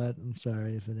own butt? I'm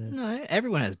sorry if it is. No,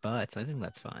 everyone has butts. I think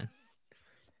that's fine.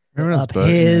 Everyone has Up butt,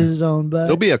 his own butt.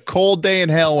 It'll be a cold day in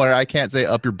hell where I can't say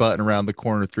up your butt and around the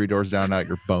corner, 3 doors down, out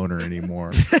your boner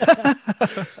anymore.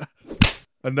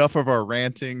 Enough of our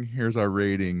ranting. Here's our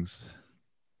ratings.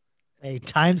 Hey,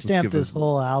 Let's timestamp give this us-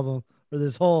 whole album or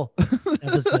this whole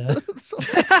episode.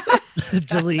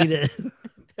 Delete it.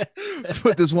 Let's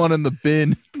put this one in the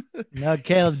bin. No,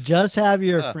 Caleb, just have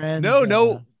your Uh, friends.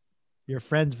 no. Your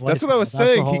friend's voice. That's what I was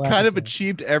saying. He kind of episode.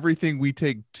 achieved everything we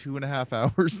take 2.5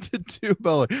 hours to do.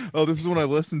 About like, oh, this is when I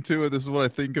listen to it. This is what I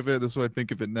think of it. This is what I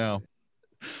think of it now.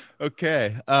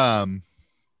 Okay.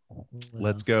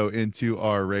 Let's go into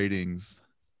our ratings.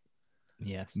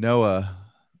 Yes. Noah,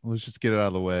 let's just get it out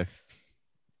of the way.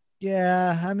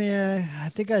 Yeah, I mean, I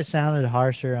think I sounded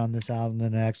harsher on this album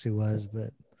than it actually was, but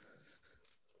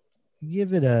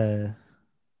give it a.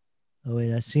 Oh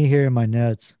wait, I see here in my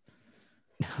notes.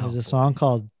 There's a song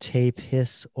called "Tape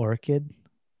Hiss Orchid,"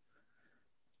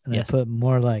 and Yes. I put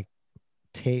more like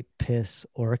 "Tape Piss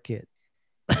Orchid."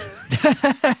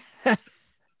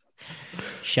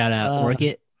 Shout out Uh,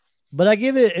 Orchid. But I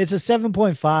give it's a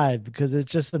 7.5 because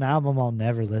it's just an album I'll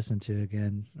never listen to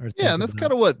again. Yeah, and that's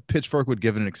kind of what Pitchfork would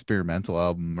give an experimental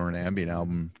album or an ambient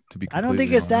album. To be, I don't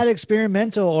think it's that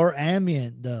experimental or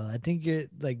ambient though. I think you're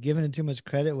like giving it too much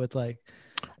credit with like,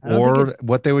 I don't think or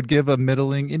what they would give a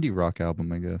middling indie rock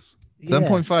album, I guess.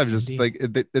 7.5, just indeed. like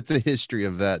it's a history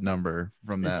of that number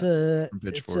from that. from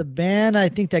It's a Pitchfork. band I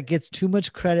think that gets too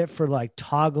much credit for like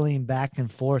toggling back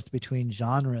and forth between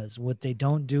genres. What they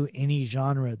don't do any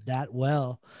genre that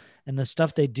well, and the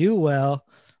stuff they do well,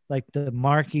 like the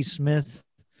Marky Smith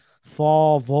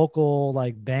fall vocal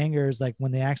like bangers, like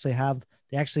when they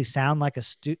actually sound like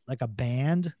a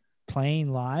band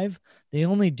playing live. They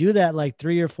only do that like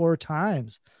 3 or 4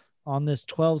 times on this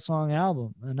 12-song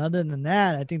album, and other than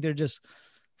that, I think they're just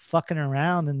fucking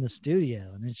around in the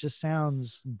studio, and it just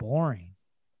sounds boring.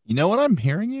 You know what I'm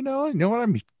hearing, you know? You know what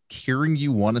I'm hearing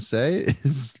you want to say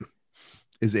is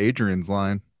Adrian's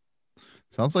line.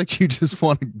 Sounds like you just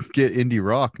want to get indie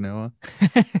rock, Noah.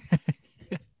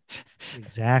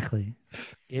 Exactly.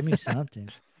 Give me something.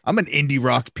 I'm an indie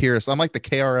rock purist. I'm like the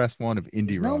KRS one of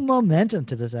indie No rock. momentum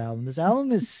to this album. This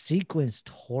album is sequenced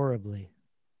horribly.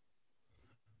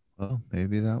 Well,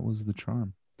 maybe that was the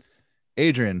charm.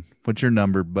 Adrian, what's your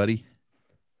number, buddy?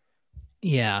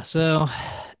 Yeah. So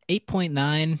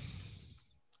 8.9.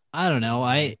 I don't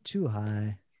know. Too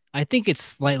high. I think it's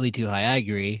slightly too high. I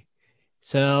agree.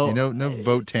 So You know, no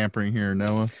vote tampering here,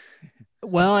 Noah.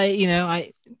 well,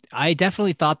 I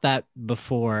definitely thought that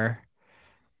before.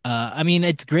 I mean,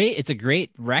 it's great. It's a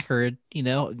great record. You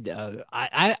know,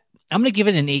 I'm gonna give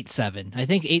it an 8.7. I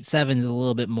think 8.7 is a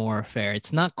little bit more fair.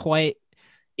 It's not quite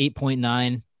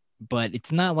 8.9, but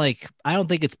it's not like, I don't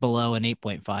think it's below an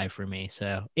 8.5 for me.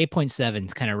 So 8.7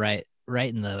 is kind of right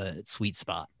in the sweet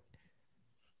spot.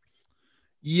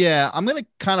 Yeah, I'm gonna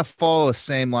kind of follow the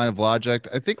same line of logic.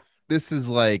 I think this is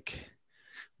like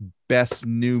best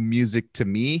new music to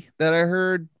me that I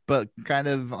heard, but kind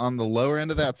of on the lower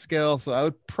end of that scale. So I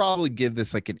would probably give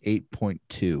this like an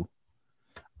 8.2.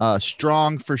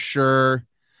 Strong for sure.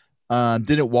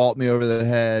 Didn't walt me over the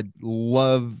head.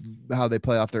 Love how they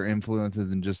play off their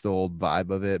influences and just the old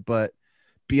vibe of it. But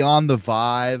beyond the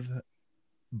vibe,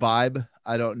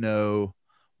 I don't know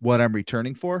what I'm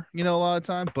returning for, you know, a lot of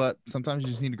time, but sometimes you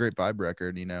just need a great vibe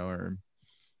record, you know, or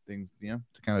things, you know,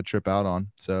 to kind of trip out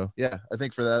on. So yeah, I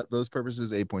think for those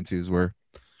purposes, 8.2 is where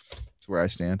I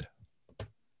stand. All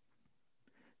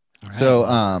right.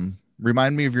 So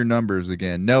remind me of your numbers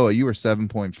again. Noah, you were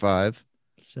 7.5,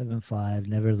 7.5.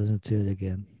 Never listen to it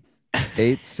again.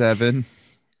 8.7,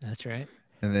 That's right.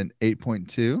 and then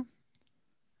 8.2.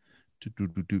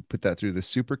 Put that through the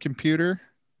supercomputer.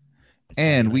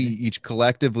 And we each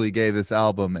collectively gave this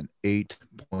album an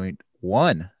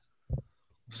 8.1.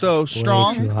 So Way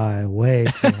strong. too high. Way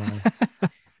too high.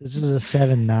 This is a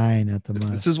 7.9 at the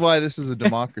most. This is why this is a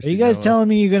democracy. Are you guys Noah. telling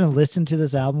me you're gonna listen to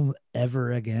this album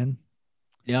ever again?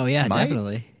 Oh yeah, Might.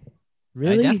 definitely.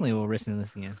 Really? I definitely will listen to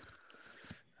this again.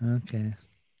 Okay.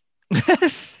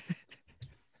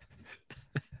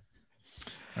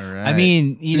 All right. I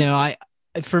mean, you know,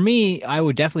 for me, I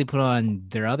would definitely put on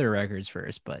their other records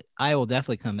first, but I will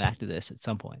definitely come back to this at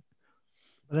some point.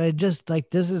 But I just like,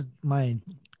 this is my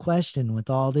question with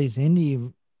all these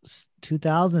indie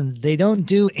 2000s. They don't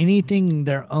do anything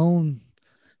their own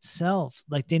self.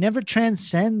 Like they never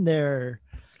transcend their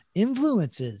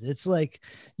influences. It's like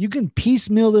you can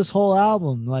piecemeal this whole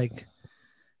album. Like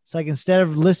It's like instead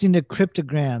of listening to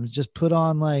Cryptograms, just put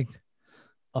on like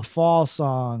a fall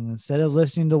song. Instead of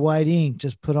listening to White Ink,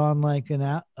 just put on like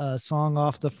a song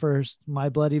off the first My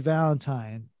Bloody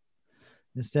Valentine.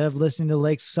 Instead of listening to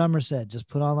Lake Somerset, just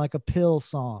put on like a Pill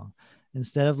song.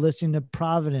 Instead of listening to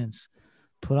Providence,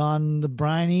 put on the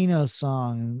Brian Eno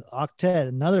song. Octet,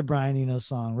 another Brian Eno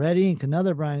song. Red Ink,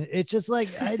 another Brian. It's just like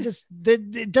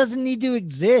it doesn't need to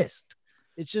exist.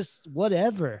 It's just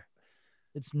whatever.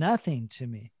 It's nothing to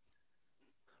me.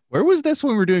 Where was this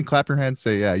when we were doing Clap Your Hands,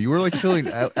 Say Yeah? You were like feeling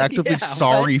actively Yeah,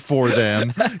 sorry for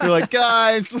them. You're like,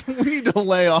 guys, we need to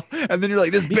lay off. And then you're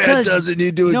like, this band Because- doesn't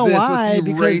need to You know exist. why? Let's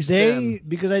erase them.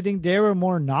 Because I think they were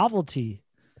more novelty.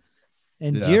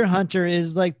 And Yeah. Deer Hunter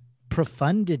is like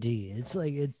profundity. It's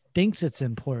like it thinks it's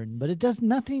important, but it does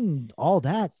nothing all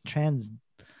that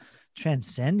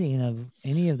transcending of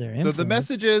any of their So influence. the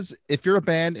message is, if you're a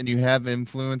band and you have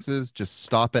influences, just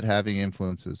stop at having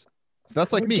influences. So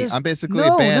that's like Or me. just- I'm basically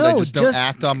a band. I just don't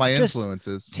act on my just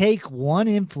influences. take one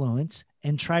influence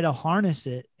and try to harness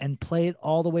it and play it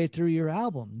all the way through your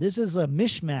album. This is a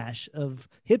mishmash of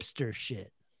hipster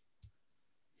shit.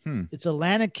 It's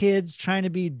Atlanta kids trying to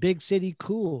be big city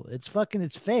cool. It's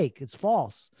fake. It's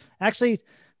false. Actually,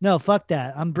 no, fuck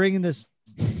that. I'm bringing this.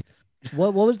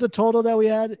 What was the total that we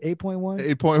had? 8.1?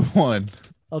 8.1.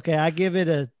 Okay, I give it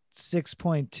a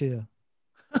 6.2.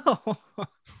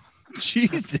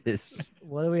 Jesus.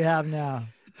 What do we have now?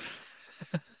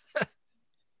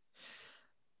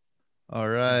 All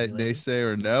right. Tabulated.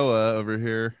 Naysayer Noah over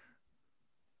here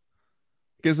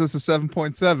gives us a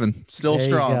 7.7. Still There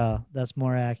strong. You go. That's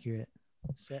more accurate.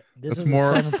 This That's is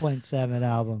more- a 7.7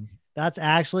 album. That's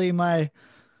actually my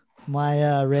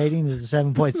rating is a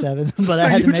 7.7. But So I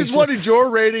had you to make just sure- wanted your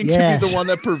rating to Yes. be the one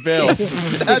that prevailed.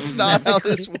 That's not how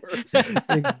this works.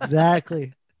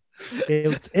 Exactly.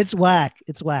 It's whack.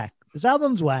 It's whack. This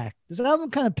album's whack. This album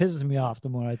kind of pisses me off the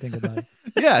more I think about it.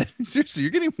 Yeah, seriously,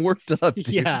 you're getting worked up. Dude.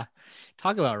 Yeah.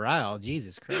 Talk about rile.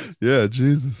 Jesus Christ. Yeah,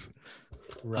 Jesus.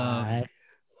 Right.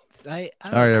 All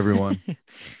right, everyone.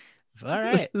 All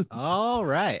right. All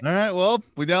right. All right. Well,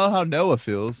 we know how Noah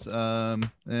feels,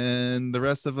 and the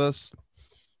rest of us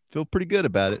feel pretty good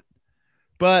about it.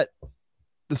 But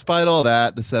despite all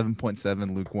that, the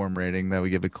 7.7 lukewarm rating that we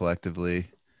give it collectively,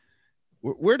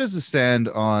 where does it stand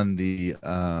on the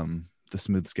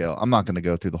smooth scale? I'm not going to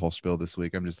go through the whole spiel this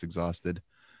week. I'm just exhausted.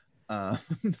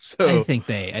 So I think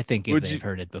if would they've you-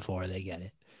 heard it before, they get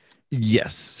it.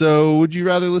 yes. So would you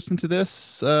rather listen to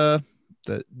this,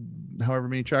 that however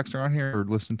many tracks are on here, or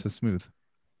listen to smooth?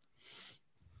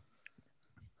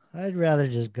 I'd rather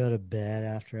just go to bed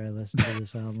after I listen to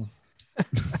this album.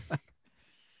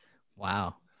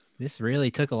 Wow. This really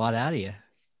took a lot out of you.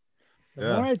 The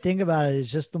Yeah. more I think about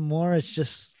it, the more it's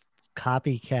just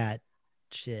copycat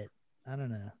shit. I don't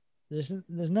know. There's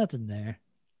nothing there.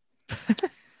 I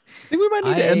think we might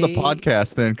need to end the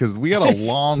podcast then, because we got a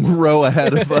long row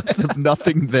ahead of us of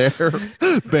nothing there.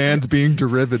 Bands being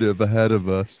derivative ahead of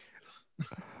us.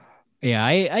 Yeah,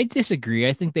 I disagree.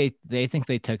 I think they think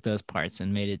they took those parts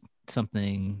and made it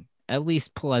something at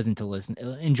least pleasant to listen,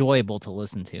 enjoyable to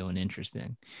listen to, and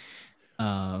interesting.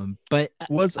 But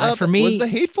Was for me, was The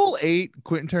Hateful Eight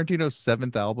Quentin Tarantino's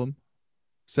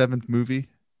seventh movie?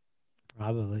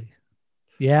 Probably.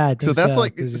 Yeah. I think So that's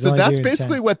like, 'cause he's so only that's doing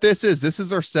basically 10. what this is. This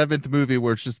is our seventh movie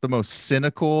where it's just the most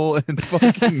cynical and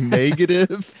fucking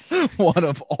negative one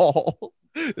of all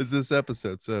is this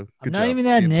episode. So I'm good not job. even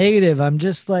that Ian. negative. I'm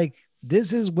just like,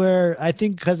 this is where I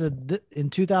think because in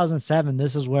 2007,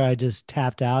 this is where I just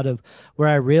tapped out of, where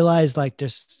I realized like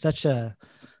there's such a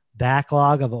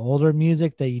backlog of older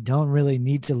music that you don't really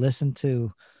need to listen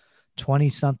to 20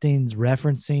 somethings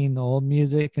referencing old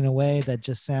music in a way that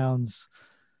just sounds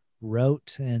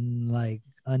rote and like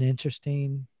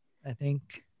uninteresting. I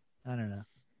think, I don't know.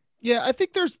 Yeah, I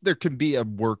think there can be a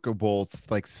workable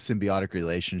like symbiotic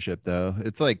relationship though.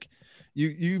 It's like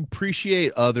you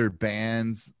appreciate other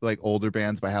bands, like older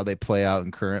bands, by how they play out in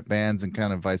current bands and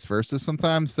kind of vice versa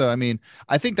sometimes. So I mean,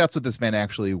 I think that's what this band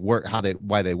actually worked,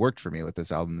 why they worked for me with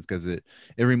this album, is because it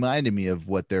reminded me of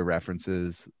what their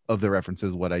references,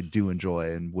 what I do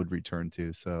enjoy and would return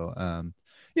to. So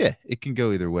yeah, it can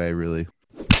go either way really.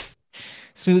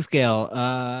 smooth scale.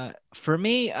 For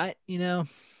me,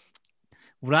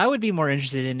 what I would be more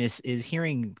interested in is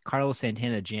hearing Carlos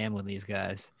Santana jam with these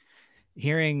guys,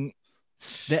 hearing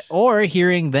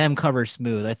them cover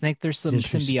Smooth. I think there's some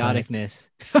Disrespect. symbioticness.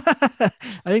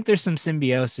 I think there's some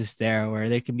symbiosis there where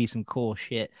there can be some cool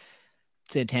shit.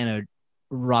 Santana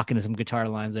rocking some guitar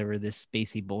lines over this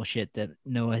spacey bullshit that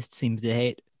Noah seems to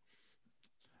hate.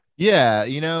 Yeah,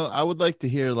 I would like to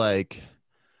hear like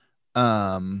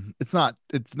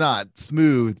it's not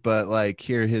smooth, but like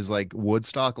hear his like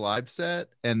Woodstock live set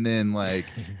and then like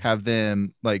have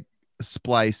them like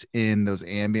splice in those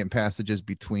ambient passages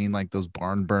between like those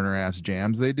barn burner ass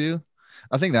jams they do.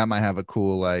 I think that might have a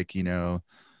cool like, Caleb,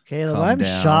 come I'm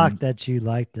down. shocked that you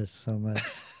like this so much.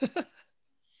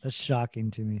 That's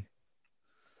shocking to me.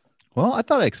 Well, I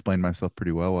thought I explained myself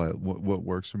pretty well what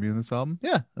works for me in this album.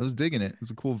 Yeah, I was digging it.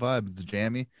 It's a cool vibe. It's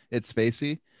jammy, it's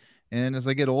spacey. And as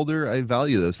I get older, I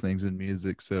value those things in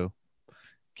music. So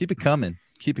keep it coming.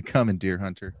 Keep it coming, Deer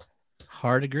Hunter.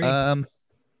 Hard agree.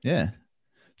 Yeah.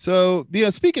 So,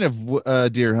 speaking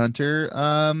of Deer Hunter,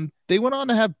 they went on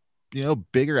to have,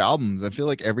 bigger albums. I feel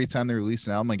like every time they release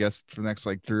an album, I guess for the next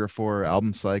like 3 or 4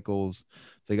 album cycles,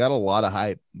 they got a lot of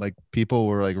hype. Like people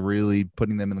were like really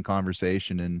putting them in the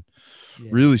conversation and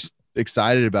really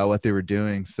excited about what they were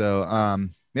doing. So,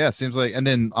 yeah, it seems like, and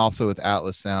then also with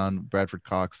Atlas Sound, Bradford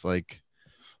Cox, like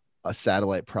a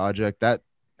satellite project that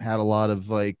had a lot of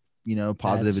like,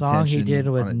 positive that song attention. he did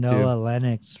with on it Noah too.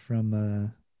 Lennox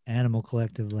from Animal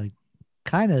Collective, like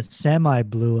kind of semi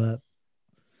blew up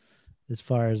as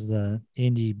far as the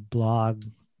indie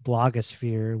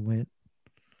blogosphere went.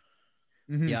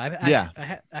 Mhm. Yeah,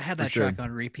 I had for that sure. track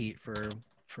on repeat for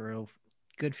a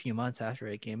good few months after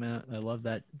it came out. I love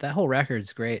that. That whole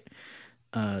record's great.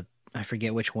 I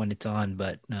forget which one it's on,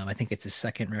 but I think it's his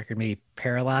second record, maybe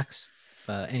Parallax.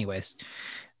 Anyways,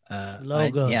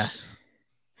 Logos. yeah.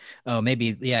 Oh,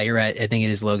 maybe. Yeah, you're right. I think it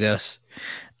is Logos.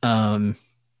 But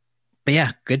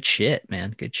yeah, good shit,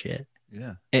 man. Good shit.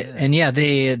 Yeah. And yeah,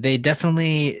 they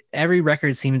definitely, every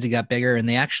record seemed to got bigger, and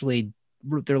they actually,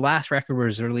 their last record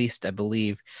was released, I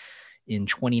believe, in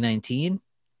 2019.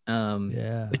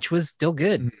 Which was still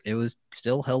good. Mhm. It was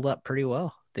still held up pretty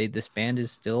well. This band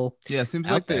is still Yeah, it seems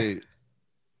out like there.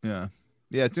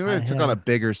 it seems like they took on a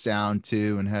bigger sound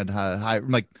too and had high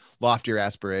like loftier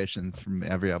aspirations from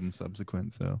every album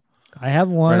subsequent. So I have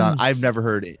one. Right on. I've never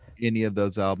heard any of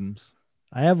those albums.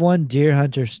 I have one Deer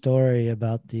Hunter story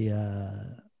about the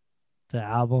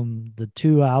album, the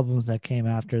 2 albums that came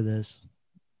after this.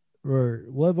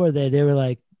 What were they? They were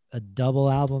like a double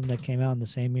album that came out in the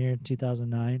same year,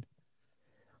 2009.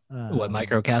 What,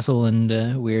 Microcastle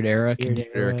and Weird Era? Weird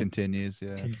Era continues.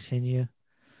 Yeah. Continue.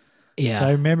 Yeah. So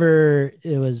I remember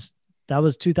that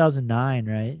was 2009,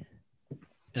 right?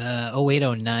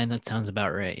 0809. That sounds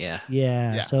about right. Yeah.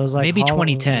 Yeah. So it was like maybe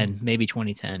Halloween.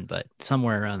 2010, but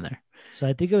somewhere around there. So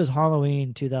I think it was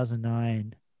Halloween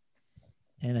 2009,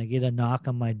 and I get a knock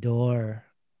on my door,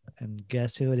 and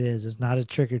guess who it is? It's not a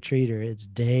trick or treater. It's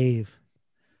Dave,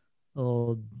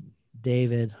 old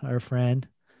David, our friend.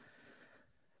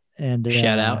 And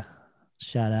shout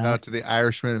out to the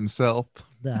Irishman himself.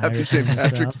 Happy St.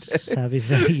 Patrick's Day. Happy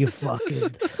St. You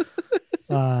fucking.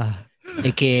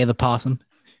 AKA the possum.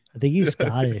 I think he's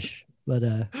Scottish, but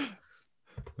it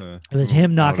was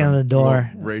him knocking on the door.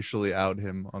 Racially out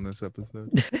him on this episode.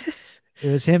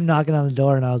 It was him knocking on the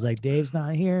door, and I was like, "Dave's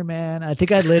not here, man." I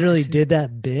think I literally did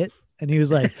that bit, and he was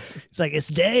like, "It's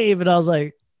Dave," and I was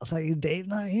like, "Dave's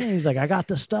not here." He's like, "I got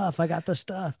the stuff.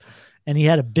 And he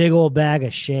had a big old bag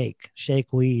of shake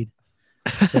weed.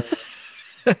 So,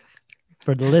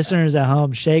 for the listeners at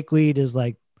home, shake weed is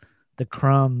like the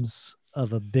crumbs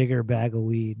of a bigger bag of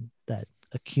weed that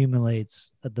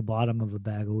accumulates at the bottom of a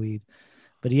bag of weed.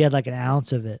 But he had like an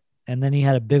ounce of it. And then he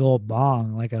had a big old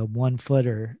bong, like a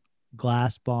 1-footer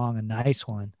glass bong, a nice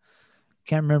one.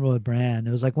 Can't remember what brand.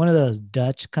 It was like one of those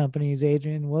Dutch companies,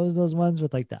 Adrian. What was those ones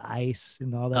with like the ice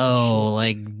and all that? Oh, shit?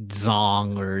 Like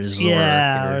Zong or Zork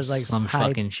yeah, or it was like some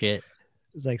fucking shit.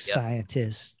 It's like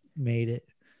scientists made it.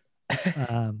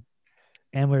 And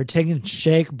we were taking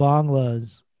shake bong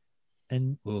loads.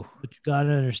 And what you got to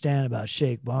understand about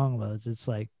shake bong loads, it's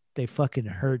like they fucking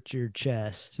hurt your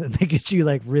chest and they get you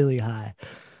like really high.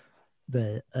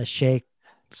 A shake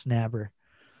snapper.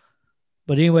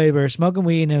 But anyway, we were smoking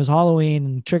weed and it was Halloween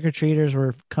and trick-or-treaters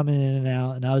were coming in and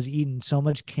out, and I was eating so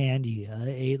much candy. I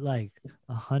ate like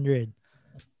 100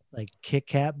 like Kit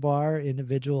Kat bar,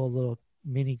 individual little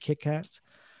mini Kit Kats.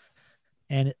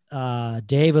 And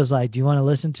Dave was like, "Do you want to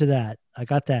listen to that? I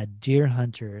got that Deer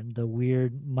Hunter, the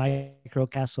weird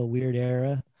Microcastle Weird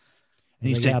Era." And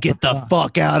he said, "Get the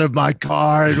fuck out of my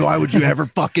car. And why would you ever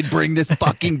fucking bring this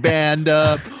fucking band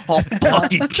up? I'll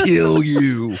fucking kill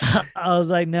you." I was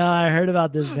like, "No, I heard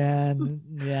about this band.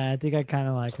 Yeah, I think I kind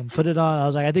of like him. Put it on." I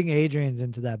was like, "I think Adrian's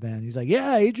into that band." He's like,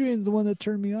 "Yeah, Adrian's the one that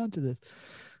turned me on to this."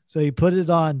 So he put it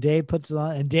on. Dave puts it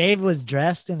on. And Dave was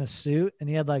dressed in a suit and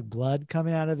he had like blood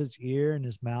coming out of his ear and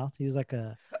his mouth. He was like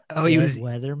he was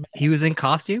weatherman. He was in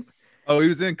costume? Oh, he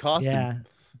was in costume. Yeah.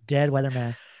 Dead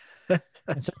weatherman.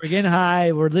 And so we're getting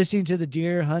high. We're listening to the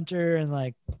Deer Hunter, and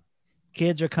like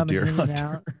kids are coming Deer in Hunter. and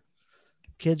out.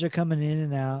 Kids are coming in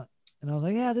and out. And I was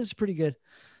like, yeah, this is pretty good.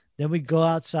 Then we go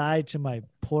outside to my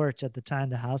porch. At the time,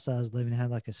 the house I was living in had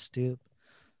like a stoop.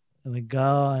 And we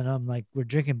go, and I'm like, we're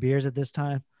drinking beers at this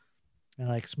time. And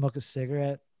like smoke a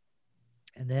cigarette.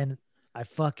 And then I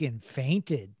fucking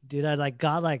fainted, dude. I like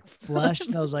got like flushed,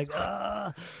 and I was like,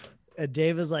 ah. And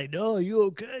Dave was like, no, you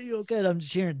okay? You okay? And I'm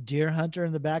just hearing Deer Hunter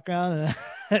in the background.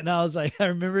 And I was like, I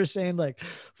remember saying like,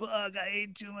 fuck, I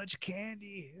ate too much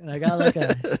candy. And I got like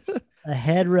a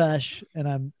head rush.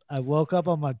 And I woke up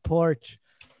on my porch,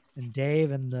 and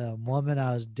Dave and the woman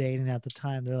I was dating at the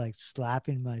time, they're like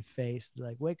slapping my face. They're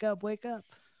like, wake up, wake up.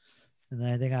 And then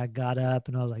I think I got up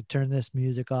and I was like, turn this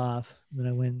music off. And then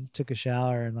I went and took a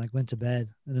shower and like went to bed.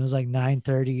 And it was like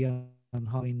 9:30 on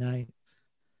Halloween night.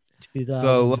 2000.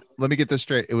 So let me get this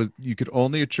straight. It was you could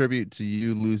only attribute to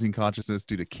you losing consciousness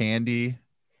due to candy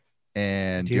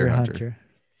and Deer Hunter.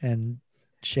 And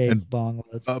Shake And- Bong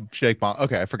was. Shake Bomb.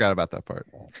 Okay, I forgot about that part.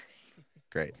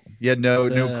 Great. You had no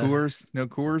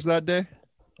Coors that day?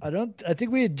 I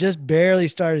think we had just barely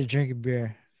started drinking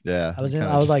beer. Yeah. I was you in-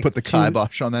 kinda I was just like put the two-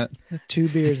 kibosh on that. 2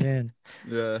 beers in.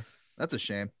 Yeah. That's a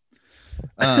shame.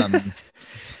 I'm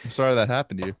sorry that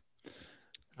happened to you.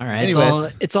 All right.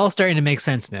 Anyways. It's all starting to make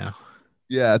sense now.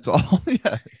 Yeah, it's all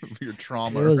your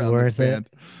trauma It was around worth this it. band.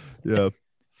 Yeah.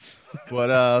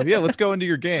 But yeah, let's go into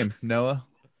your game, Noah.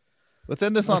 Let's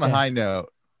end this on a Okay. high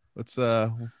note. Let's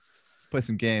play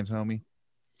some games, homie.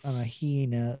 On a he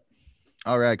note.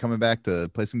 All right, coming back to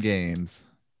play some games.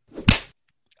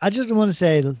 I just want to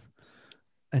say,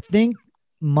 I think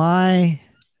my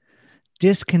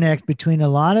disconnect between a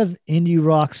lot of indie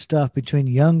rock stuff between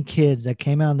young kids that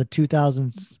came out in the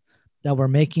 2000s that were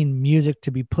making music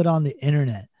to be put on the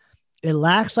internet, it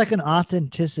lacks like an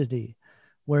authenticity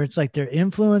where it's like they're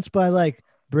influenced by like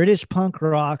British punk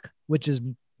rock, which is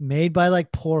made by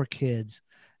like poor kids,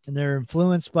 and they're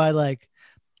influenced by like,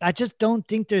 I just don't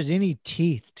think there's any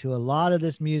teeth to a lot of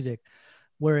this music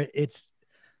where it's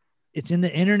in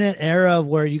the internet era of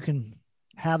where you can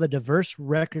have a diverse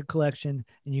record collection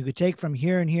and you could take from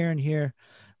here and here and here,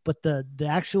 but the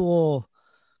actual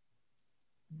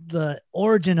the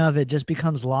origin of it just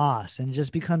becomes lost and it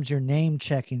just becomes your name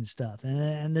checking stuff,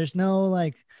 and there's no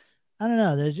like, I don't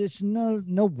know, there's just no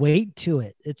weight to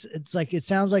it. It's like, it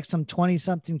sounds like some 20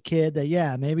 something kid that,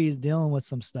 yeah, maybe he's dealing with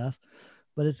some stuff,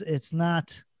 but it's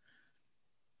not,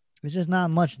 it's just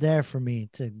not much there for me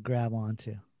to grab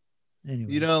onto.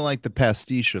 Anyway, You don't like the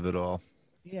pastiche of it all.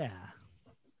 yeah.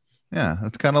 Yeah,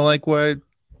 that's kind of like why,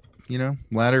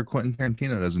 latter Quentin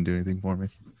Tarantino doesn't do anything for me.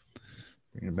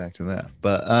 Bring it back to that.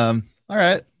 But all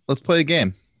right, let's play a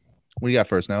game. What do you got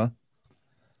first, Noah?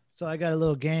 So I got a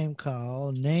little game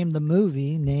called Name the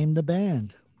Movie, Name the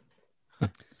Band.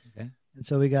 Okay. And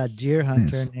so we got Deer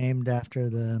Hunter, Nice. named after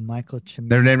the Michael Cimino.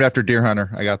 They're named after Deer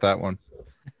Hunter. I got that one.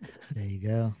 There you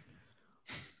go.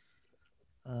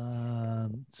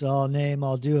 So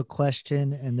I'll do a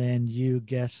question and then you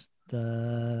guess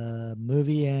the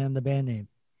movie and the band name.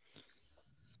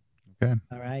 Okay.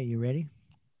 All right, you ready?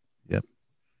 Yep.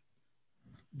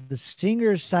 The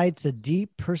singer cites a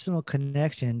deep personal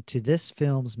connection to this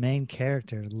film's main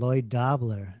character, Lloyd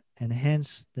Dobler, and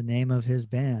hence the name of his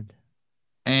band.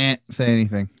 Say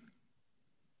anything.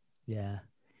 Yeah.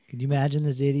 Could you imagine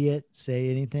this idiot say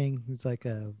anything? It's like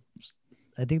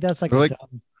I think that's like They're a like-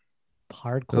 dumb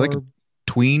hardcore. they're like a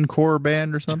tween core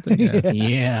band or something. Yeah.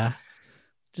 Yeah.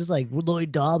 Just like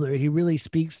Lloyd Dobler, he really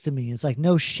speaks to me. It's like,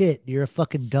 no shit, you're a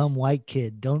fucking dumb white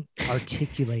kid. Don't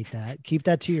articulate that. Keep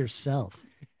that to yourself.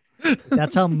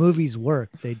 That's how movies work.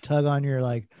 They tug on your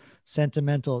like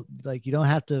sentimental, like you don't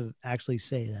have to actually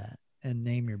say that and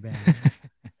name your band.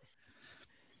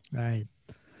 All right.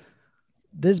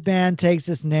 This band takes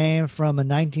its name from a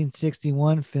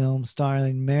 1961 film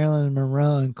starring Marilyn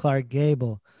Monroe and Clark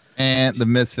Gable. And the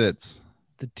Misfits.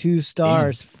 The two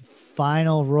stars'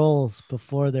 final roles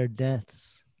before their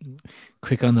deaths.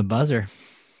 Quick on the buzzer.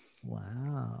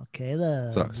 Wow,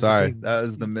 Caleb. So, sorry, that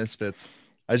was the Misfits.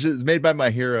 It's made by My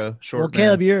Hero. Short. Well,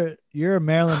 Man. Caleb, you're a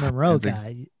Marilyn Monroe It's a-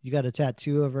 guy. You got a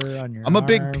tattoo of her on your I'm a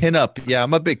big arm. pinup. Yeah,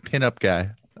 I'm a big pinup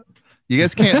guy. You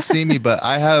guys can't see me, but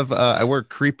I have I wear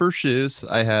creeper shoes.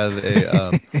 I have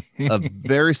a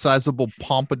very sizable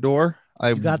pompadour. I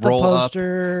You got the roll up.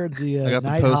 poster. The I got the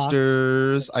Nighthawks.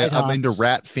 posters. I'm into Nighthawks.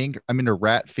 Rat Fink. I'm into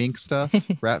Rat Fink stuff.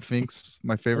 Rat Fink's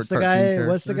my favorite What's the cartoon guy?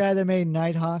 What's the character. guy that made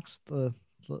Nighthawks? The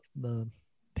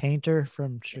painter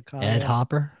from Chicago. Ed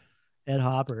Hopper. Ed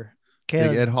Hopper. Big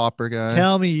Caleb, Ed Hopper guy.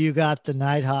 tell me you got the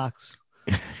Nighthawks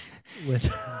with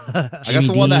I got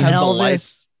the one that has the Elvis,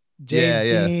 lights. James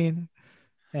Yeah. Dean.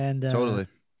 And Totally.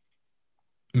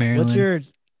 Maryland. what's your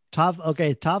top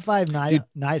 5 Dude.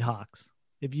 Nighthawks?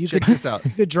 If you Check could, this out.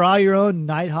 you could draw your own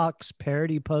Nighthawks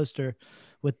parody poster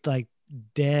with like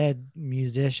dead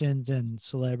musicians and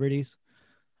celebrities.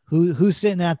 Who's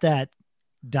sitting at that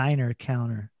diner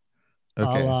counter?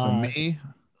 Okay, so la me,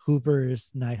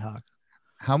 Hooper's Nighthawk.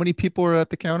 how many people are at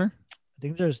the counter? I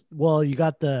think you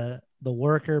got the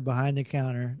worker behind the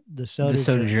counter, the soda, the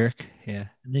soda jerk, jerk. Yeah.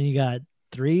 and then you got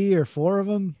 3 or 4 of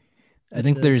them. I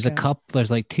think there's a couple.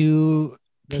 There's like 2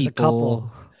 There's a people.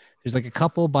 couple. There's like a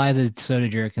couple by the soda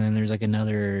jerk, and then there's like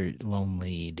another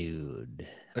lonely dude.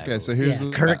 Okay, so here's Yeah,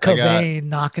 what Kurt I got. Cobain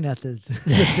knocking at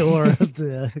the door of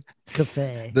the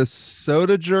cafe. The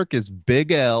soda jerk is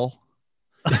Big L.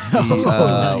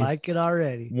 I like it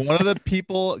already. One of the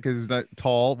people, because he's not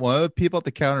tall, one of the people at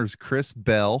the counter is Chris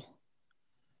Bell.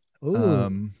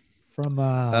 Ooh, from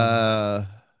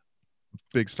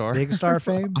Big Star. Big Star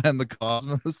fame. I'm the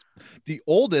Cosmos, the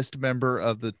oldest member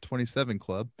of the 27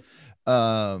 Club.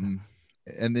 And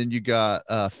then you got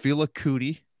Fela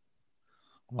Kuti,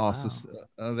 also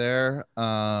there.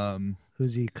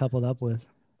 Who's he coupled up with?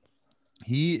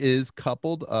 He is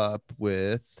coupled up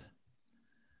with,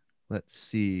 let's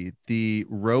see, the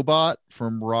robot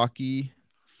from Rocky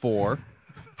 4.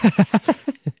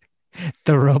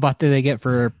 The robot that they get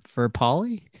for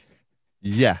Polly.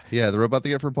 Yeah, the robot they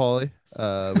get from Pauly,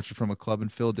 which is from a club in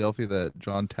Philadelphia that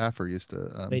John Taffer used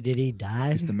to Wait, did he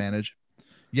die? used to manage.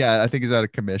 Yeah, I think he's out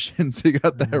of commission, so you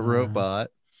got that robot.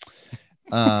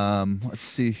 Let's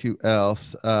see who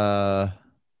else. And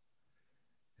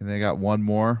they got one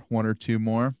or two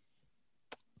more.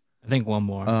 I think one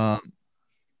more.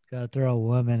 Gotta throw a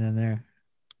woman in there.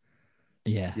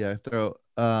 Yeah. Throw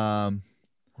a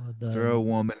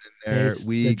woman in there.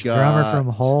 The drummer from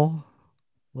Hole.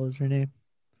 What was her name?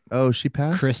 Oh, she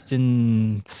passed.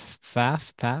 Kristen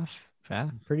Pfaff.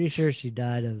 I'm pretty sure she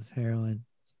died of heroin.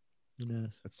 Who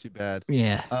knows? That's too bad.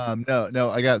 Yeah. No,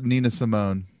 I got Nina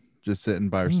Simone just sitting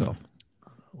by herself,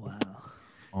 Wow.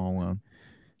 all alone.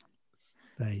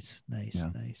 Nice. Yeah.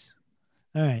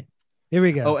 All right. Here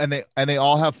we go. Oh, and they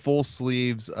all have full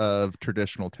sleeves of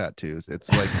traditional tattoos. It's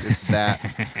like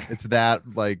it's that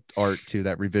like art too,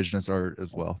 that revisionist art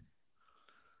as well.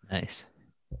 Nice.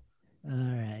 All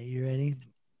right, you ready?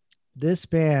 This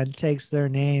band takes their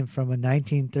name from a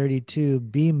 1932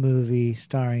 B movie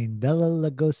starring Bela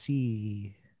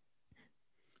Lugosi.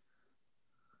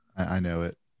 I know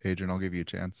it. Adrian, I'll give you a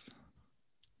chance.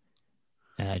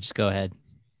 Just go ahead.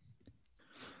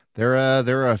 They're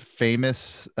a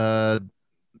famous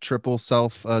triple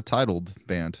self-titled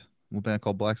band. A little band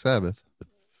called Black Sabbath.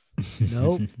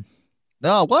 Nope.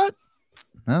 No, what?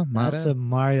 No, my That's bad. a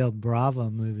Mario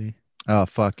Bravo movie. Oh,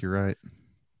 fuck, you're right.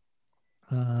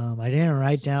 I didn't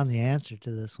write down the answer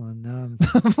to this one. No, I'm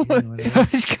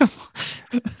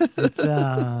it's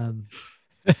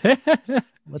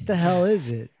what the hell is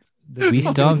it? We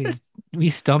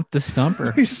stumped the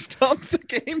stumper. We stumped the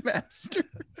game master.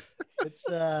 It's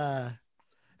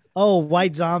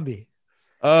White Zombie.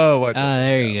 Oh, what?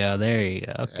 There you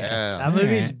go. Okay. Yeah. That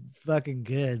movie's fucking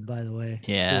good, by the way.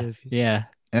 Yeah. too, Yeah.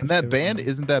 And that band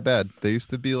isn't that bad. They used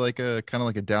to be like a kind of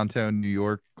like a downtown New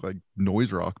York like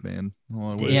noise rock band.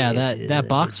 Yeah, that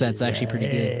box set's actually pretty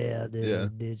good. Yeah.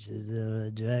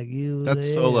 Dracula.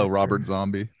 That's solo Robert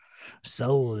Zombie,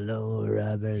 Solo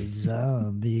Robert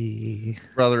Zombie.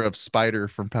 brother of Spider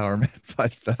from Power Man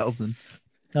 5000.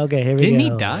 Okay, here we Didn't go.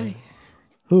 he die?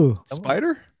 Who?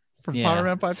 Spider from Yeah. Power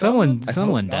Man 5000.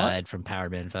 Someone died from Power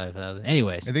Man 5000.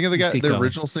 Anyways, I think of the let's guy, keep the going.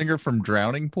 original singer from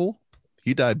Drowning Pool.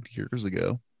 He died years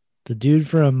ago. The dude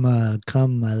from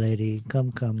Come My Lady,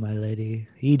 Come My Lady.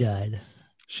 He died.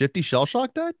 Shifty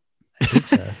Shellshock died. I think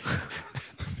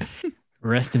so.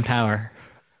 Rest in power.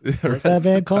 What's that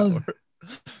band called?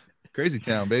 Crazy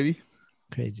Town, baby.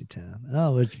 Crazy Town.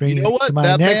 Oh, which brings You know me what? to my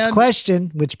That next band-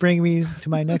 question. Which brings me to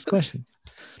my next question.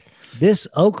 This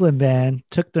Oakland band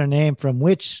took their name from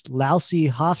which Lousy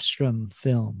Hofstrom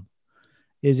film?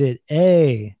 Is it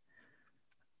A,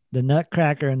 The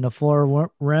Nutcracker in the Four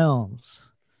Realms?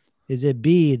 Is it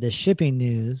B, The Shipping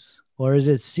News? Or is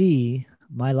it C,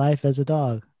 My Life as a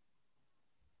Dog?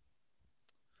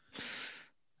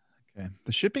 Okay.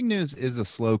 The Shipping News is a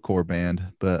slowcore band,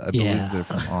 but I believe Yeah. they're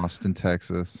from Austin,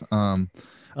 Texas. I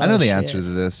know the answer to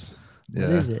this. What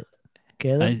Yeah. is it?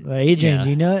 Caleb? Or Adrian, yeah. do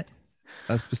you know it?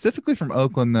 Specifically from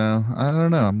Oakland, though. I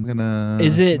don't know. I'm gonna.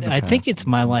 Is it? I'm gonna I think pass. it's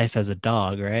My Life as a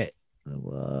Dog, right?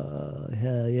 Whoa,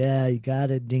 hell yeah, you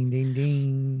got it. Ding, ding,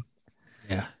 ding.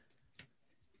 Yeah.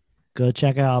 Go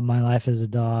check out My Life as a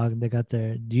Dog. They got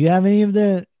their. Do you have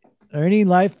any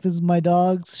Life as My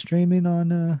Dogs streaming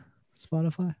on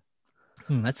Spotify?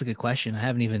 That's a good question. I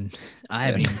haven't even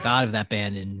thought of that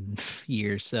band in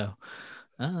years. So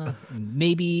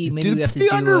maybe we Dude, have to pretty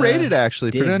do underrated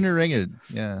actually. Pretty Dig. underrated.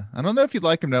 Yeah. I don't know if you'd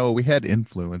like him. No, we had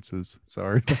influences.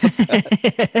 Sorry.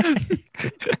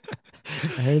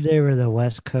 I heard they were the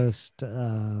West Coast.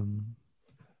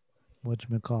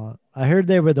 Whatchamacallit? I heard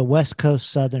they were the West Coast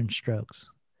Southern Strokes.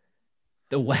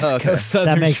 The West Okay. Coast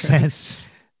Southern That makes Strokes. sense.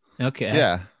 Okay.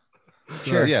 Yeah.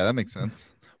 So, Sure. yeah, that makes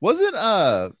sense. Wasn't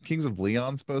Kings of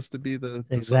Leon supposed to be the Southern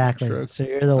Exactly. Strokes? So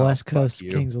you're the Oh, West fuck Coast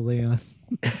you. Kings of Leon.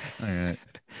 All right.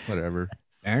 Whatever.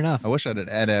 Fair enough. I wish I had an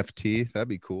NFT. That'd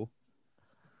be cool.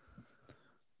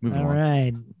 Moving All on.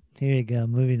 right. Here you go.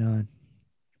 Moving on.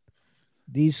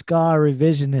 These ska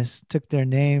revisionists took their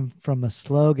name from a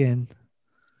slogan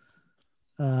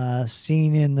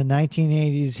seen in the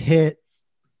 1980s hit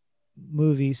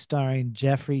movie starring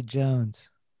Jeffrey Jones.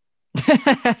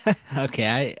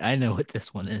 Okay, I know what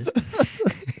this one is.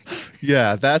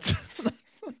 Yeah, that's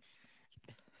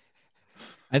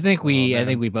I think we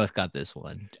man. both got this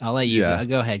one. I'll let you Yeah.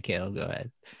 go ahead, Caleb. Go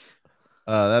ahead.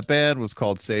 that band was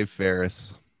called Save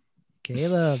Ferris.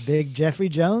 Kayla, big Jeffrey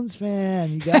Jones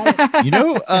fan. You got it. You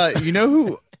know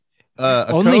who a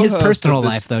Only his co-host personal of this-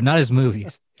 life, though, not his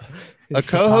movies. A His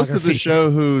co-host of the photography.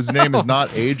 show whose name is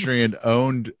not Adrian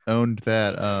owned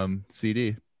that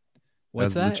CD What's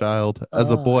as that? a child, as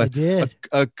a Oh, boy. I did.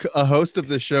 A host of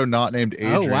the show not named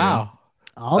Adrian. Oh wow.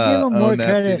 I'll give him more owned that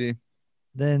credit CD.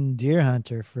 than Deer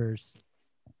Hunter for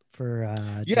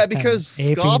Yeah, just kinda because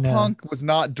aping, ska punk was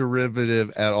not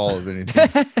derivative at all of anything.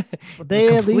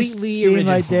 they at least completely seem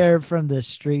like original. they're from the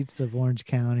streets of Orange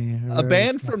County. or A wherever the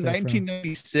band fuck from they're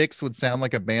 1996 would sound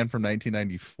like a band from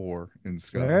 1994 in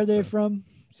ska. Where are they so. from?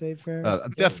 Say Ferris.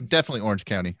 Definitely Orange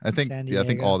County. I think San I think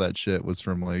Diego. all that shit was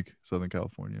from like Southern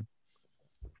California.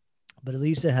 But at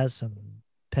least it has some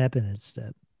pep in its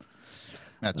step.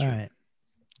 That's All true. right.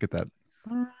 Get that.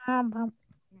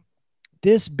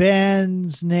 This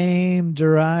band's name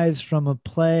derives from a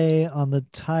play on the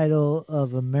title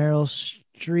of a Meryl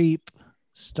Streep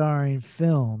starring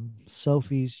film,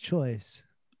 Sophie's Choice.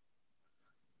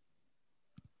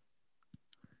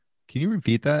 Can you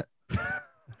repeat that?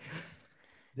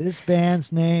 This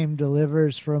band's name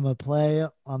delivers from a play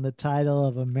on the title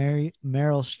of a Meryl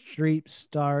Streep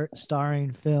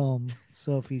starring film,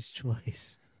 Sophie's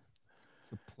Choice.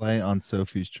 It's a play on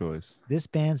Sophie's Choice. This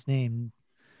band's name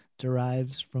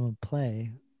derives from a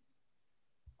play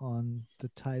on the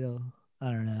title.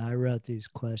 I don't know. I wrote these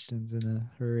questions in a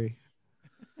hurry.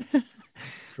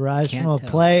 Derives Can't from a tell.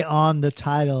 play on the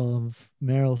title of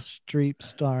Meryl Streep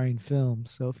starring film,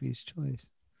 Sophie's Choice.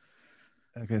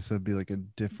 Okay, so it'd be like a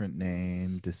different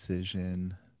name,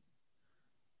 Decision.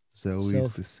 Zoe's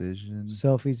Soph- Decision.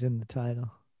 Sophie's in the title.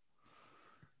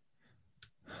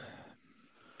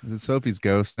 Is it Sophie's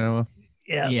Ghost, Noah?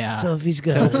 Yeah. Sophie's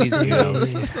Ghost. Sophie's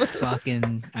Ghost.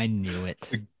 Fucking, I knew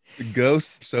it. The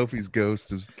ghost, Sophie's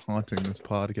Ghost, is haunting this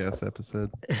podcast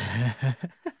episode.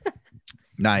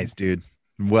 Nice, dude.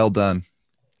 Well done.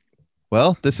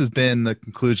 Well, this has been the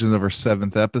conclusion of our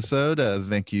 7th episode.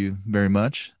 Thank you very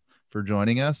much for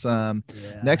joining us. Yeah.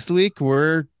 Next week,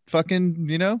 we're fucking,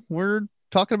 we're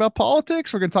talking about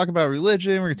politics. We're going to talk about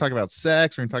religion. We're going to talk about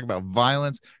sex. We're going to talk about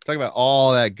violence. Talk about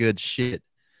all that good shit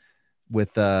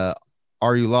with Are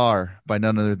You Lar by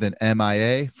none other than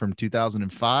MIA from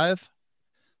 2005.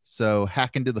 So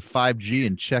hack into the 5G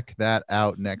and check that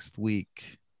out next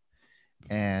week.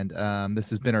 And this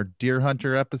has been our Deer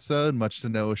Hunter episode, much to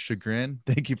Noah's chagrin.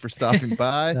 Thank you for stopping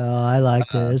by. No, I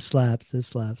liked it. It slaps. It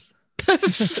slaps. I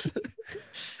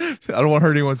don't want to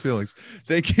hurt anyone's feelings.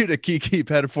 Thank you to Kiki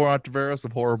Pettifor Ontiveros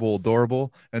of Horrible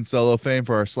Adorable and Solo Fame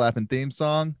for our slapping theme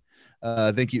song.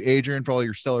 Thank you, Adrian, for all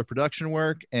your stellar production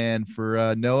work, and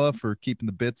for Noah for keeping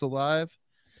the bits alive.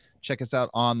 Check us out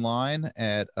online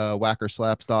at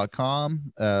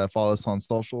whackorslaps.com. Follow us on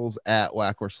socials at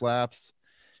whackorslaps.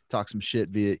 Talk some shit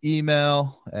via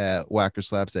email at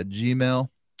whackorslaps@gmail.com.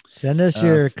 Send us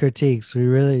your critiques. We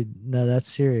really, no, that's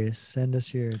serious. Send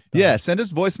us your thoughts. Yeah, send us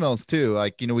voicemails too.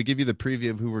 Like, we give you the preview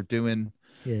of who we're doing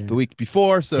Yeah. the week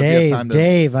before. So if you Dave, have time to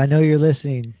Dave, I know you're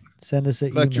listening. Send us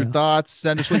an collect your email. thoughts,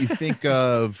 send us what you think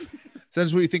of. Send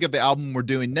us what you think of the album we're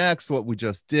doing next, what we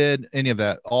just did, any of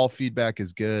that. All feedback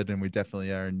is good, and we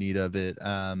definitely are in need of it.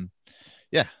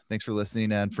 Yeah, thanks for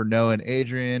listening. And for Noah and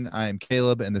Adrian, I am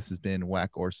Caleb, and this has been Whack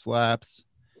or Slaps.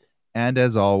 And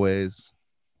as always,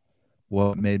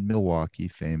 what made Milwaukee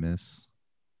famous?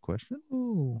 Question?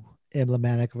 Ooh.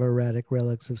 Emblematic of erratic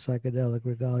relics of psychedelic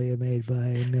regalia made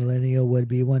by millennial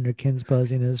would-be wonderkins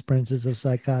posing as princes of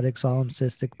psychotic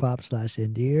solipsistic pop /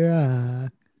 indie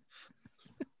rock.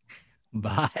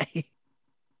 Bye.